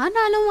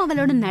 ஆனாலும்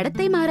அவளோட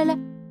நடத்தை மாறல.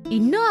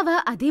 இன்னும் அவ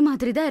அதே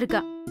மாதிரி தான்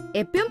இருக்கா.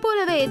 எப்பயும்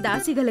போலவே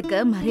தாசிகளுக்கு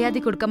மரியாதை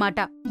கொடுக்க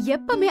மாட்டா.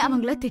 எப்பவுமே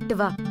அவங்கள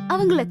திட்டுவா,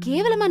 அவங்கள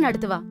கேவலமா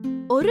நடத்துவா.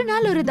 ஒரு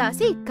நாள் ஒரு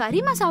தாசி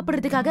கரிமா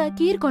சாப்பிடுறதுக்காக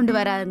கீர் கொண்டு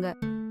வராங்க.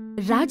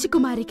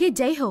 ராஜகுமாரிக்கு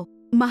ஜெய்ஹோ.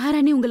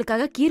 மகாராணி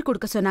உங்களுக்காக கீர்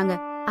கொடுக்க சொன்னாங்க.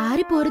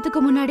 ஆறி போறதுக்கு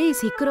முன்னாடி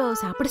சீக்கிரம்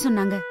சாப்பிட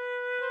சொன்னாங்க.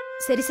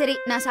 சரி சரி,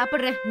 நான்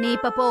சாப்பிடுறேன், நீ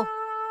இப்ப போ.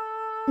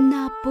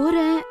 நான்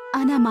போறேன்,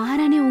 ஆனா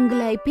மகாராணி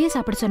உங்களை இப்பயே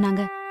சாப்பிட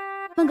சொன்னாங்க.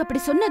 அவங்க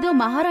அப்படி சொன்னதும்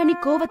மகாராணி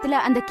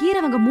கோவத்துல அந்த கீரை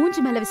அவங்க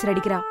மூஞ்சி மேல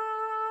விசிறடிக்கிறா.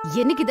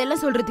 எனக்கு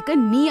இதெல்லாம் சொல்றதுக்கு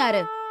நீ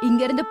யாரு?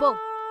 இங்க இருந்து போ.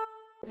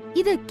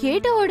 இத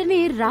கேட்ட உடனே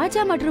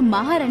ராஜா மற்றும்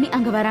மகாராணி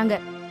அங்க வராங்க.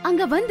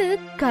 அங்க வந்து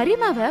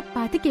கரிமாவை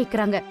பார்த்து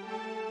கேக்குறாங்க,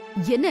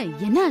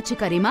 என்ன ஆச்சு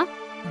கரிமா?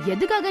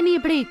 எதுக்காக நீ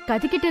இப்படி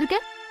கத்திக்கிட்டு இருக்க?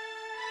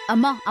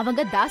 அம்மா,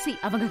 அவங்க தாசி,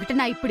 அவங்க கிட்ட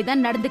நான்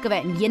இப்படிதான்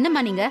நடந்துக்குவேன்.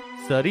 என்னம்மா நீங்க?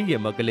 சரி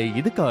என் மகளே,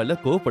 இதுக்கால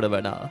கோவப்பட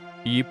வேணாம்.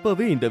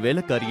 இப்பவே இந்த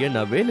வேலைக்காரிய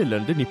நான் வேலையில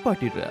இருந்து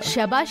நிப்பாட்டிடுறேன்.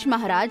 ஷபாஷ்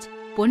மகாராஜ்,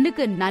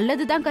 பொண்ணுக்கு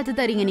நல்லதுதான் கத்து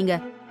தரீங்க நீங்க.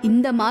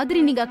 இந்த மாதிரி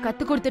நீங்க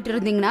கத்து கொடுத்துட்டு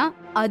இருந்தீங்கன்னா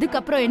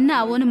அதுக்கப்புறம் என்ன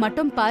ஆகும்னு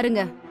மட்டும்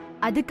பாருங்க.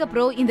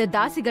 அதுக்கப்புறம் இந்த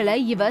தாசிகளை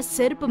இவ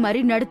செருப்பு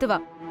மாதிரி நடத்துவா.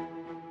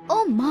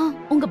 ஓம்மா,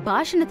 உங்க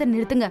பாஷணத்தை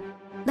நிறுத்துங்க.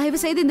 தயவு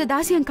செய்து இந்த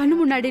தாசி என் கண்ணு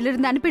முன்னாடியில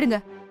இருந்து அனுப்பிடுங்க.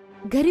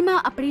 கரிமா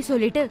அப்படி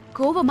சொல்லிட்டு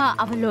கோவமா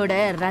அவளோட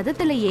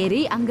ரதத்துல ஏறி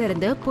அங்க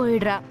இருந்து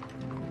போயிடுறா.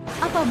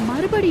 அப்ப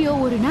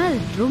மறுபடியும் ஒரு நாள்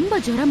ரொம்ப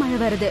ஜோர மழை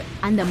வருது.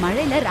 அந்த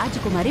மழையில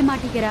ராஜகுமாரி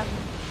மாட்டிக்கிறா.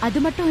 அது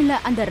மட்டும் இல்ல,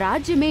 அந்த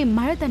ராஜ்யமே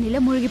மழை தண்ணில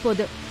மூழ்கி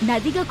போகுது.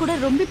 நதிக கூட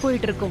ரொம்ப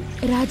போயிட்டு இருக்கும்.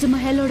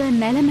 ராஜ்மஹலோட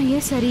நிலைமையே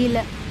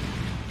சரியில்லை.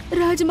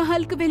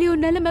 ராஜ்மஹலுக்கு வெளியே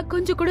நிலைமை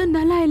கொஞ்சம் கூட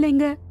நல்லா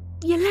இல்லைங்க.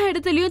 எல்லா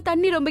இடத்துலயும்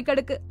தண்ணி ரொம்ப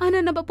கிடக்கு. ஆனா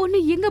நம்ம பொண்ணு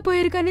எங்க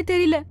போயிருக்கான்னு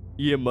தெரியல.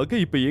 என் மக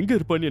இப்ப எங்க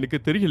இருப்பான்னு எனக்கு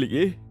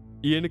தெரியலையே.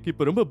 எனக்கு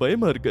இப்ப ரொம்ப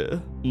பயமா இருக்கு.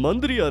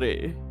 மந்திரியாரே,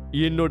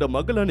 என்னோட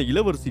மகளான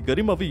இளவரசி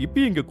கரிமாவை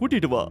இப்ப இங்க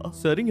கூட்டிட்டு வா.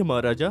 சரிங்க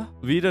மகாராஜா.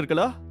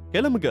 வீரர்களா,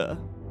 கிளம்புங்க.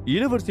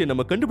 இளவரசியை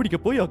நம்ம கண்டுபிடிக்க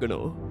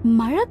போயாகணும்.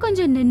 மழை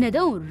கொஞ்சம்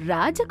நின்னதும்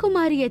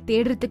ராஜகுமாரிய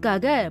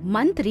தேடுறதுக்காக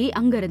மந்திரி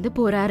அங்க இருந்து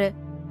போறாரு.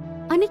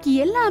 அன்னைக்கு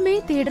எல்லாமே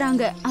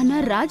தேடுறாங்க. ஆனா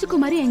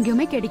ராஜகுமாரி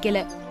எங்கேயுமே கிடைக்கல.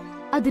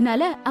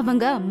 அதனால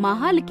அவங்க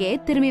மஹாலுக்கே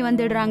திரும்பி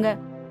வந்துடுறாங்க.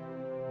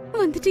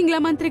 வந்துட்டீங்களா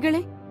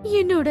மந்திரிகளே?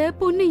 என்னோட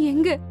பொண்ணு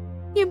எங்க?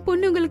 என்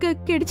பொண்ணு உங்களுக்கு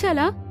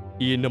கிடைச்சாலா?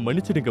 என்ன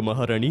மன்னிச்சிடுங்க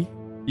மகாராணி,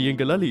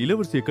 எங்களால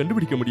இளவரசியை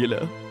கண்டுபிடிக்க முடியல.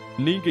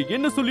 நீங்க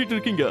என்ன சொல்லிட்டு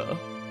இருக்கீங்க?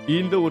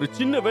 இந்த ஒரு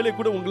சின்ன வேலை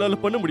கூட உங்களால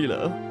பண்ண முடியல.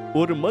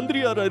 ஒரு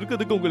மந்திரியாரா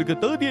இருக்கிறதுக்கு உங்களுக்கு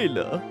தகுதியே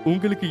இல்ல.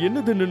 உங்களுக்கு என்ன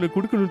தண்டனை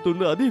கொடுக்கணும்னு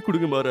தோணு அதே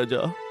கொடுங்க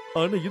மகாராஜா.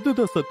 ஆனா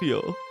இதுதான்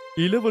சத்தியம்.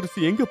 இளவரசி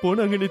எங்க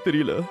போனாங்கன்னே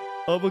தெரியல.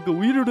 அவங்க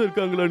உயிரோட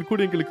இருக்காங்களான்னு கூட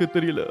எங்களுக்கு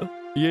தெரியல.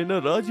 ஏன்னா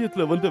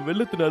ராஜ்யத்துல வந்த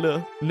வெள்ளத்தினால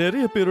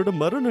நிறைய பேரோட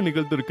மரணம்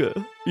நிகழ்ந்திருக்கு.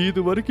 இது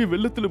வரைக்கும்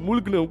வெள்ளத்துல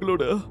மூழ்கின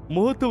உங்களோட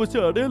முகத்தை வச்சு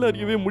அடையாளம்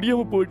அறியவே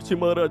முடியாம போயிடுச்சு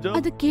மகாராஜா.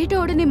 அது கேட்ட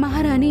உடனே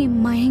மகாராணி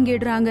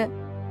மயங்கிடுறாங்க.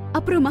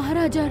 அப்புறம்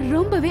மகாராஜா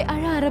ரொம்பவே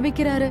அழ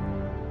ஆரம்பிக்கிறாரு.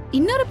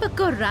 இன்னொரு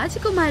பக்கம்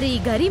ராஜகுமாரி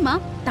கரிமா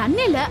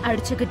தண்ணில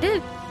அடிச்சுக்கிட்டு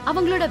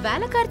அவங்களோட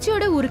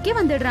வேலைக்காட்சியோட ஊருக்கே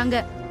வந்துடுறாங்க.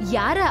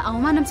 யார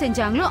அவமானம்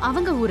செஞ்சாங்களோ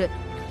அவங்க ஊரு.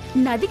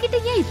 நதிக்கிட்ட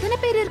ஏன் இத்தனை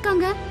பேர்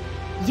இருக்காங்க?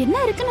 என்ன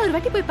இருக்குன்னு ஒரு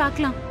வாட்டி போய்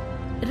பார்க்கலாம்.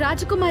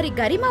 ராஜகுமாரி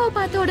கரிமாவை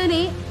பார்த்த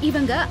உடனே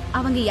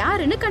அவங்க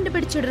யாருன்னு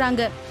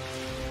கண்டுபிடிச்சிடுறாங்க.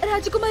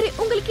 ராஜகுமாரி,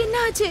 உங்களுக்கு என்ன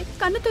ஆச்சு?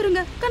 கண்ணு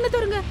தருங்க, கண்ணு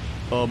தருங்க.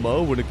 ஆமா,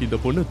 உனக்கு இந்த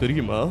பொண்ணு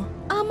தெரியுமா?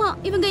 ஆமா,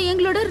 இவங்க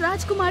எங்களோட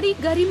ராஜகுமாரி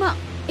கரிமா.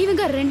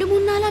 இவங்க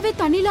 2-3 நாளாவே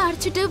தண்ணில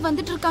அடிச்சிட்டு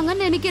வந்துட்டு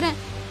இருக்காங்கன்னு நினைக்கிறேன்.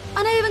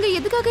 ஆனா இவங்க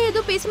எதுக்காக ஏதோ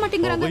பேச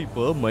மாட்டேங்கிறாங்க. அவ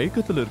இப்ப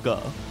மயக்கத்துல இருக்கா.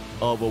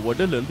 அவ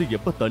உடல்ல இருந்து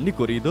எப்ப தண்ணி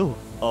குறையுதோ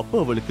அப்ப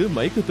அவளுக்கு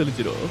மயக்க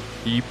தெளிஞ்சிடும்.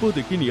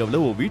 இப்போதைக்கு நீ அவளை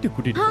உன் வீட்டுக்கு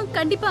கூட்டிட்டு.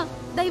 கண்டிப்பா.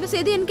 தயவு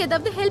செய்து எனக்கு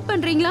ஏதாவது ஹெல்ப்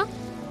பண்றீங்களா?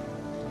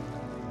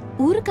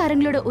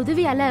 ஊருக்காரங்களோட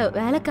உதவியால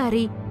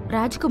வேலைக்காரி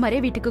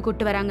ராஜகுமாரியை வீட்டுக்கு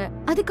கூட்டு வராங்க.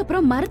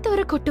 அதுக்கப்புறம்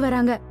மருத்துவரை கூட்டு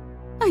வராங்க.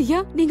 ஐயா,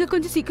 நீங்க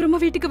கொஞ்சம் சீக்கிரமா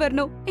வீட்டுக்கு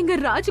வரணும். எங்க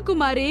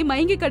ராஜகுமாரி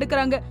மயங்கி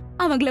கிடக்குறாங்க.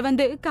 அவங்கள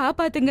வந்து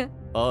காப்பாத்துங்க.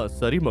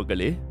 சரி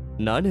மகளே,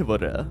 நானே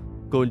வரேன்.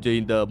 கொஞ்சம்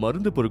இந்த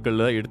மருந்து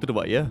பொருட்கள் எடுத்துட்டு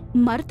வாய.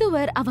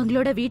 மருத்துவர்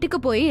அவங்களோட வீட்டுக்கு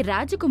போய்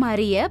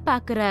ராஜகுமாரிய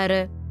பாக்குறாரு.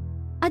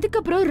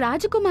 அதுக்கப்புறம்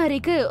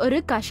ராஜகுமாரிக்கு ஒரு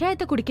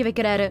கஷாயத்தை குடிக்க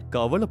வைக்கிறாரு.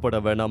 கவலைப்பட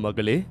வேணாம்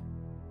மகளே,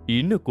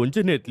 இன்னும்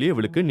கொஞ்ச நேரத்திலேயே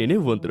அவளுக்கு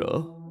நினைவு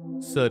வந்துடும்.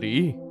 சரி,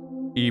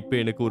 இப்ப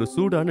எனக்கு ஒரு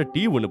சூடான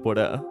டீ ஒண்ணு போட.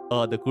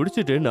 அத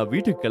குடிச்சிட்டு நான்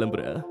வீட்டுக்கு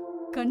கிளம்புறேன்.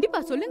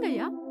 கண்டிப்பா, சொல்லுங்க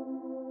ஐயா.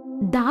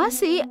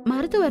 தாசி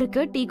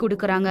மருத்துவருக்கு டீ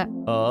குடுக்கறாங்க.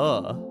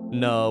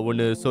 நான்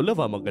ஒண்ணு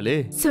சொல்லவா மகளே?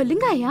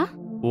 சொல்லுங்க ஐயா.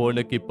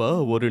 உனக்கு இப்ப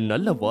ஒரு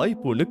நல்ல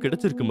வாய்ப்பு ஒண்ணு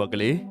கிடைச்சிருக்கு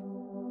மகளே.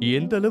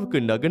 எந்த அளவுக்கு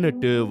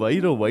நகநட்டு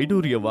வைரம்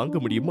வைடூரியம் வாங்க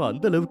முடியுமோ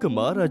அந்த அளவுக்கு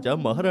மகாராஜா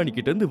மகாராணி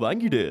கிட்ட இருந்து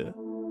வாங்கிடு.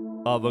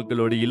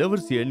 அவங்களோட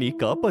இளவரசிய நீ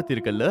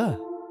காப்பாத்திருக்கல.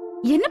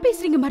 என்ன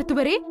பேசுறீங்க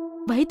மருத்துவரே?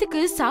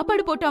 வயித்துக்கு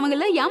சாப்பாடு போட்டு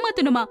அவங்கள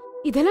ஏமாத்தணுமா?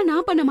 இதெல்லாம்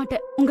நான் பண்ண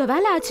மாட்டேன். உங்க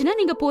வேலை ஆச்சுன்னா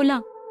நீங்க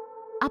போலாம்.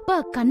 அப்ப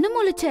கண்ணு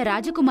முழிச்ச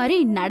ராஜகுமாரி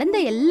நடந்த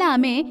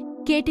எல்லாமே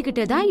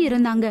கேட்டுக்கிட்டு தான்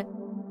இருந்தாங்க.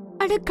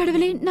 அட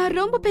கடவுளே, நான்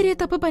ரொம்ப பெரிய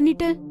தப்பு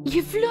பண்ணிட்டேன்.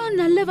 இவ்ளோ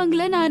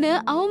நல்லவங்கள நானு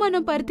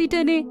அவமானம்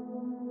படுத்திட்டேனே.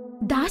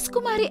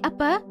 தாஸ்குமாரி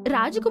அப்ப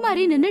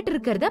ராஜகுமாரி நின்னுட்டு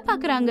இருக்கிறத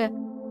பாக்குறாங்க.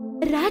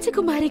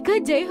 ராஜகுமாரிக்கு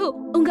ஜெயஹோ,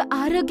 உங்க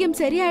ஆரோக்கியம்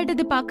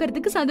சரியாயிட்டது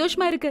பாக்குறதுக்கு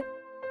சந்தோஷமா இருக்கு.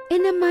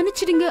 என்ன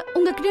மன்னிச்சிடுங்க,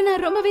 உங்ககிட்ட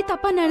நான் ரொம்பவே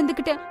தப்பா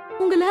நடந்துக்கிட்டேன்.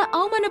 உங்களை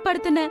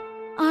அவமானப்படுத்தினேன்.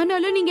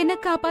 ஆனாலும் நீங்க என்ன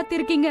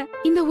காப்பாத்திருக்கீங்க.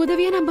 இந்த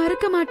உதவிய நான்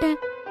மறக்க மாட்டேன்.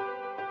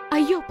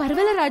 ஐயோ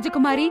பரவாயில்ல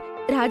ராஜகுமாரி.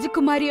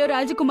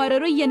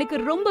 ராஜகுமாரோ எனக்கு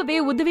ரொம்பவே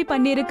உதவி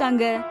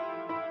பண்ணிருக்காங்க.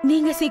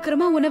 நீங்க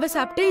சீக்கிரமா உணவை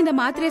சாப்பிட்டு இந்த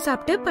மாத்திரையை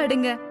சாப்பிட்டு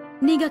படுங்க.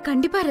 நீங்க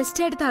கண்டிப்பா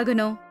ரெஸ்ட்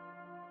எடுத்தாகணும்.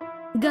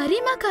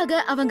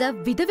 கரிமாக்காக அவங்க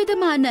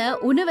விதவிதமான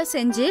உணவை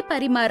செஞ்சு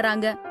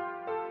பரிமாறுறாங்க.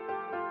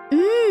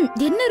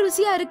 என்ன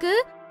ருசியா இருக்கு.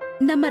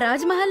 நம்ம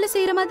ராஜ்மஹால்ல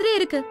செய்யற மாதிரி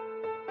இருக்கு.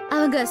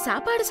 அவங்க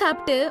சாப்பாடு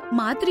சாப்பிட்டு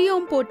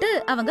மாத்திரையும் போட்டு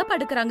அவங்க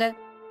படுக்கறாங்க.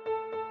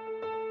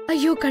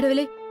 ஐயோ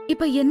கடவுளே,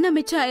 இப்ப என்ன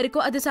மிச்சம்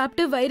ஆயிருக்கோ அதை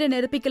சாப்பிட்டு வயிறை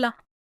நிரப்பிக்கலாம்.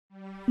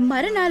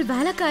 மறுநாள்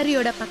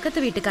வேலைக்காரியோட பக்கத்து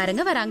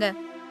வீட்டுக்காரங்க வராங்க.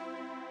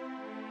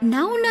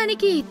 நான் உன்ன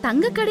அன்னைக்கு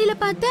தங்க கடையில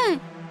பார்த்தேன்.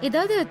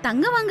 ஏதாவது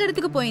தங்கம்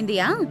வாங்கறதுக்கு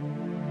போயிருந்தியா?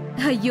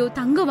 ஐயோ,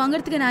 தங்கம்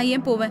வாங்கறதுக்கு நான்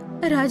ஏன் போவேன்?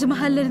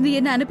 ராஜ்மஹால்ல இருந்து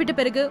என்ன அனுப்பிட்ட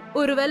பிறகு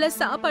ஒருவேளை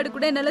சாப்பாடு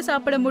கூட என்னால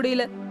சாப்பிட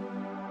முடியல.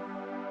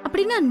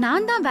 அப்படின்னா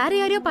நான் தான் வேற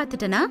யாரையோ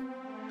பாத்துட்டேனா?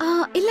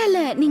 இல்ல,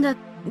 நீங்க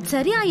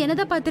சரியா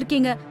என்னதான்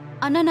பாத்திருக்கீங்க.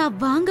 ஆனா நான்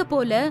வாங்க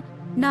போல,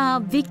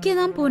 நான் விக்க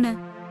தான் போனேன்.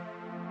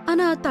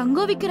 ஆனா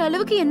தங்கம் விக்கிற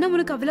அளவுக்கு என்ன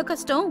உனக்கு அவ்வளவு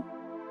கஷ்டம்?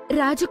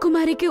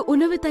 ராஜகுமாரிக்கு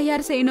உணவு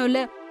தயார் செய்யணும்ல,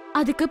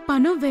 அதுக்கு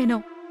பணம்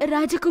வேணும்.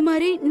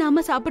 ராஜகுமாரி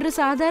நாம சாப்பிடுற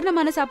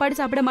சாதாரணமான சாப்பாடு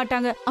சாப்பிட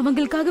மாட்டாங்க.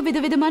 அவங்களுக்காக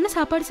விதவிதமான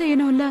சாப்பாடு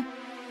செய்யணும்ல.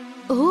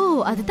 ஓ,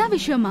 அதுதான்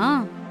விஷயமா?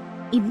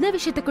 இந்த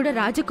விஷயத்த கூட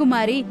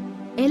ராஜகுமாரி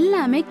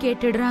எல்லாமே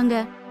கேட்டுடுறாங்க.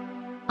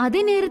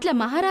 அதே நேரத்துல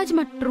மகாராஜ்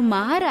மற்றும்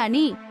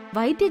மகாராணி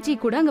வைத்தியஜி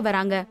கூட அங்க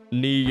வராங்க.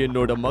 நீ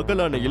என்னோட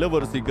மகளான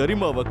இளவரசி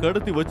கரிமாவை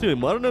கடத்தி வச்சு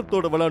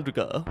மரணத்தோட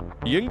விளையாண்டுருக்கா.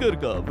 எங்க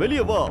இருக்கா?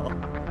 வெளியே வா.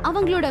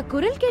 அவங்களோட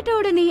குரல் கேட்ட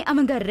உடனே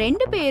அவங்க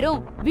 2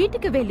 பேரும்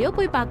வீட்டுக்கு வெளியே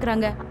போய்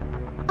பாக்குறாங்க.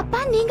 அப்பா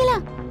நீங்களா?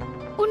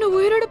 உன்னை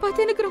உயிரோட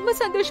பார்த்து எனக்கு ரொம்ப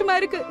சந்தோஷமா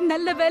இருக்கு.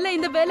 நல்ல வேலை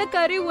இந்த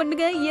வேலைக்காரி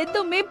உனக்கு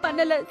எதுவுமே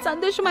பண்ணல.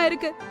 சந்தோஷமா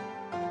இருக்கு.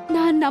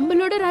 நான்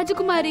நம்மளோட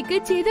ராஜகுமாரிக்கு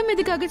சேதம்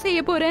எதுக்காக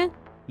செய்ய போறேன்?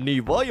 நீ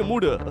வாய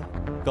மூடு.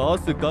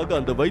 காசுக்காக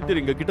அந்த வைத்தியர்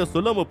எங்க கிட்ட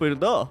சொல்லாம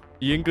போயிருந்தா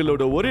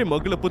எங்களோட ஒரே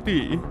மகளை பத்தி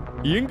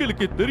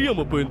எங்களுக்கு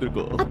தெரியாம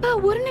போயிருந்திருக்கோம். அப்பா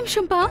ஒரு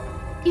நிமிஷம்ப்பா.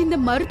 இந்த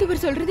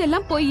மருத்துவர் சொல்றது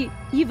எல்லாம் போய்.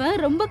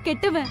 இவன் ரொம்ப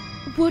கெட்டவன்.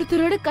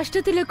 ஒருத்தரோட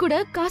கஷ்டத்துல கூட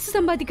காசு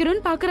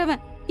சம்பாதிக்கிறோன்னு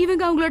பாக்குறவன்.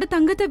 இவங்க அவங்களோட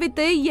தங்கத்தை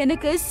வித்து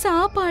எனக்கு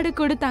சாப்பாடு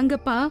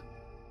கொடுத்தாங்கப்பா.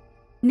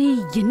 நீ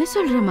என்ன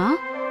சொல்றமா?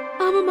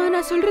 ஆமாமா,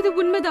 நான் சொல்றது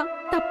உண்மைதான்.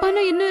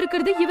 தப்பான என்ன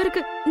இருக்கிறது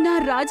இவருக்கு.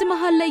 நான்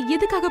ராஜமஹால்ல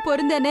எதுக்காக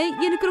பிறந்தேன்னு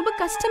எனக்கு ரொம்ப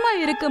கஷ்டமா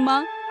இருக்குமா.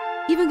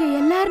 இவங்க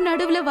எல்லாரும்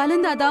நடுவுல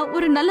வளர்ந்தாதான்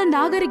ஒரு நல்ல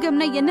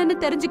நாகரிகம்னா என்னன்னு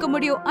தெரிஞ்சுக்க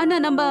முடியும். ஆனா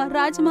நம்ம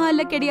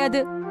ராஜமஹால்ல கிடையாது.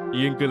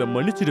 எங்களை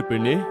மன்னிச்சிடு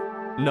பெண்ணே,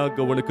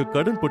 நாங்க உனக்கு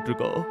கடன்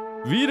பட்டிருக்கோம்.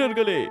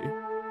 வீரர்களே,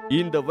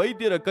 இந்த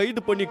வைத்தியரை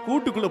கைது பண்ணி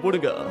கூட்டுக்குள்ள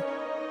போடுங்க.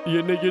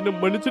 என்ன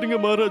மன்னிச்சிடுங்க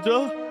மகாராஜா.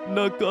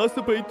 நான் காசு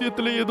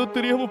பைத்தியத்துல ஏதோ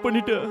தெரியாம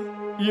பண்ணிட்டேன்.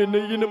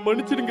 என்ன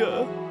மன்னிச்சிடுங்க.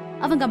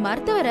 அவங்க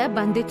மருத்துவரை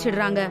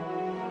பந்திச்சிடுறாங்க.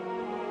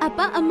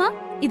 அப்பா அம்மா,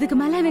 இதுக்கு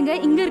மேல அவங்க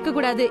இங்க இருக்க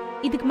கூடாது.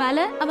 இதுக்கு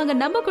மேல அவங்க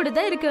நம்ம கூட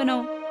தான்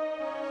இருக்கணும்.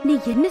 நீ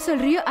என்ன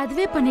சொல்றியோ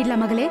அதுவே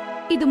பண்ணிடலாம் மகளே.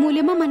 இது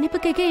மூலியமா மன்னிப்பு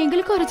கேட்க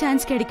எங்களுக்கு ஒரு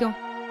சான்ஸ் கிடைக்கும்.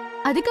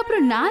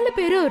 அதுக்கப்புறம் 4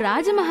 பேரும்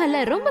ராஜமஹால்ல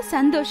ரொம்ப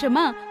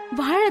சந்தோஷமா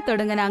வாழ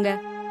தொடங்கினாங்க.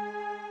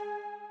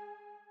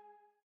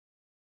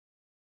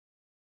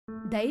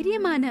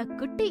 தைரியமான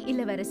குட்டி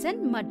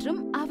இளவரசன் மற்றும்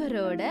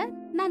அவரோட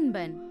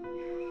நண்பன்.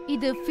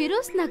 இது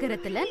ஃபிரோஸ்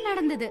நகரத்துல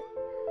நடந்தது.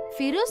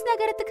 ஃபிரோஸ்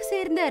நகரத்துக்கு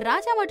சேர்ந்த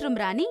ராஜா மற்றும்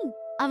ராணி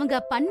அவங்க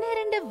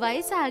 12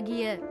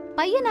 வயசாகிய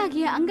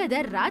பையனாகிய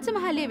அங்கதர்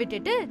ராஜமஹாலை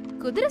விட்டுட்டு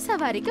குதிரை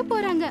சவாரிக்கு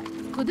போறாங்க.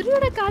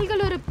 குதிரையோட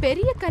கால்கள் ஒரு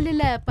பெரிய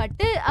கல்லுல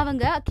பட்டு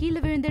அவங்க கீழே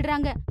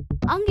விழுந்துடுறாங்க.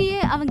 அங்கேயே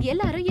அவங்க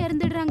எல்லாரும்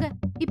இறந்துடுறாங்க.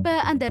 இப்ப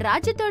அந்த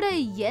ராஜ்யத்தோட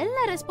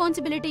எல்லா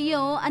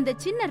ரெஸ்பான்சிபிலிட்டியும் அந்த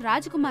சின்ன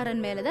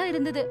ராஜகுமாரன் மேலதான்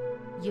இருந்தது.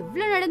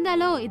 இவ்வளவு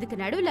நடந்தாலும் இதுக்கு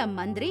நடுவுல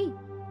மந்திரி,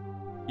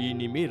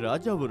 இனிமே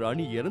ராஜாவும்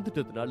ராணி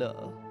இறந்துட்டதுனால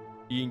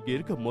இங்க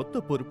இருக்க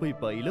மொத்த பொறுப்பு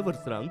இப்ப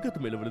இளவரசர் அங்கத்து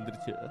மேல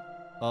விழுந்துருச்சு.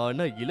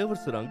 ஆனா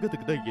இளவரசர்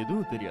அங்கத்துக்கு தான்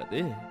எதுவும் தெரியாது.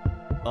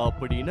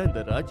 அப்படின்னா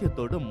இந்த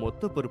ராஜ்யத்தோட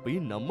மொத்த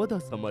பொறுப்பையும் நம்ம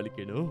தான்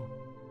சமாளிக்கணும்.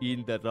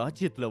 இந்த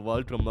ராஜ்யத்துல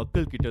வாழ்ற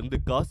மக்கள் கிட்ட இருந்து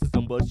காசு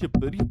சம்பாதிச்சு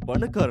பெரிய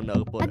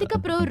பணக்காரனாக போற.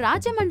 அதுக்கப்புறம்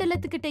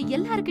ராஜமண்டலத்துக்கிட்ட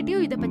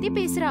எல்லார்கிட்டயும் இத பத்தி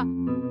பேசுறா.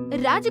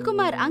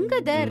 ராஜகுமார்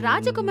அங்கத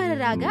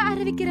ராஜகுமாரராக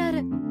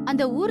அறிவிக்கிறாரு.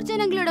 அந்த ஊர்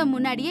ஜனங்களோட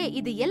முன்னாடியே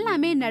இது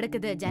எல்லாமே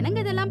நடக்குது. ஜனங்க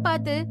இதெல்லாம்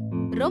பார்த்து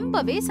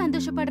ரொம்பவே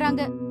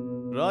சந்தோஷப்படுறாங்க.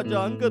 ராஜா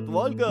அங்கத்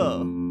வாழ்க,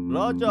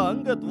 ராஜா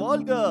அங்கத்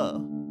வாழ்க.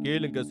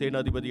 கேளுங்க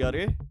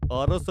சேனாதிபதியாரே,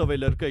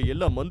 அரசவையில இருக்க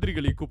எல்லா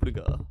மந்திரிகளையும்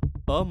கூப்பிடுங்க.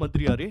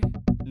 மந்திரியாரே,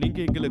 நீங்க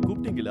எங்களை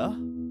கூப்பிட்டீங்களா?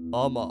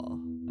 ஆமா,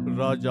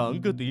 ராஜா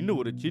அங்கத் இன்னும்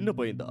ஒரு சின்ன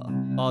பையன்தான்.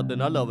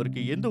 அதனால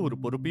அவருக்கு எந்த ஒரு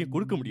பொறுப்பையும்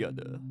கொடுக்க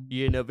முடியாது.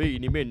 எனவே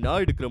இனிமே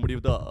நான் எடுக்கிற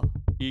முடிவுதான்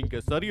இங்க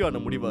சரியான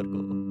முடிவா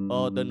இருக்கும்.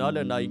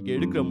 அதனால நான் இங்க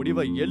எடுக்கிற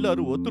முடிவை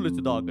எல்லாரும்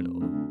ஒத்துழைச்சுதான்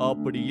ஆகணும்.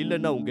 அப்படி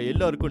இல்லன்னா உங்க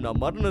எல்லாருக்கும்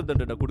நான் மரண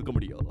தண்டனை கொடுக்க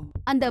முடியும்.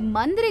 அந்த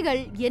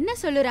மந்திரிகள் என்ன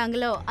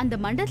சொல்லுறாங்களோ அந்த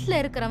மண்டலத்துல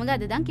இருக்கிறவங்க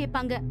அதுதான்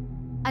கேட்பாங்க.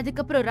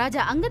 அதுக்கப்புறம்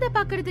ராஜா அங்கத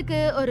பாக்குறதுக்கு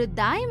ஒரு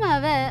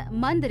தாய்மாவ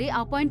மந்திரி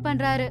அப்பாயிண்ட்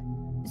பண்றாரு.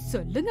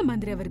 சொல்லுங்க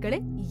மந்திரி அவர்களே,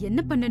 என்ன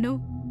பண்ணணும்?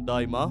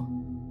 தாய்மா,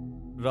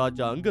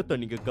 ராஜா அங்கத்தை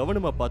நீங்க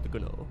கவனமா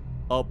பாத்துக்கணும்.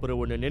 அப்புறம்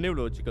உன்னை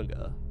நினைவுல வச்சுக்கோங்க,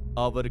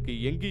 அவருக்கு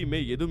எங்கேயுமே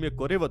எதுவுமே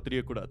குறைவா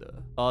தெரியக்கூடாது.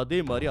 அதே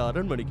மாதிரி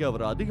அரண்மனைக்கு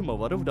அவர் அதிகமா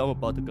வரவிடாம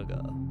பாத்துக்கோங்க.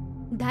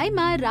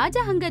 தாய்மா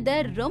ராஜா அங்கத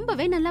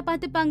ரொம்பவே நல்லா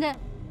பாத்துப்பாங்க.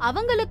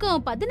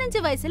 அவங்களுக்கும்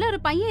 15 வயசுல ஒரு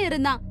பையன்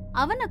இருந்தான்.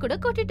 அவனை கூட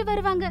கூட்டிட்டு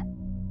வருவாங்க.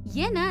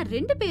 ஏன்னா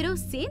 2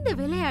 பேரும் சேர்ந்து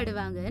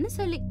விளையாடுவாங்கன்னு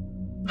சொல்லி.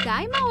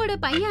 தாய்மாவோட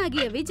பையன்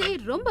ஆகிய விஜய்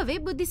ரொம்பவே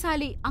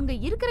புத்திசாலி. அங்க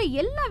இருக்கிற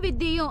எல்லா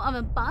வித்தையும்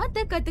அவன்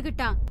பார்த்து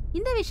கத்துக்கிட்டான்.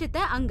 இந்த விஷயத்த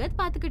அங்கத்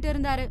பாத்துக்கிட்டு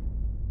இருந்தாரு.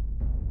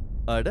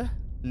 அட,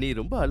 நீ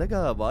ரொம்ப அழகா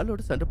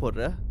வாளோட சண்டை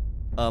போடுற.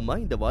 ஆமா,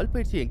 இந்த வாள்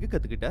பயிற்சி எங்க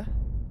கத்துக்கிட்ட?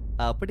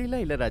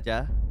 அப்படிலாம் இல்ல ராஜா,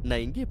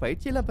 நான் இங்கே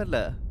பயிற்சி எல்லாம் பெறல.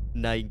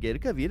 நான் இங்க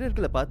இருக்க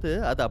வீரர்களை பார்த்து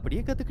அதை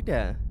அப்படியே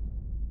கத்துக்கிட்டேன்.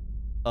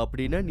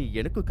 அப்படின்னா நீ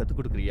எனக்கும் கத்து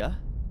கொடுக்குறியா?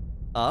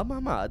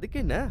 ஆமாமா, அதுக்கு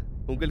என்ன,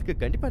 உங்களுக்கு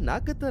கண்டிப்பா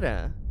நான்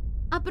கத்துறேன்.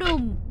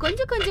 அப்புறம்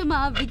கொஞ்சம் கொஞ்சமா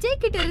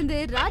விஜய் கிட்ட இருந்து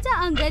ராஜா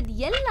அங்கத்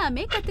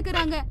எல்லாமே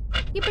கத்துக்கறாங்க.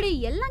 இப்படி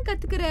எல்லாம்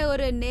கத்துக்கிற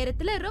ஒரு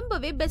நேரத்துல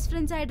ரொம்பவே பெஸ்ட்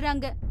ஃப்ரெண்ட்ஸ்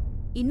ஆயிடுறாங்க.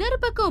 இன்னொரு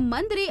பக்கம்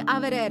மந்திரி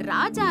அவரை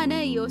ராஜான்னு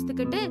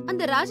யோசித்துக்கிட்டு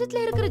அந்த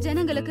ராஜ்யத்துல இருக்கிற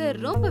ஜனங்களுக்கு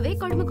ரொம்பவே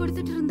கொடுமை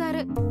கொடுத்துட்டு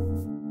இருந்தாரு.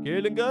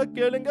 கேளுங்க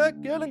கேளுங்க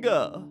கேளுங்க,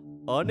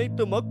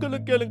 அனைத்து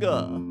மக்களும் கேளுங்க.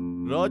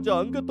 ராஜா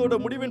அங்கத்தோட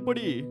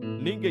முடிவின்படி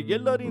நீங்க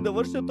எல்லாரும் இந்த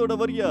வருஷத்தோட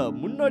வரிய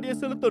முன்னாடியே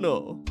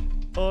செலுத்தணும்.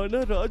 ஆனா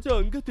ராஜா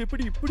அங்கத்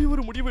எப்படி இப்படி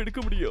ஒரு முடிவு எடுக்க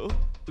முடியும்?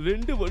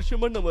 2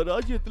 வருஷமா நம்ம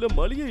ராஜ்யத்துல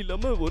மழையே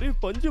இல்லாம ஒரே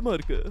பஞ்சமா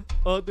இருக்கு.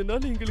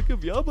 அதனால எங்களுக்கு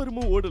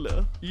வியாபாரமும் ஓடல.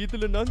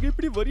 இதுல நாங்க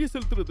எப்படி வரிய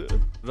செலுத்துறது?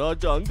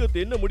 ராஜா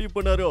அங்கத் என்ன முடிவு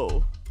பண்ணாரோ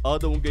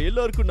அத உங்க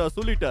எல்லாருக்கும் நான்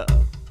சொல்லிட்டேன்.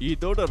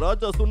 இதோட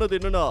ராஜா சொன்னது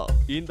என்னன்னா,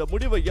 இந்த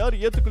முடிவை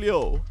யார்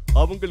ஏத்துக்கலையோ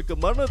அவங்களுக்கு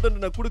மரண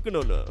தண்டனை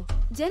கொடுக்கணும்னு.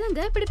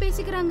 ஜனங்க இப்படி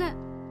பேசிக்கிறாங்க.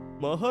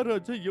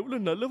 மகாராஜா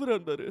எவ்வளவு நல்லவரா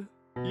இருந்தாரு,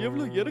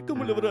 எவ்வளவு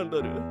இரக்கமுள்ளவரா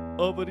இருந்தாரு.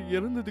 அவர்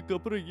இறந்ததுக்கு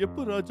அப்புறம்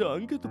எப்ப ராஜா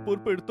அங்கத்து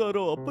பொறுப்பு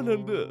எடுத்தாரோ அப்பல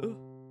இருந்து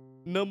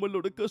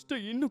நம்மளோட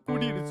கஷ்டம் இன்னும்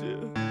கூடிருச்சு.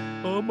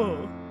 ஆமா,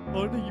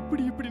 ஆனா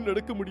இப்படி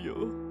நடக்க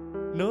முடியும்?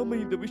 நாம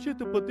இந்த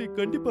விஷயத்தை பத்தி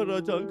கண்டிப்பா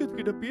ராஜா அங்கத்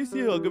கிட்ட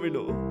பேசியே ஆக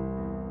வேணும்.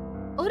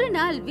 ஒரு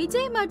நாள்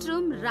விஜய்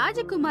மற்றும்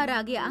ராஜகுமார்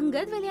ஆகிய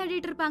அங்கத்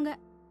விளையாடிட்டு இருப்பாங்க.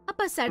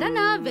 அப்ப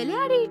சடனா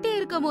விளையாடிட்டே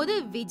இருக்கும் போது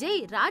விஜய்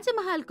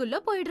ராஜமஹாலுக்குள்ள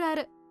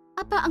போயிடுறாரு.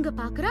 அப்ப அங்க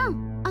பாக்குறான்,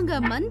 அங்க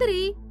மந்திரி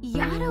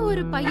யாரோ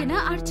ஒரு பையனை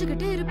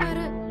அடிச்சுக்கிட்டே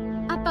இருப்பாரு.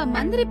 அப்ப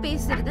மந்திரி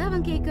பேசுறத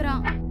அவன்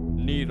கேக்குறான்.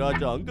 நீ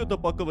ராஜா அங்கத்தை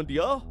பார்க்க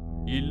வந்தியா,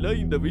 இல்ல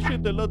இந்த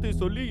விஷயத்த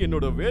எல்லாத்தையும் சொல்லி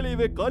என்னோட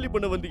வேலையவே காலி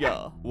பண்ண வந்தியா?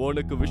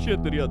 உனக்கு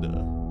விஷயம் தெரியாது.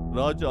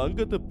 ராஜா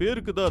அங்கத்து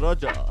பேருக்கு தான்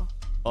ராஜா,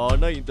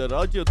 ஆனா இந்த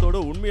ராஜ்யத்தோட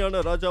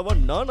உண்மையான ராஜாவா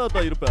நானா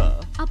தான் இருப்பேன்.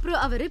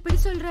 அப்புறம் அவரு இப்படி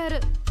சொல்றாரு,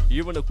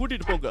 இவனை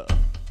கூட்டிட்டு போங்க,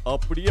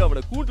 அப்படியே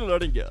அவனை கூண்டில்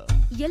அடைங்க.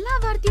 எல்லா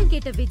வார்த்தையும்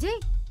கேட்ட விஜய்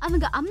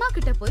அவங்க அம்மா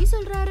கிட்ட போய்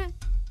சொல்றாரு.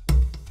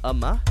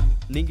 அம்மா,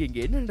 நீங்க இங்க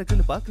என்ன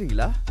நடக்குன்னு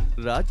பாக்குறீங்களா?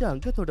 ராஜா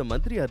அங்கத்தோட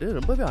மந்திரியாரு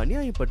ரொம்பவே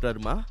அநியாயம்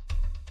பண்றாருமா.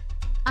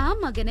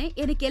 மகனே,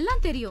 எனக்கு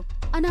எல்லாம் தெரியும்.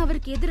 ஆனா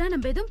அவருக்கு எதிரா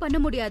நம்ம எதுவும் பண்ண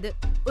முடியாது.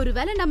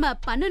 ஒருவேளை நம்ம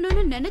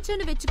பண்ணணும்னு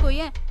நினைச்சோன்னு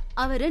வெச்சுக்கோயேன்,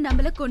 அவரு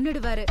நம்மள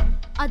கொன்னுடுவாரு.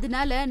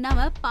 அதனால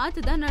நாம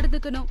பார்த்துதான்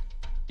நடந்துக்கணும்.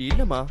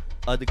 இல்லம்மா,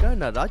 அதுக்காக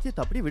நான்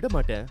ராஜ்யத்தை அப்படியே விட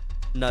மாட்டேன்.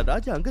 நான்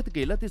ராஜா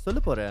அங்கத்துக்கு எல்லாத்தையும்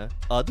சொல்ல போறேன்.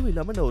 அதுவும்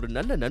இல்லாம நான் ஒரு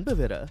நல்ல நண்பன்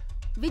வேற.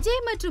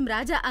 விஜய் மற்றும்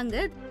ராஜா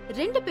அங்கத்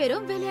 2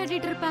 பேரும்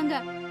விளையாடிட்டு இருப்பாங்க.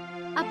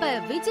 அப்ப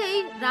விஜய்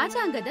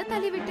ராஜா அங்கத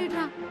தள்ளி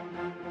விட்டுடுறான்.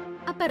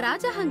 அப்ப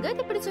ராஜா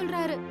அங்கத் இப்படி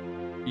சொல்றாரு,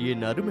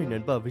 என் அருமை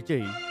நண்பா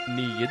விஜய்,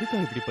 நீ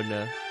எதுக்காக இப்படி பண்ண?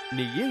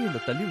 நீ ஏன் என்ன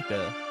தள்ளி விட்ட?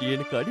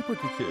 எனக்கு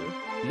அடிபட்டுச்சு.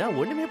 நான்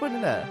ஒண்ணுமே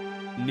பண்ணல.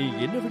 நீ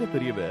என்ன விட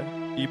பெரியவ.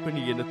 இப்ப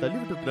நீ என்ன தள்ளி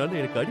விட்டதுனால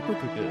எனக்கு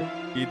அடிபட்டுருக்கு.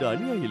 இது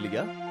அநியாயம்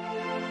இல்லையா?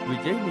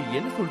 விஜய், நீ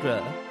என்ன சொல்ற?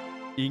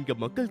 இங்க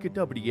மக்கள் கிட்ட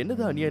அப்படி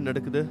என்னதான் அநியாயம்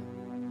நடக்குது?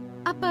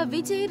 அப்ப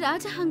விஜய்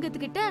ராஜா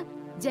அங்கத் கிட்ட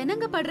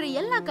ஜனங்க படுற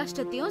எல்லா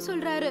கஷ்டத்தையும்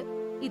சொல்றாரு.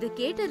 இது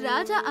கேட்டு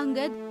ராஜா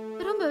அங்கத்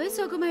ரொம்பவே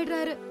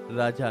சோகமாயிடுறாரு.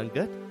 ராஜா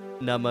அங்கத்,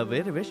 நாம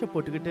வேற வேஷம்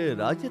போட்டுக்கிட்டு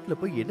ராஜ்யத்துல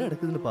போய் என்ன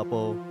நடக்குதுன்னு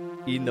பாப்போம்.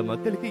 இந்த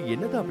மக்களுக்கு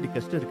என்னதான் அப்படி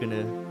கஷ்டம் இருக்குன்னு.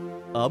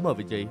 ஆமா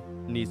விஜய்,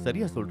 நீ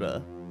சரியா சொல்ற.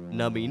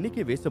 நாம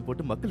இன்னைக்கே வேஷம்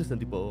போட்டு மக்களை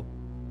சந்திப்போம்.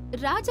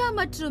 ராஜா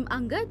மற்றும்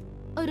அங்கத்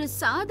ஒரு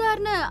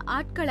சாதாரண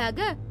ஆட்களாக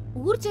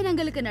ஊர்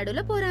ஜனங்களுக்கு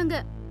நடுவுல போறாங்க.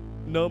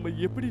 நாம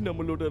எப்படி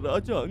நம்மளோட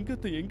ராஜா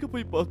அங்கத்தை எங்க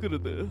போய்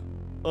பாக்குறது?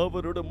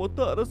 அவரோட மொத்த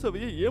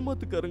அரசவையை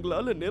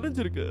ஏமாத்துக்காரங்களால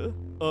நிறைஞ்சிருக்கு.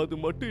 அது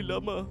மட்டும்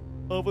இல்லாம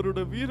அவரோட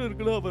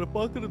வீரர்களும் அவரை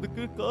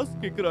பாக்குறதுக்கு காசு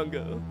கேக்குறாங்க.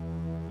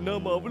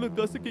 நாம அவ்வளவு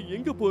காசுக்கு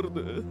எங்க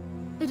போறது?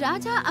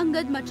 ராஜா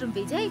அங்கத் மற்றும்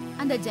விஜய்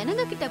அந்த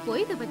ஜனங்க கிட்ட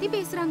போய் இத பத்தி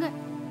பேசுறாங்க.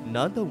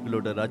 நான் தான்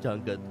உங்களோட ராஜா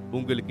அங்கத்.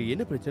 உங்களுக்கு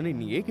என்ன பிரச்சனை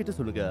நீ ஏன்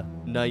சொல்லுங்க.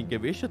 நான் இங்க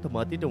வேஷத்தை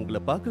மாத்திட்டு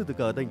உங்களை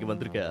பாக்குறதுக்காக தான் இங்க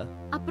வந்திருக்கேன்.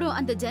 அப்புறம்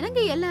அந்த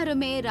ஜனங்க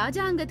எல்லாருமே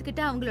ராஜா அங்கத்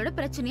கிட்ட அவங்களோட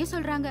பிரச்சனைய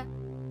சொல்றாங்க.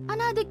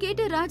 ஆனா அதை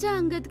கேட்டு ராஜா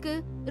அங்கத்துக்கு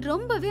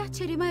ரொம்பவே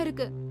ஆச்சரியமா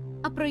இருக்கு.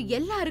 அப்புறம்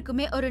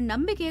எல்லாருக்குமே ஒரு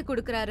நம்பிக்கைய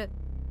கொடுக்கறாரு.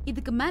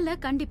 இதுக்கு மேல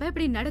கண்டிப்பா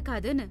இப்படி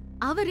நடக்காதுன்னு.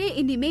 அவரே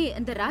இனிமே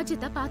இந்த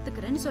ராஜ்யத்தை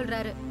பாத்துக்கிறேன்னு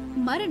சொல்றாரு.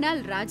 மறுநாள்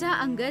ராஜா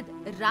அங்கத்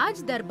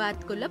ராஜ்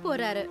தர்பார்க்குள்ள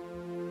போறாரு.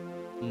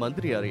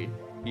 மந்திரியாரே,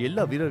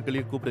 எல்லா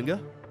வீரர்களையும் கூப்பிடுங்க.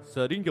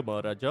 சரிங்க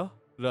மகாராஜா.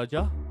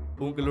 ராஜா,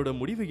 உங்களோட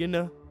முடிவு என்ன?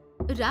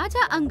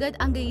 ராஜா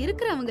அங்கத் அங்க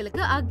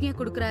இருக்கிறவங்களுக்கு ஆக்ஞை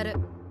கொடுக்கறாரு.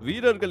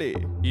 வீரர்களே,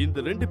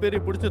 இந்த 2 பேரை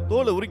பிடிச்ச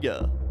தோலை உரிங்க.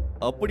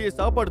 அப்படியே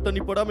சாப்பாடு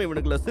தண்ணி போடாம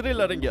இவனுங்களை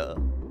சிறையில் அடைங்க.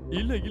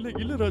 இல்ல இல்ல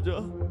இல்ல ராஜா,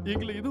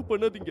 எங்களை எதுவும்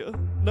பண்ணாதீங்க.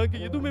 நாங்க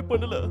எதுவுமே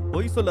பண்ணல.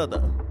 பொய் சொல்லாத.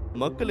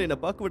 மக்கள் என்ன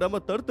பார்க்க விடாம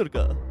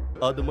தடுத்திருக்கா.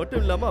 அது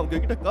மட்டும் இல்லாம அவங்க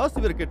கிட்ட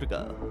காசு வேற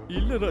கேட்டிருக்கா.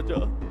 இல்ல ராஜா,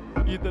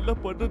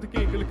 இதெல்லாம் பண்றதுக்கு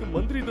எங்களுக்கு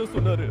மந்திரி தான்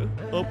சொன்னாரு.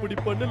 அப்படி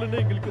பண்ணலன்னா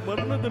எங்களுக்கு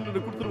மரண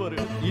தண்டனை கொடுத்துருவாரு.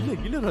 இல்ல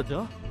இல்ல ராஜா,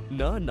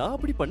 நான்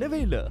அப்படி பண்ணவே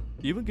இல்ல.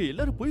 இவங்க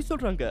எல்லாரும் பொய்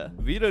சொல்றாங்க.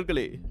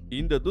 வீரர்களே,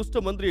 இந்த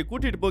துஷ்ட மந்திரியை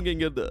கூட்டிட்டு போங்க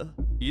இங்க இருந்து.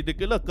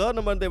 இதுக்கெல்லாம்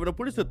காரணமா இருந்த இவனை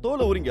பிடிச்ச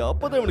தோலை உரிங்க.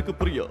 அப்பதான் இவனுக்கு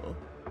புரியும்.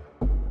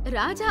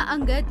 ராஜா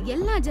அங்கத்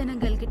எல்லா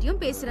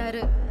ஜனங்கள்கிட்டயும்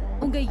பேசுறாரு.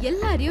 உங்க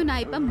எல்லாரையும்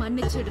நான் இப்ப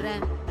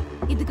மன்னிச்சிடுறேன்.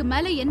 இதுக்கு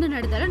மேல என்ன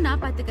நடந்தாலும்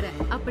நான் பாத்துக்கிறேன்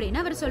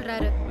அப்படின்னு அவர்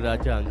சொல்றாரு.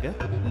 ராஜா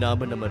அங்கத்,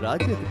 நாம நம்ம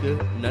ராஜ்யத்துக்கு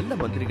நல்ல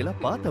மந்திரிகளா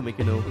பார்த்து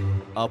அமைக்கணும்.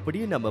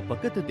 அப்படியே நம்ம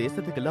பக்கத்து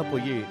தேசத்துக்கெல்லாம்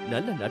போய்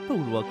நல்ல நட்பை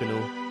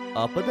உருவாக்கணும்.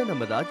 அப்பதான்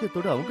நம்ம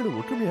ராஜ்யத்தோட அவங்களும்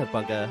ஒற்றுமையா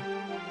இருப்பாங்க.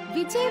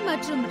 விஜய்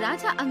மற்றும்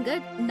ராஜா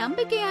அங்கத்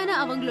நம்பிக்கையான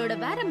அவங்களோட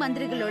வேற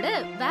மந்திரிகளோட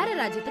வேற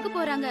ராஜ்யத்துக்கு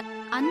போறாங்க.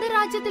 அந்த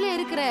ராஜ்யத்துல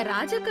இருக்கிற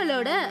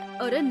ராஜாக்களோட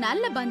ஒரு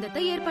நல்ல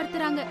பந்தத்தை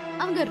ஏற்படுத்துறாங்க.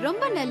 அவங்க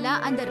ரொம்ப நல்லா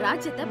அந்த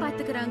ராஜ்யத்தை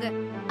பாத்துக்கிறாங்க.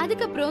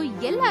 அதுக்கப்புறம்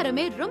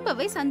எல்லாருமே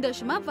ரொம்பவே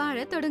சந்தோஷமா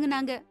வாழ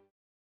தொடங்குனாங்க.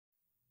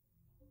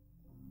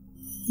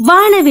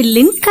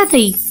 வானவில்லின்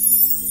கதை.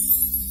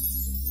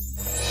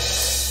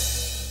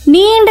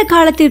 நீண்ட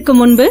காலத்திற்கு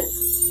முன்பு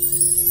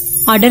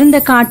அடர்ந்த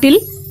காட்டில்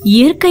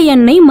இயற்கை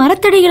அன்னை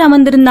மரத்தடியில்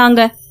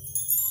அமர்ந்திருந்தாங்க.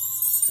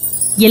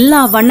 எல்லா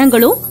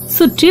வண்ணங்களும்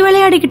சுற்றி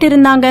விளையாடிக்கிட்டு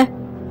இருந்தாங்க.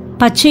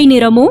 பச்சை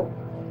நிறமும்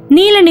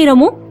நீல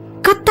நிறமும்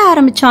கத்த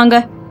ஆரம்பிச்சாங்க.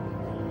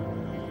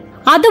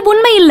 அது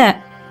உண்மை இல்ல.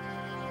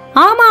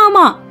 ஆமா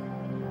ஆமா,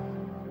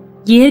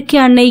 இயற்கை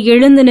அன்னை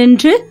எழுந்து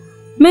நின்று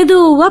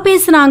மெதுவா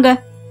பேசினாங்க.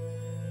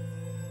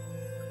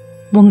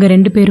 உங்க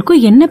 2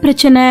 பேருக்கும் என்ன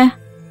பிரச்சனை?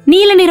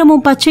 நீல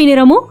நிறமும் பச்சை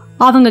நிறமும்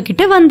அவங்க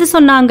கிட்ட வந்து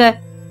சொன்னாங்க.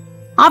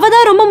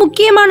 அவதான் ரொம்ப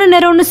முக்கியமான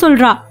நிறம்னு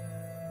சொல்றா.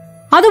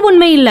 அது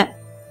உண்மை இல்ல.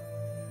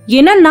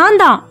 ஏன்னா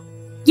நான் தான்.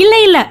 இல்ல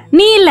இல்ல,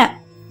 நீ இல்ல.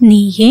 நீ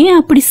ஏன்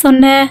அப்படி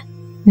சொன்ன?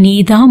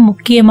 நீதான்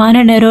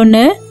முக்கியமான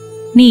நிறம்னு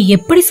நீ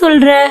எப்படி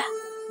சொல்ற?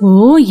 ஓ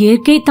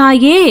இயற்கை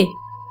தாயே,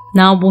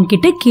 நான்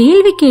உன்கிட்ட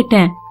கேள்வி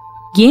கேட்டேன்.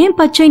 ஏன்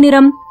பச்சை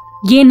நிறம்?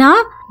 ஏனா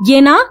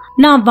ஏனா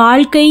நான்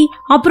வாழ்க்கை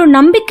அப்புறம்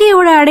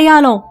நம்பிக்கையோட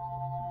அடையாளம்.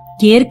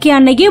 இயற்கை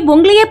அன்னையே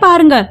உங்களையே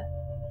பாருங்க,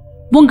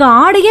 உங்க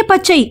ஆடையே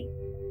பச்சை.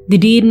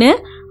 திடீர்னு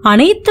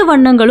அனைத்து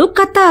வண்ணங்களும்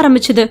கத்த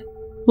ஆரம்பிச்சது.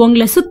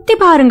 உங்களை சுத்தி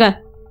பாருங்க,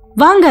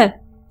 வாங்க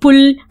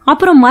புல்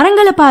அப்புறம்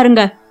மரங்களை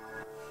பாருங்க.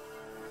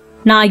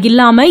 நான்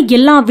இல்லாம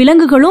எல்லா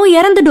விலங்குகளும்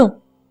இறந்துடும்.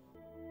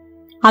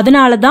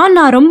 அதனாலதான்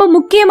நான் ரொம்ப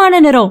முக்கியமான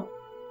நிறம்.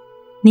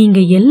 நீங்க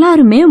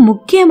எல்லாருமே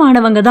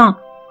முக்கியமானவங்க தான்,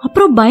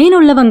 அப்புறம்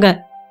பயனுள்ளவங்க.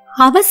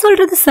 அவ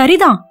சொல்றது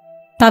சரிதான்.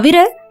 தவிர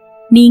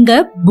நீங்க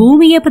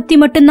பூமிய பத்தி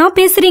மட்டும்தான்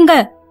பேசுறீங்க.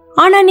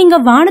 ஆனா நீங்க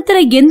வானத்துல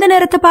எந்த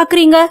நேரத்தை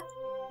பாக்குறீங்க?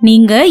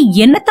 நீங்க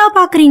என்னத்தான்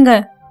பாக்குறீங்க?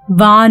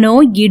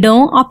 வானம்,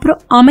 இடம் அப்புறம்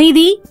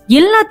அமைதி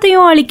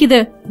எல்லாத்தையும் அழிக்குது.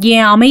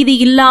 என் அமைதி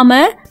இல்லாம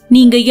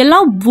நீங்க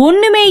எல்லாம்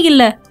ஒண்ணுமே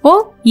இல்ல. ஓ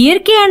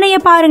இயற்கை அன்னைய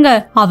பாருங்க,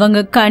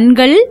 அவங்க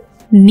கண்கள்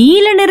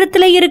நீல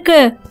நிறத்துல இருக்கு.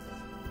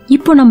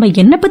 இப்போ நம்ம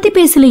என்ன பத்தி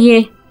பேசலையே.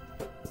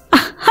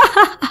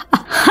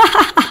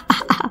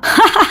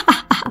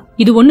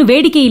 இது ஒண்ணு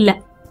வேடிக்கை இல்ல.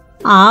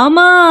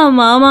 ஆமாம்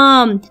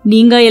ஆமாம்,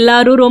 நீங்க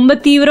எல்லாரும் ரொம்ப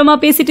தீவிரமா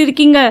பேசிட்டு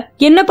இருக்கீங்க.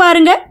 என்ன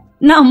பாருங்க,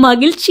 நான்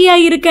மகிழ்ச்சியா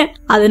இருக்கேன்.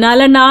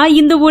 அதனால நான்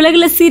இந்த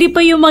உலகில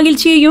சிரிப்பையும்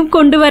மகிழ்ச்சியையும்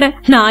கொண்டு வரேன்.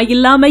 நான்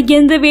இல்லாம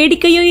எந்த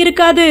வேடிக்கையும்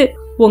இருக்காது.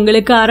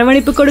 உங்களுக்கு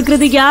அரவணைப்பு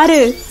கொடுக்கிறது யாரு?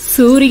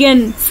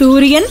 சூரியன்.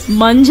 சூரியன்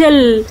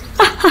மஞ்சள்.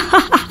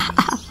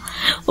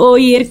 ஓ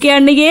இயற்கை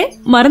அன்னையே,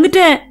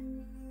 மறந்துட்டேன்.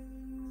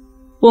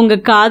 உங்க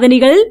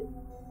காதணிகள்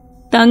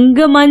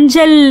தங்க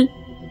மஞ்சள்.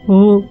 ஓ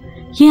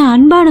என்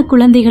அன்பான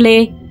குழந்தைகளே,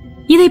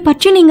 இதை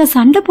பற்றி நீங்க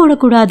சண்டை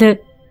போடக்கூடாது.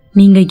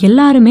 நீங்க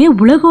எல்லாருமே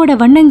உலகோட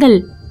வண்ணங்கள்.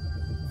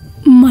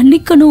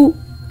 மன்னிக்கணும்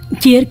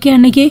இயற்கை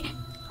அன்னையே,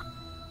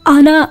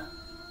 ஆனா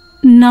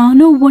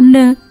நானும்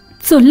ஒன்னு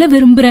சொல்ல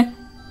விரும்புறேன்.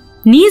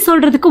 நீ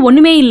சொல்றதுக்கு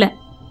ஒண்ணுமே இல்ல.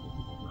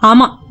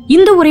 ஆமா,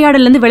 இந்த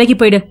உரையாடல இருந்து விலகி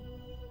போயிடு.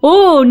 ஓ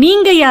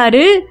நீங்க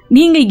யாரு?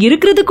 நீங்க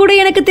இருக்கிறது கூட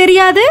எனக்கு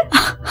தெரியாது.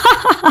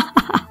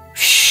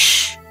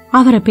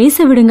 அவரை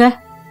பேச விடுங்க.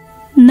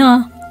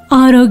 நான்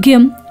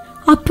ஆரோக்கியம்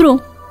அப்புறம்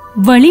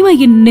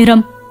வலிமையின்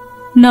நிறம்.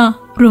 நான்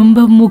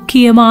ரொம்ப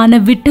முக்கியமான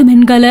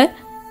விட்டமின்களை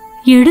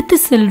எடுத்து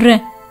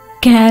செல்றேன்.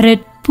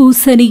 கேரட்,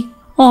 பூசணி,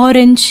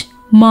 ஆரஞ்சு,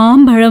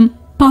 மாம்பழம்,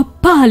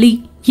 பப்பாளி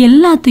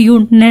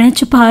எல்லாத்தையும்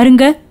நினைச்சு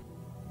பாருங்க.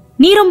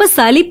 நீ ரொம்ப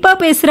சலிப்பா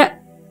பேசுற.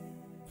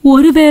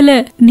 ஒருவேளை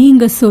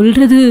நீங்க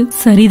சொல்றது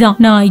சரிதான்.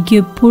 நான்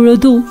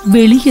எப்பொழுதும்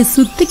வெளியே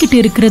சுத்திக்கிட்டு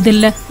இருக்கிறது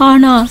இல்ல.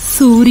 ஆனா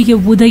சூரிய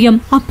உதயம்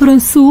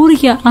அப்புறம்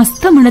சூரிய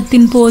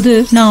அஸ்தமனத்தின் போது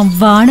நான்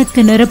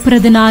வானத்தை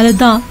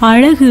நிரப்புறதுனாலதான்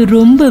அழகு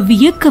ரொம்ப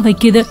வியக்க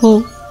வைக்குது. ஓ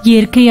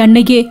இயற்கை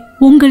அன்னையே,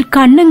 உங்கள்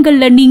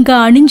கண்ணங்கள்ல நீங்க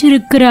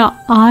அணிஞ்சிருக்கிற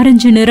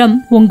ஆரஞ்சு நிறம்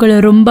உங்களை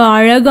ரொம்ப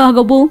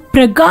அழகாகவும்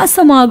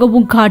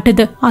பிரகாசமாகவும்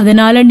காட்டுது.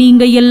 அதனால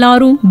நீங்க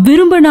எல்லாரும்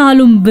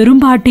விரும்பினாலும்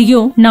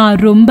விரும்பாட்டியும் நான்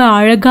ரொம்ப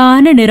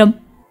அழகான நிறம்.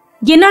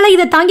 என்னால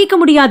இதை தாங்கிக்க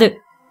முடியாது.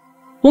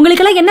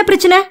 உங்களுக்கெல்லாம் என்ன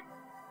பிரச்சனை?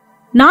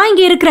 நான்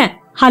இங்க இருக்கிறேன்.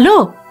 ஹலோ,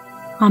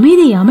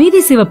 அமைதி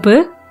அமைதி சிவப்பு.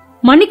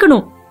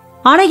 மன்னிக்கணும்,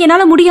 ஆனா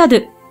என்னால முடியாது.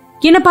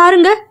 என்ன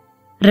பாருங்க,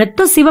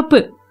 ரத்தம்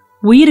சிவப்பு.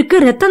 உயிருக்கு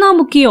ரத்தம் தான்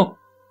முக்கியம்.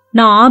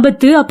 நான்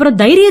ஆபத்து அப்புறம்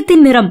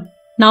தைரியத்தின் நிறம்.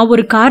 நான்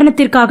ஒரு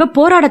காரணத்திற்காக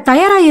போராட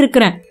தயாரா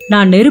இருக்கிறேன்.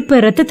 நான் நெருப்ப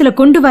ரத்தத்துல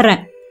கொண்டு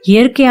வரேன்.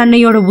 இயற்கை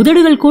அன்னையோட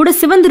உதடுகள் கூட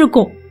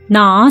சிவந்திருக்கும்.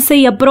 நான் ஆசை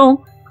அப்புறம்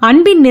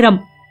அன்பின் நிறம்.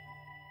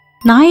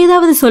 நான்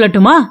ஏதாவது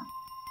சொல்லட்டுமா?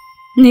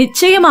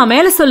 நிச்சயமா,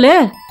 மேல சொல்லு.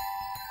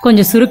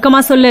 கொஞ்சம் சுருக்கமா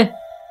சொல்லு.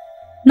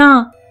 நான்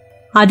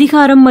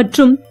அதிகாரம்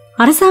மற்றும்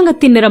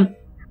அரசாங்கத்தின் நிறம்.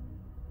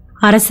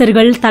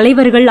 அரசர்கள்,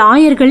 தலைவர்கள்,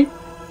 ஆயர்கள்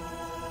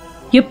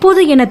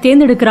எப்போது என்ன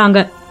தேர்ந்தெடுக்கிறாங்க.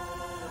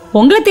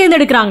 உங்களை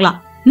தேர்ந்தெடுக்கிறாங்களா?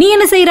 நீ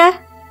என்ன செய்யற?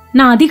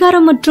 நான்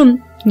அதிகாரம் மற்றும்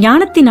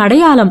ஞானத்தின்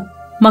அடையாளம்.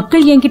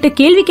 மக்கள் என்கிட்ட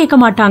கேள்வி கேட்க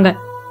மாட்டாங்க.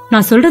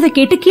 நான் சொல்றத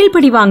கேட்டு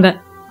கீழ்ப்படிவாங்க.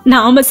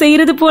 நாம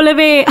செய்யறது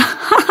போலவே.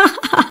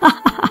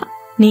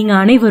 நீங்க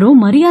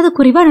அனைவரும் மரியாதை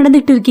குறைவா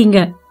நடந்துட்டு இருக்கீங்க.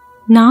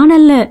 நான்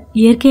அல்ல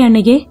இயற்கை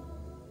அன்னையே,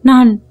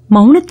 நான்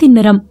மௌனத்தின்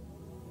நிறம்.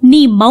 நீ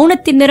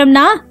மௌனத்தின்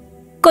நிறம்னா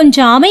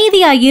கொஞ்சம்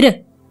அமைதியாயிரு.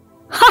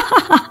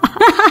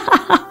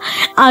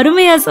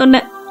 அருமையா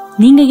சொன்ன.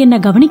 நீங்க என்ன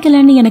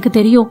கவனிக்கலன்னு எனக்கு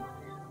தெரியும்.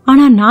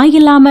 ஆனா நான்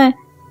இல்லாம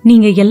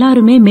நீங்க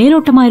எல்லாருமே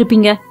மேலோட்டமா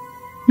இருப்பீங்க.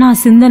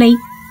 நான் சிந்தனை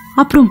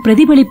அப்புறம்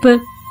பிரதிபலிப்பு,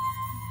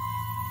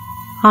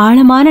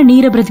 ஆழமான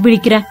நீரை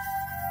பிரதிபலிக்கிற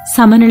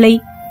சமநிலை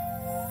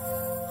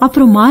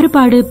அப்புறம்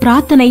மாறுபாடு,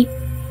 பிரார்த்தனை,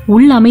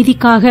 உள்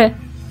அமைதிக்காக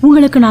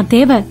உங்களுக்கு நான்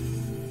தேவை.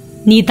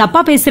 நீ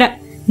தப்பா பேசுற.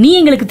 நீ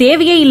எங்களுக்கு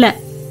தேவையே இல்ல.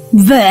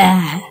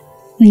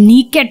 நீ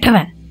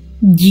கெட்டவன்.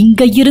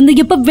 இங்க இருந்து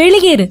இப்ப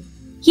வெளியேறு.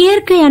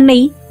 இயற்கை அன்னை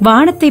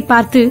வானத்தை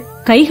பார்த்து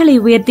கைகளை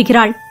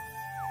உயர்த்துகிறாள்.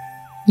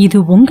 இது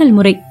உங்கள்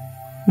முறை.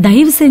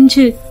 தயவு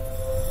செஞ்சு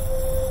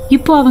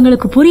இப்போ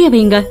அவங்களுக்கு புரிய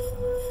வைங்க.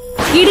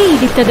 இடி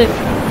இடித்தது.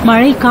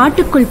 மழை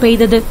காட்டுக்குள்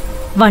பெய்தது.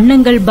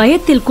 வண்ணங்கள்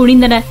பயத்தில்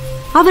குனிந்தன.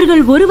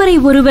 அவர்கள் ஒருவரை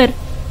ஒருவர்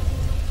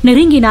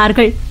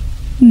நெருங்கினார்கள்.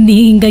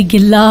 நீங்க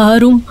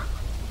எல்லாரும்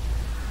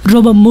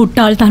ரொம்ப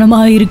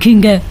முட்டாள்தனமா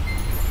இருக்கீங்க.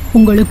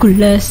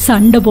 உங்களுக்குள்ள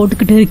சண்டை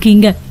போட்டுக்கிட்டு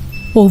இருக்கீங்க.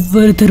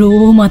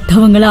 ஒவ்வொருத்தரும்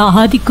மற்றவங்கள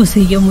ஆதிக்கம்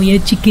செய்ய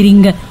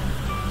முயற்சிக்கிறீங்க.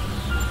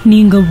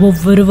 நீங்க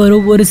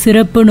ஒவ்வொருவரும் ஒரு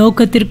சிறப்பு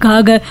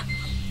நோக்கத்திற்காக,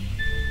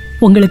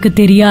 உங்களுக்கு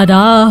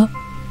தெரியாதா,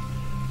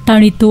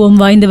 தனித்துவம்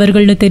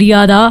வாய்ந்தவர்கள்னு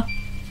தெரியாதா?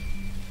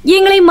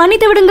 எங்களை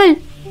மன்னித்து விடுங்கள்.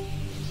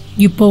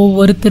 இப்போ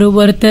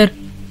ஒருத்தர்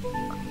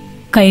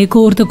கை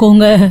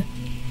கோர்த்துக்கோங்க,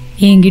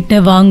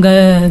 என்கிட்ட வாங்க.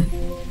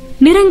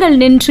 நிறங்கள்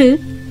நின்று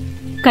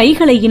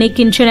கைகளை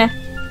இணைக்கின்றன.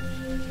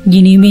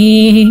 இனிமே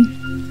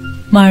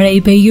மழை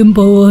பெய்யும்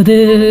போது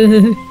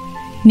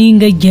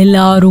நீங்க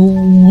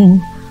எல்லாரும்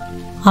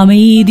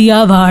அமைதியா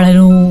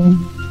வாழணும்.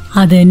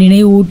 அதை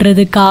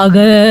நினைவூட்டுறதுக்காக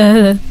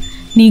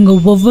நீங்க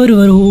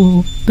ஒவ்வொருவரும்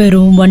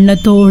பெரும்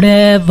வண்ணத்தோட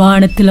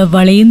வானத்துல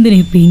வளைந்து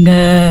நிற்பீங்க.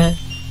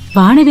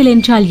 வானவில்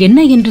என்றால் என்ன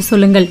என்று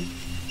சொல்லுங்கள்.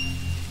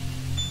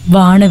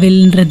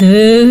 வானவில்ன்றது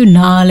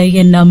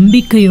நாளைய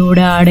நம்பிக்கையோட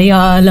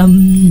அடையாளம்.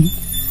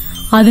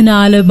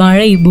 அதனால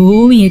மழை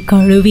பூமியை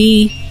கழுவி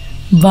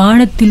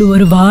வானத்தில்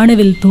ஒரு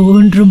வானவில்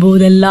தோன்றும்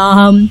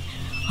போதெல்லாம்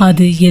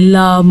அது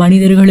எல்லா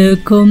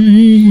மனிதர்களுக்கும்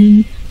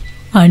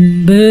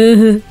அன்பு,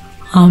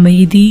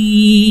 அமைதி,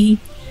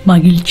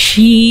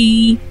 மகிழ்ச்சி,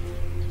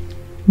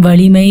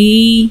 வலிமை,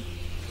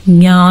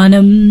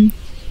 ஞானம்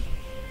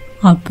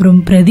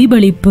அப்புறம்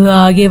பிரதிபலிப்பு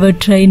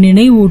ஆகியவற்றை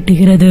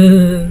நினைவூட்டுகிறது.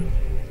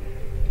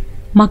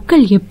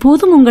 மக்கள்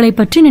எப்போதும் உங்களை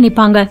பற்றி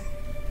நினைப்பாங்க.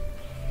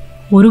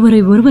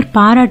 ஒருவரை ஒருவர்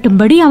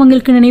பாராட்டும்படி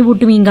அவங்களுக்கு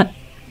நினைவூட்டுவீங்க.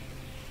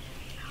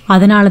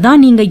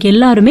 அதனாலதான் நீங்க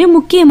எல்லாருமே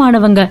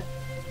முக்கியமானவங்க.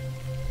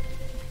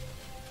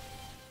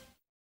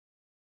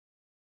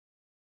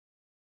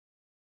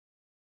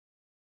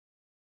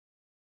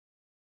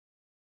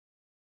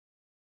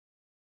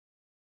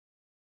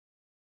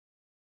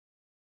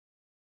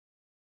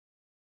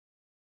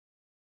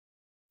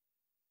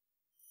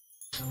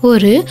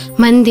 ஒரு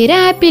மந்திர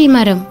ஆப்பிள்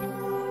மரம்.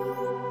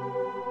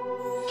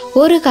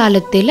 ஒரு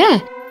காலத்துல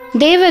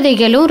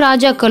தேவதைகளும்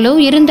ராஜாக்களும்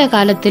இருந்த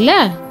காலத்துல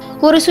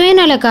ஒரு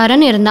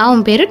சுயநலக்காரன் இருந்தான்.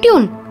 அவன் பேரு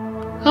டியூன்.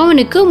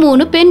 அவனுக்கு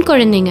 3 பெண்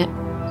குழந்தைங்க.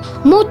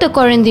 மூத்த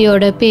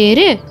குழந்தையோட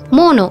பேரு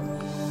மோனோ,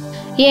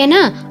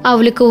 ஏன்னா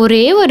அவளுக்கு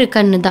ஒரே ஒரு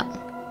கண்ணு தான்.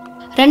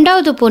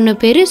 2வது பொண்ணு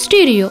பேரு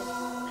ஸ்டீரியோ,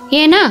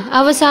 ஏன்னா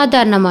அவ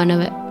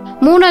சாதாரணமானவ.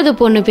 3வது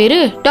பொண்ணு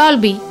பேரு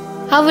டால்பி,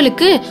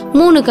 அவளுக்கு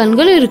 3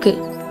 கண்கள் இருக்கு.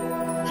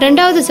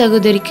 2வது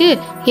சகோதரிக்கு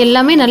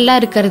எல்லாமே நல்லா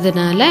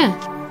இருக்கிறதுனால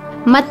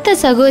மற்ற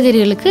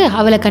சகோதரிகளுக்கு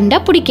அவளை கண்டா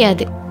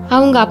பிடிக்காது.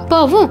 அவங்க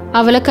அப்பாவும்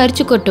அவளை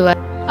கரிச்சு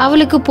கொட்டுவார்.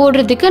 அவளுக்கு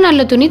போடுறதுக்கு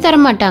நல்ல துணி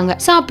தரமாட்டாங்க,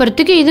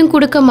 சாப்பிட்றதுக்கு எதுவும்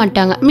கொடுக்க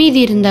மாட்டாங்க, மீதி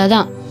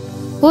இருந்தாதான்.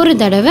 ஒரு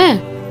தடவை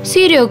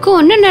சீரியோவுக்கு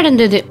ஒண்ணு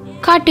நடந்தது.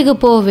 காட்டுக்கு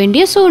போக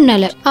வேண்டிய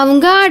சூழ்நிலை.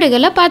 அவங்க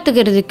ஆடுகளை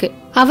பாத்துக்கிறதுக்கு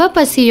அவ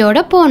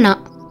பசியோட போனா.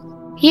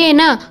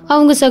 ஏன்னா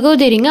அவங்க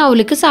சகோதரிங்க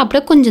அவளுக்கு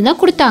சாப்பிட கொஞ்சம்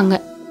தான் கொடுத்தாங்க.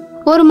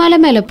 ஒரு மலை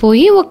மேல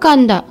போய்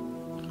உக்காந்தா.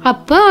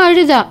 அப்ப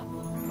அழுதா.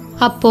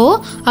 அப்போ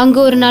அங்க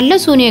ஒரு நல்ல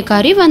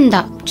சூனியக்காரி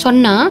வந்தா.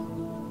 சொன்னா,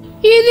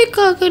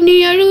 எதுக்காக நீ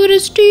அழுவுற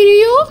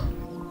ஸ்டீரியோ?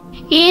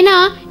 ஏன்னா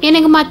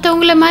எனக்கு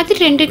மற்றவங்கள மாதிரி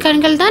 2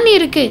 கண்கள் தான்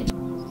இருக்கு.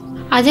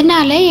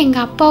 அதனால எங்க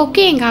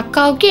அப்பாவுக்கு எங்க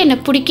அக்காவுக்கு என்ன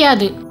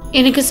பிடிக்காது.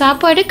 எனக்கு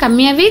சாப்பாடு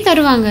கம்மியாவே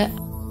தருவாங்க.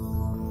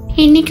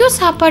 இன்னைக்கும்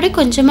சாப்பாடு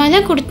கொஞ்சமா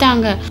தான்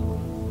கொடுத்தாங்க.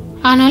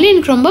 ஆனாலும்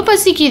எனக்கு ரொம்ப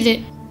பசிக்குது.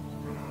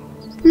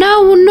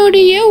 நான்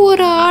உன்னுடைய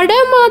ஒரு ஆடை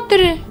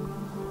மாத்துறேன்,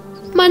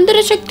 மந்திர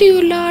சக்தி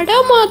உள்ள ஆடா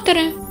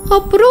மாத்துறேன்.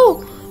 அப்புறம்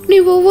நீ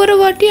ஒவ்வொரு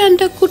வாட்டி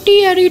அந்த குட்டி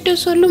ஆடிகிட்ட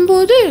சொல்லும்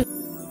போது,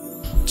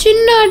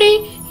 சின்ன ஆடை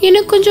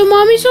எனக்கு கொஞ்சம்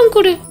மாமிசம்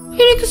கொடு,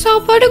 எனக்கு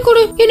சாப்பாடு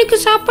கொடு, எனக்கு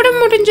சாப்பிட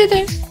முடிஞ்சது.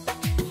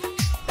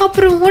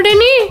 அப்புறம்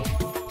உடனே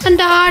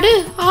அந்த ஆடு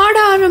ஆட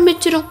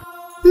ஆரம்பிச்சிரும்.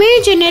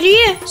 மேஜ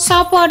நிறைய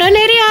சாப்பாட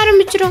நிறைய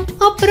ஆரம்பிச்சிரும்.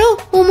 அப்புறம்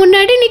உன்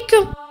முன்னாடி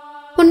நிக்கும்.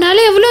 உன்னால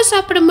எவ்வளவு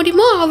சாப்பிட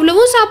முடியுமோ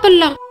அவ்வளவும்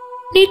சாப்பிடலாம்.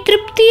 நீ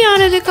திருப்தி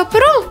ஆனதுக்கு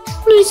அப்புறம்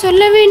நீ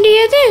சொல்ல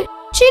வேண்டியது,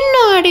 சின்ன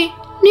ஆடை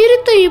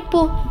நிறுத்து,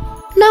 இப்போ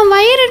நான்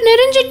வயிறு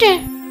நிறைஞ்சிட்டேன்,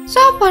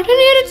 சாப்பாடு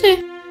நிறுத்து.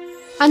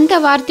 அந்த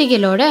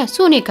வார்த்தைகளோட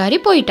சூனியக்காரி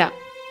போயிட்டா.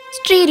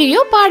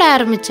 ஸ்டீரியோ பாட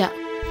ஆரம்பிச்சா.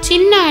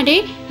 சின்ன ஆடே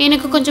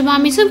எனக்கு கொஞ்சம்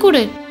மாமிசம்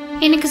கொடு,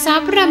 எனக்கு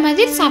சாப்பிடுற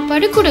மாதிரி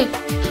சாப்பாடு கொடு.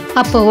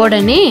 அப்போ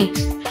உடனே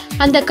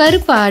அந்த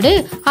கருப்பாடு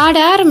ஆட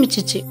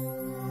ஆரம்பிச்சிச்சு.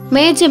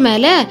 மேஜை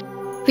மேல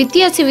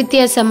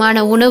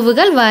வித்தியாசமான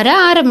உணவுகள் வர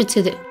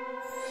ஆரம்பிச்சது.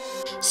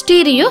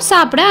 ஸ்டீரியோ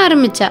சாப்பிட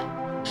ஆரம்பிச்சா.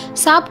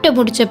 சாப்பிட்ட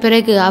முடிச்ச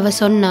பிறகு அவ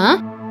சொன்னா,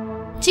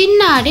 சின்ன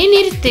ஆடே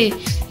நிறுத்து,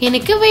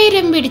 எனக்கு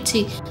வயிறம்பிடுச்சு,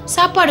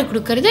 சாப்பாடு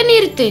கொடுக்கறத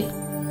நிறுத்து.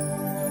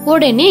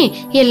 உடனே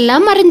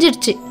எல்லாம்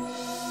மறைஞ்சிடுச்சு.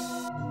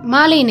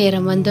 மாலை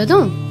நேரம்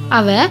வந்ததும்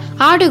அவ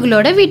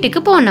ஆடுகளோட வீட்டுக்கு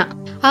போனா.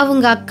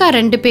 அவங்க அக்கா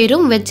 2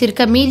 பேரும்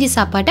வச்சிருக்க மீதி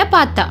சாப்பாட்ட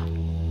பார்த்தா.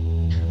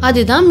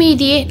 அதுதான்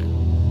மீதியே.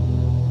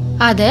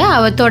 அத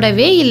அவ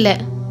தொடவே இல்லை.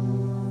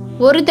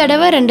 ஒரு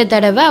தடவை 2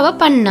 தடவை அவ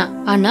பண்ணா.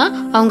 ஆனா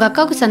அவங்க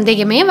அக்காவுக்கு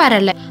சந்தேகமே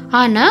வரல.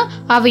 ஆனா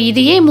அவ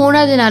இதையே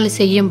 3வது நாள்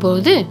செய்யும்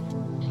போது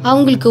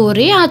அவங்களுக்கு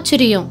ஒரே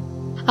ஆச்சரியம்.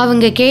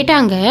 அவங்க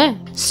கேட்டாங்க,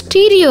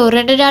 ஸ்டீரியோ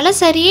 2 நாளா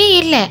சரியே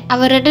இல்ல,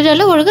 அவ 2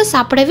 நாளா ஒழுங்கா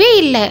சாப்பிடவே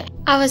இல்ல,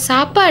 அவ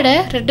சாப்பாட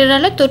 2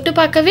 நாளா தொட்டு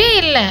பார்க்கவே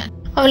இல்ல,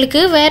 அவளுக்கு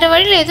வேற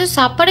வழியில ஏதோ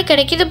சாப்பாடு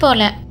கிடைக்குது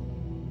போல.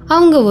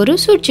 அவங்க ஒரு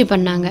சூழ்ச்சி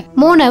பண்ணாங்க.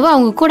 மோனாவை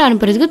அவங்க கூட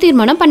அனுப்புறதுக்கு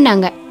தீர்மானம்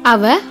பண்ணாங்க.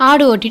 அவ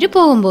ஆடு ஓட்டிட்டு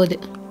போகும்போது,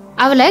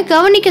 அவளை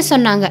கவனிக்க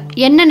சொன்னாங்க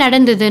என்ன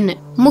நடந்ததுன்னு.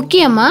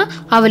 முக்கியமா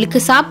அவளுக்கு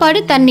சாப்பாடு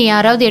தண்ணி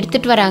யாராவது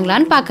எடுத்துட்டு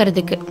வராங்களான்னு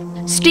பாக்குறதுக்கு.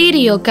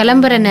 ஸ்டீரியோ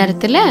கிளம்புற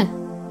நேரத்துல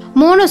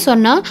மோனோ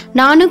சொன்னா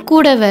நானும்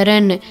கூட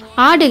வரேன்னு,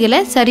 ஆடுகளை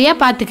சரியா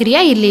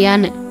பாத்துக்கிறியா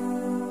இல்லையான்னு.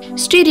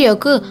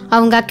 ஸ்டீரியோக்கு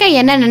அவங்க அக்கா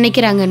என்ன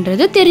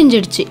நினைக்கிறாங்கன்றது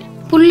தெரிஞ்சிடுச்சு.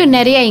 புல்லு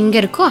நிறைய எங்க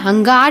இருக்கோ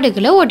அங்க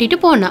ஆடுகளை ஓட்டிட்டு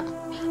போனா.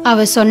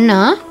 அவ சொன்னா,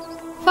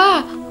 வா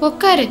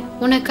உக்காரு,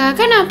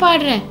 உனக்காக நான்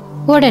பாடுறேன்.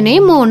 உடனே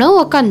மோனோ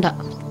உக்காந்தா.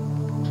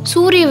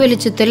 சூரிய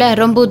வெளிச்சத்துல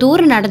ரொம்ப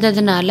தூரம்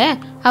நடந்ததுனால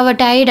அவ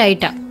டயர்ட்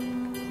ஆயிட்டா.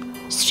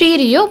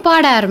 ஸ்டீரியோ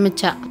பாட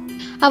ஆரம்பிச்சா.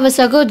 அவ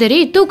சகோதரி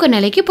தூக்க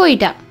நிலைக்கு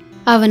போயிட்டா.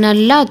 அவ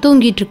நல்லா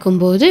தூங்கிட்டு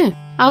இருக்கும்போது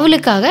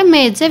அவளுக்காக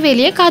மேஜை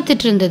வெளியே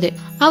காத்துட்டு இருந்தது.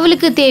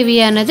 அவளுக்கு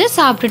தேவையானதை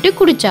சாப்பிட்டுட்டு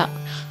குடிச்சா.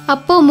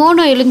 அப்போ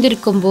மோனோ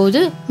எழுந்திருக்கும் போது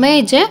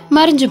மேஜை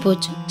மறைஞ்சு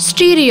போச்சு.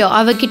 ஸ்டீரியோ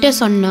அவகிட்ட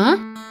சொன்னா,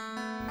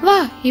 வா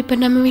இப்ப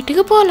நம்ம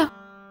வீட்டுக்கு போலாம்.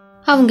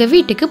 அவங்க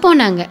வீட்டுக்கு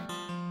போனாங்க.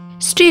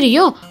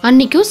 ஸ்டீரியோ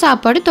அன்னைக்கும்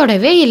சாப்பாடு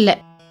தொடவே இல்லை.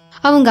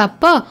 அவங்க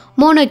அப்பா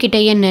மோனோ கிட்ட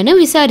என்னன்னு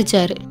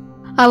விசாரிச்சாரு.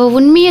 அவ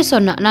உண்மைய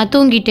சொன்னா, நான்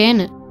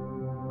தூங்கிட்டேன்னு.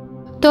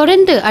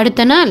 தொடர்ந்து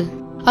அடுத்த நாள்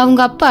அவங்க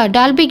அப்பா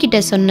டால்பி கிட்ட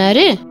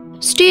சொன்னாரு,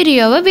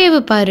 ஸ்டீரியோவை வேவு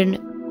பாருன்னு.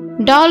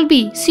 டால்பி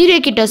சீரியோ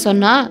கிட்ட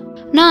சொன்னா,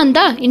 நான்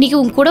தான் இன்னைக்கு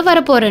உன் கூட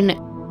வரப்போறேன்னு.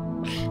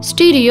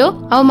 ஸ்டீரியோ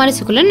அவ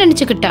மனசுக்குள்ள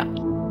நினைச்சுக்கிட்டா.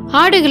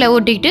 ஆடுகளை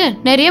ஓட்டிக்கிட்டு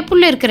நிறைய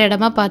புல்லு இருக்கிற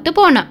இடமா பார்த்து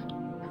போனா.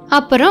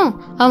 அப்புறம்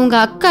அவங்க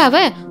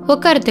அக்காவை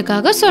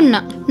உட்காரத்துக்காக சொன்னா.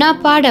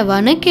 நான்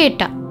பாடவான்னு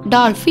கேட்டா.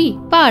 டால்பி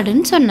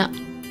பாடுன்னு சொன்னா.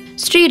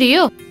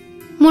 ஸ்டீரியோ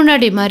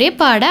முன்னாடி மாதிரியே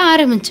பாட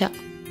ஆரம்பிச்சா.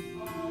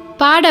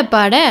 பாட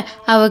பாட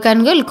அவ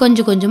கண்கள்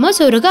கொஞ்சம் கொஞ்சமா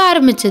சொருக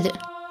ஆரம்பிச்சது.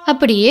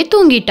 அப்படியே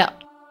தூங்கிட்டா.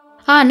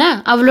 ஆனா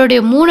அவளுடைய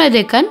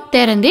 3வது கண்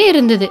திறந்தே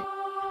இருந்தது.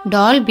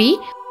 டால்பி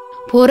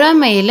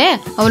பொறாமையில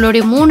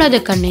அவளுடைய 3வது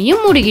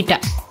கண்ணையும் மூடிக்கிட்டா.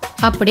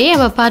 அப்படியே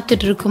அவ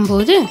பார்த்துட்டு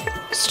இருக்கும்போது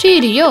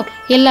ஸ்டீரியோ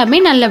எல்லாமே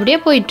நல்லபடியா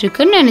போயிட்டு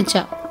இருக்குன்னு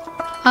நினைச்சா.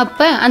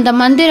 அப்ப அந்த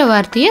மந்திர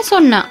வார்த்தைய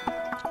சொன்னா.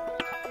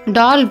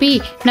 டால்பி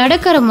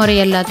நடக்கிற முறை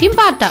எல்லாத்தையும்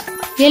பார்த்தா.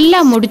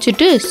 எல்லாம்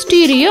முடிச்சுட்டு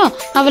ஸ்டீரியோ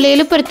அவளை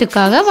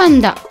எழுப்புறதுக்காக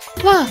வந்தா.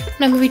 வா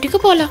நம்ம வீட்டுக்கு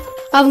போலாம்.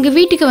 அவங்க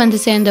வீட்டுக்கு வந்து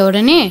சேர்ந்த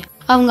உடனே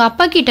அவங்க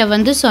அப்பா கிட்ட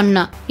வந்து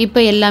சொன்னா, இப்ப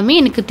எல்லாமே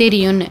எனக்கு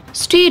தெரியும்னு.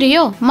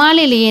 ஸ்டீரியோ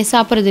மாலையில ஏன்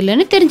சாப்பிட்றது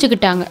இல்லைன்னு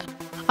தெரிஞ்சுக்கிட்டாங்க.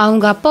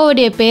 அவங்க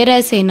அப்பாவுடைய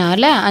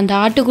பேராசைனால அந்த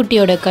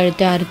ஆட்டுக்குட்டியோட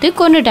கழுத்தை அறுத்து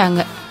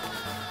கொன்னுட்டாங்க.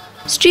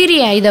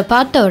 ஸ்டீரியா இதை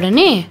பார்த்த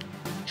உடனே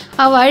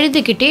அவ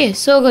அழுதுகிட்டே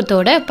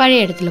சோகத்தோட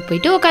பழைய இடத்துல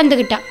போயிட்டு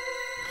உக்காந்துக்கிட்டா.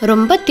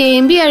 ரொம்ப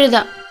தேம்பி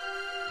அழுதா.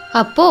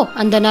 அப்போ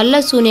அந்த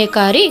நல்ல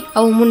சூனியக்காரி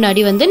அவ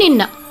முன்னாடி வந்து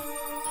நின்னா.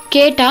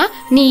 கேட்டா,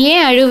 நீ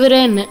ஏன்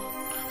அழுவுறன்னு.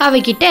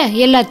 அவகிட்ட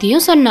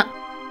எல்லாத்தையும் சொன்னா.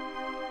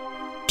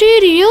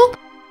 ஸ்டீரியோ,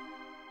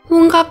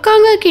 உங்க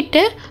அக்காங்க கிட்ட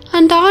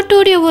அந்த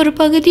ஆட்டோடைய ஒரு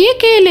பகுதியை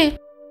கேளு,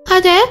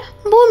 அத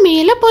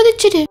பூமியில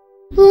புதைச்சிடு,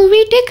 உன்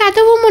வீட்டு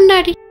கதவு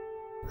முன்னாடி.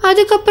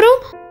 அதுக்கப்புறம்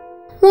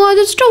உன்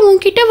அதிர்ஷ்டம்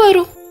உன்கிட்ட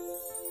வரும்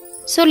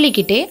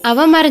சொல்லிக்கிட்டே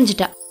அவ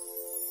மறைஞ்சிட்டா.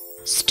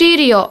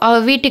 ஸ்டீரியோ அவ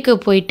வீட்டுக்கு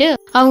போயிட்டு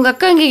அவங்க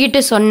அக்காங்க கிட்ட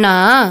சொன்னா,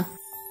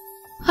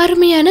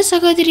 அருமையான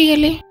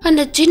சகோதரிகளே,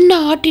 அந்த சின்ன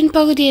ஆட்டின்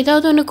பகுதி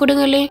ஏதாவது ஒன்று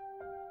கொடுங்களே.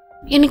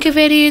 எனக்கு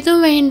வேற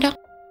எதுவும் வேண்டாம்,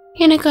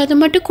 எனக்கு அது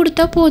மட்டும்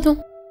கொடுத்தா போதும்.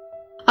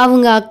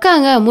 அவங்க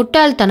அக்காங்க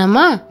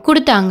முட்டாள்தனமா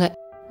கொடுத்தாங்க.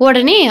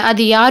 உடனே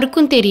அது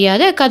யாருக்கும்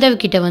தெரியாத கதவு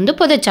கிட்ட வந்து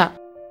புதைச்சா.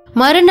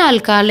 மறுநாள்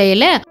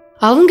காலையில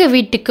அவங்க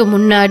வீட்டுக்கு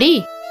முன்னாடி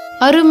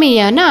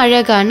அருமையான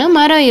அழகான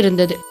மரம்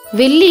இருந்தது.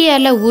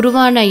 வெள்ளியால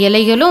உருவான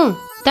இலைகளும்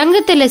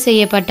தங்கத்துல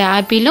செய்யப்பட்ட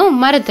ஆப்பிளும்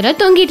மரத்துல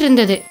தொங்கிட்டு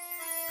இருந்தது.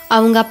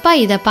 அவங்க அப்பா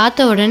இத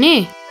பார்த்த உடனே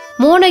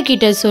மோனோ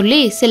கிட்ட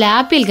சொல்லி சில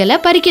ஆப்பிள்களை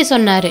பறிக்க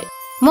சொன்னாரு.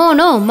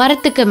 மோனோ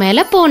மரத்துக்கு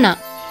மேல போனா.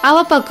 அவ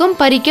பக்கம்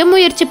பறிக்க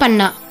முயற்சி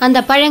பண்ணா அந்த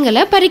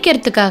பழங்களை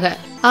பறிக்கிறதுக்காக.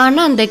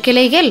 ஆனா அந்த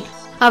கிளைகள்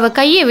அவ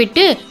கைய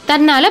விட்டு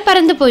தன்னால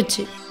பறந்து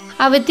போச்சு.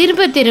 அவ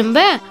திரும்ப திரும்ப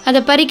அதை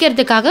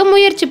பறிக்கிறதுக்காக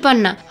முயற்சி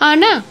பண்ணா.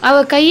 ஆனா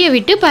அவ கைய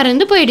விட்டு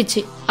பறந்து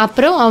போயிடுச்சு.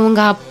 அப்புறம் அவங்க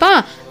அப்பா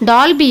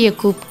டால்பிய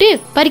கூப்பிட்டு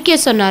பறிக்க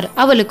சொன்னார்.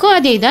 அவளுக்கும்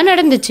அதே தான்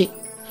நடந்துச்சு.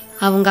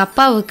 அவங்க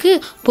அப்பாவுக்கு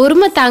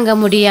பொறுமை தாங்க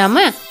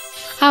முடியாம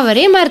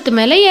அவரே மரத்து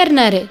மேல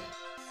ஏறினாரு.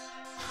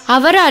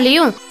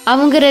 அவராலையும்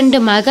அவங்க 2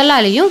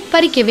 மகளாலையும்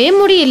பறிக்கவே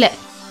முடியல.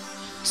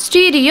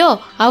 ஸ்டீரியோ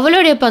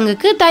அவளுடைய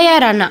பங்குக்கு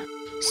தயாரானா.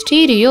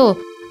 ஸ்டீரியோ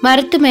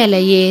மரத்து மேல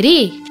ஏறி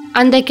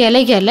அந்த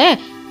கிளைகளை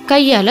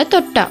கையால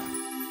தொட்டா.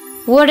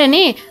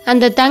 உடனே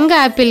அந்த தங்க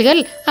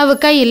ஆப்பிள்கள் அவ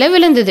கையில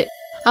விழுந்தது.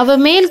 அவ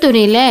மேல்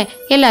துணியில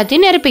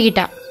எல்லாத்தையும்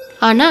நிரப்பிக்கிட்டா.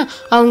 ஆனா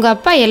அவங்க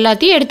அப்பா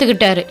எல்லாத்தையும்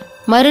எடுத்துக்கிட்டாரு.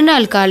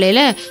 மறுநாள் காலையில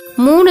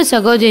 3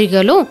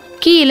 சகோதரிகளும்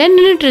கீழே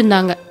நின்றுட்டு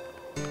இருந்தாங்க.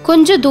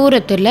 கொஞ்ச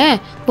தூரத்துல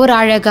ஒரு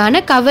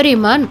அழகான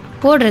கவரிமான்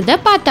ஓடுறத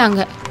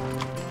பார்த்தாங்க.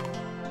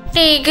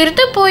 நீ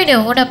இங்கிருந்து போயிடு,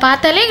 உன்னை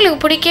பார்த்தாலே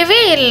எங்களுக்கு பிடிக்கவே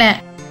இல்லை.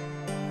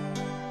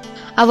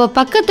 அவ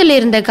பக்கத்துல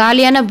இருந்த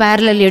காலியான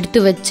பேரல் எடுத்து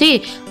வச்சு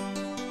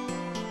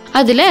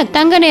அதுல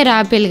தங்க நிற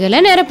ஆப்பிள்களை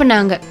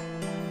நிரப்புனாங்க.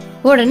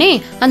 உடனே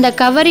அந்த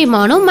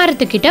கவரிமானும்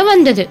மரத்துக்கிட்ட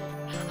வந்தது.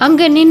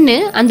 அங்க நின்னு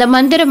அந்த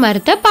மந்திர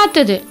மரத்தை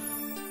பார்த்தது.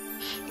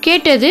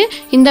 கேட்டது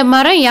இந்த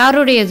மரம்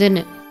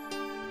யாருடையதுன்னு.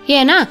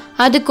 ஏன்னா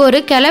அதுக்கு ஒரு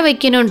கிளை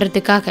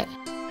வைக்கணுன்றதுக்காக.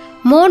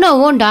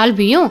 மோனோவும்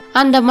டால்பியும்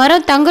அந்த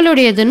மரம்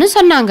தங்களுடையதுன்னு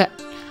சொன்னாங்க.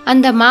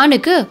 அந்த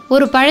மானுக்கு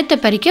ஒரு பழத்தை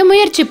பறிக்க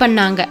முயற்சி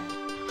பண்ணாங்க.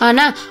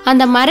 ஆனா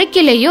அந்த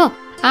மரக்கிளையும்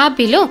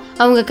ஆப்பிளும்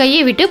அவங்க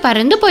கையை விட்டு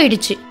பறந்து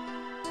போயிடுச்சு.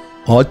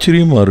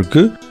 ஆச்சரியமா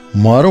இருக்கு.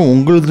 மரம்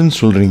உங்களுதுன்னு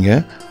சொல்றீங்க,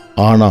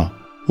 ஆனா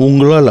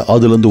உங்களால்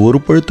அதுல இருந்து ஒரு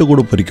பழத்தை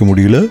கூட பறிக்க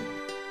முடியல.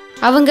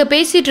 அவங்க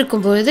பேசிட்டு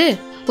இருக்கும்போது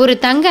ஒரு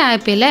தங்க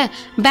ஆப்பிள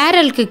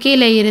பேரலுக்கு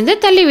கீழே இருந்து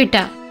தள்ளி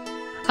விட்டா.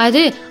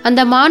 அது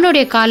அந்த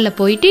மானுடைய காலில்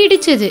போயிட்டு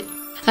இடிச்சது.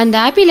 அந்த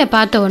ஆப்பிளை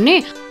பார்த்த உடனே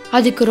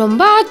அதுக்கு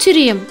ரொம்ப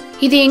ஆச்சரியம்.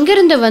 இது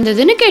எங்கிருந்து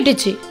வந்ததுன்னு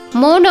கேட்டுச்சு.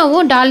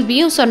 மோனோவும்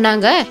டால்பியும்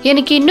சொன்னாங்க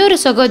எனக்கு இன்னொரு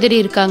சகோதரி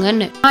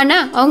இருக்காங்கன்னு. ஆனா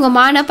அவங்க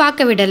மானை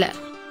பார்க்க விடல.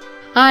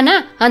 ஆனா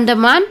அந்த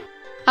மான்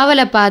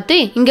அவளை பார்த்து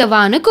இங்க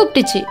வான்னு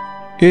கூப்பிட்டுச்சு.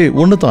 ஏய்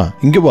ஒண்ணுதான்,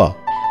 இங்க வா.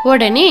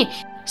 உடனே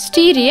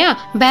ஸ்டீரியா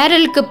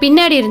பேரலுக்கு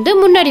பின்னாடி இருந்து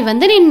முன்னாடி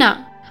வந்து நின்னா.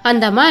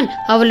 அந்த மான்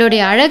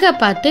அவளுடைய அழக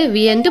பார்த்து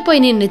வியந்து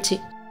போய் நின்னுச்சு.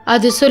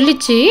 அது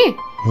சொல்லிச்சு,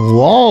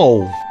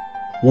 வாவ்,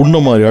 உன்ன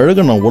மாதிரி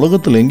அழக நான்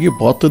உலகத்துல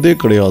எங்கேயும் பார்த்ததே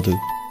கிடையாது.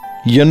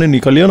 என்ன நீ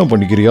கல்யாணம்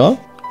பண்ணிக்கிறியா?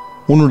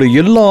 உன்னுடைய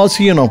எல்லா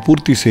ஆசையும் நான்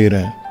பூர்த்தி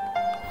செய்யறேன்.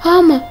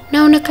 ஆமா,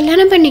 நான் உன்னை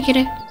கல்யாணம்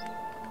பண்ணிக்கிறேன்.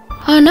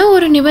 ஆனா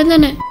ஒரு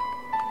நிபந்தனை,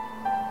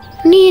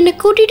 நீ என்னை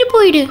கூட்டிட்டு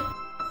போயிடு.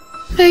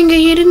 நான் இங்க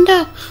இருந்தா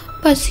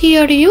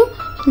பசியோடையும்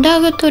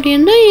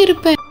தாகத்தோடையும் தான்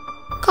இருப்பேன்.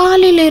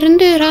 காலையில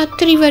இருந்து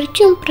ராத்திரி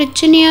வரைக்கும்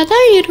பிரச்சனையா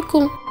தான்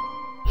இருக்கும்.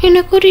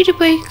 என்னை கூட்டிட்டு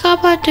போய்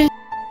காப்பாத்து.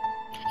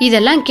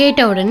 இதெல்லாம்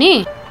கேட்ட உடனே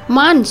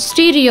மான்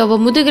ஸ்டீரியோவை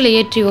முதுகுல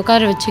ஏற்றி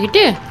உட்கார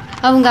வச்சுக்கிட்டு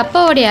அவங்க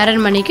அப்பாவோடைய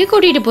அரண்மனைக்கு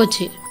கூட்டிட்டு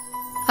போச்சு.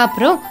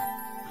 அப்புறம்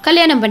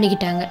கல்யாணம்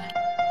பண்ணிக்கிட்டாங்க.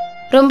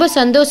 ரொம்ப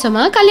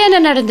சந்தோஷமா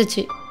கல்யாணம்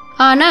நடந்துச்சு.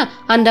 ஆனா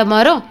அந்த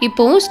மரம்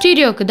இப்போவும்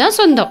ஸ்டீரியோக்கு தான்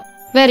சொந்தம்,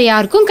 வேற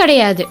யாருக்கும்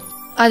கிடையாது.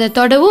 அதை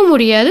தொடவும்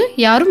முடியாது,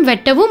 யாரும்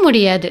வெட்டவும்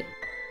முடியாது.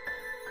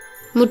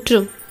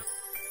 முற்றும்.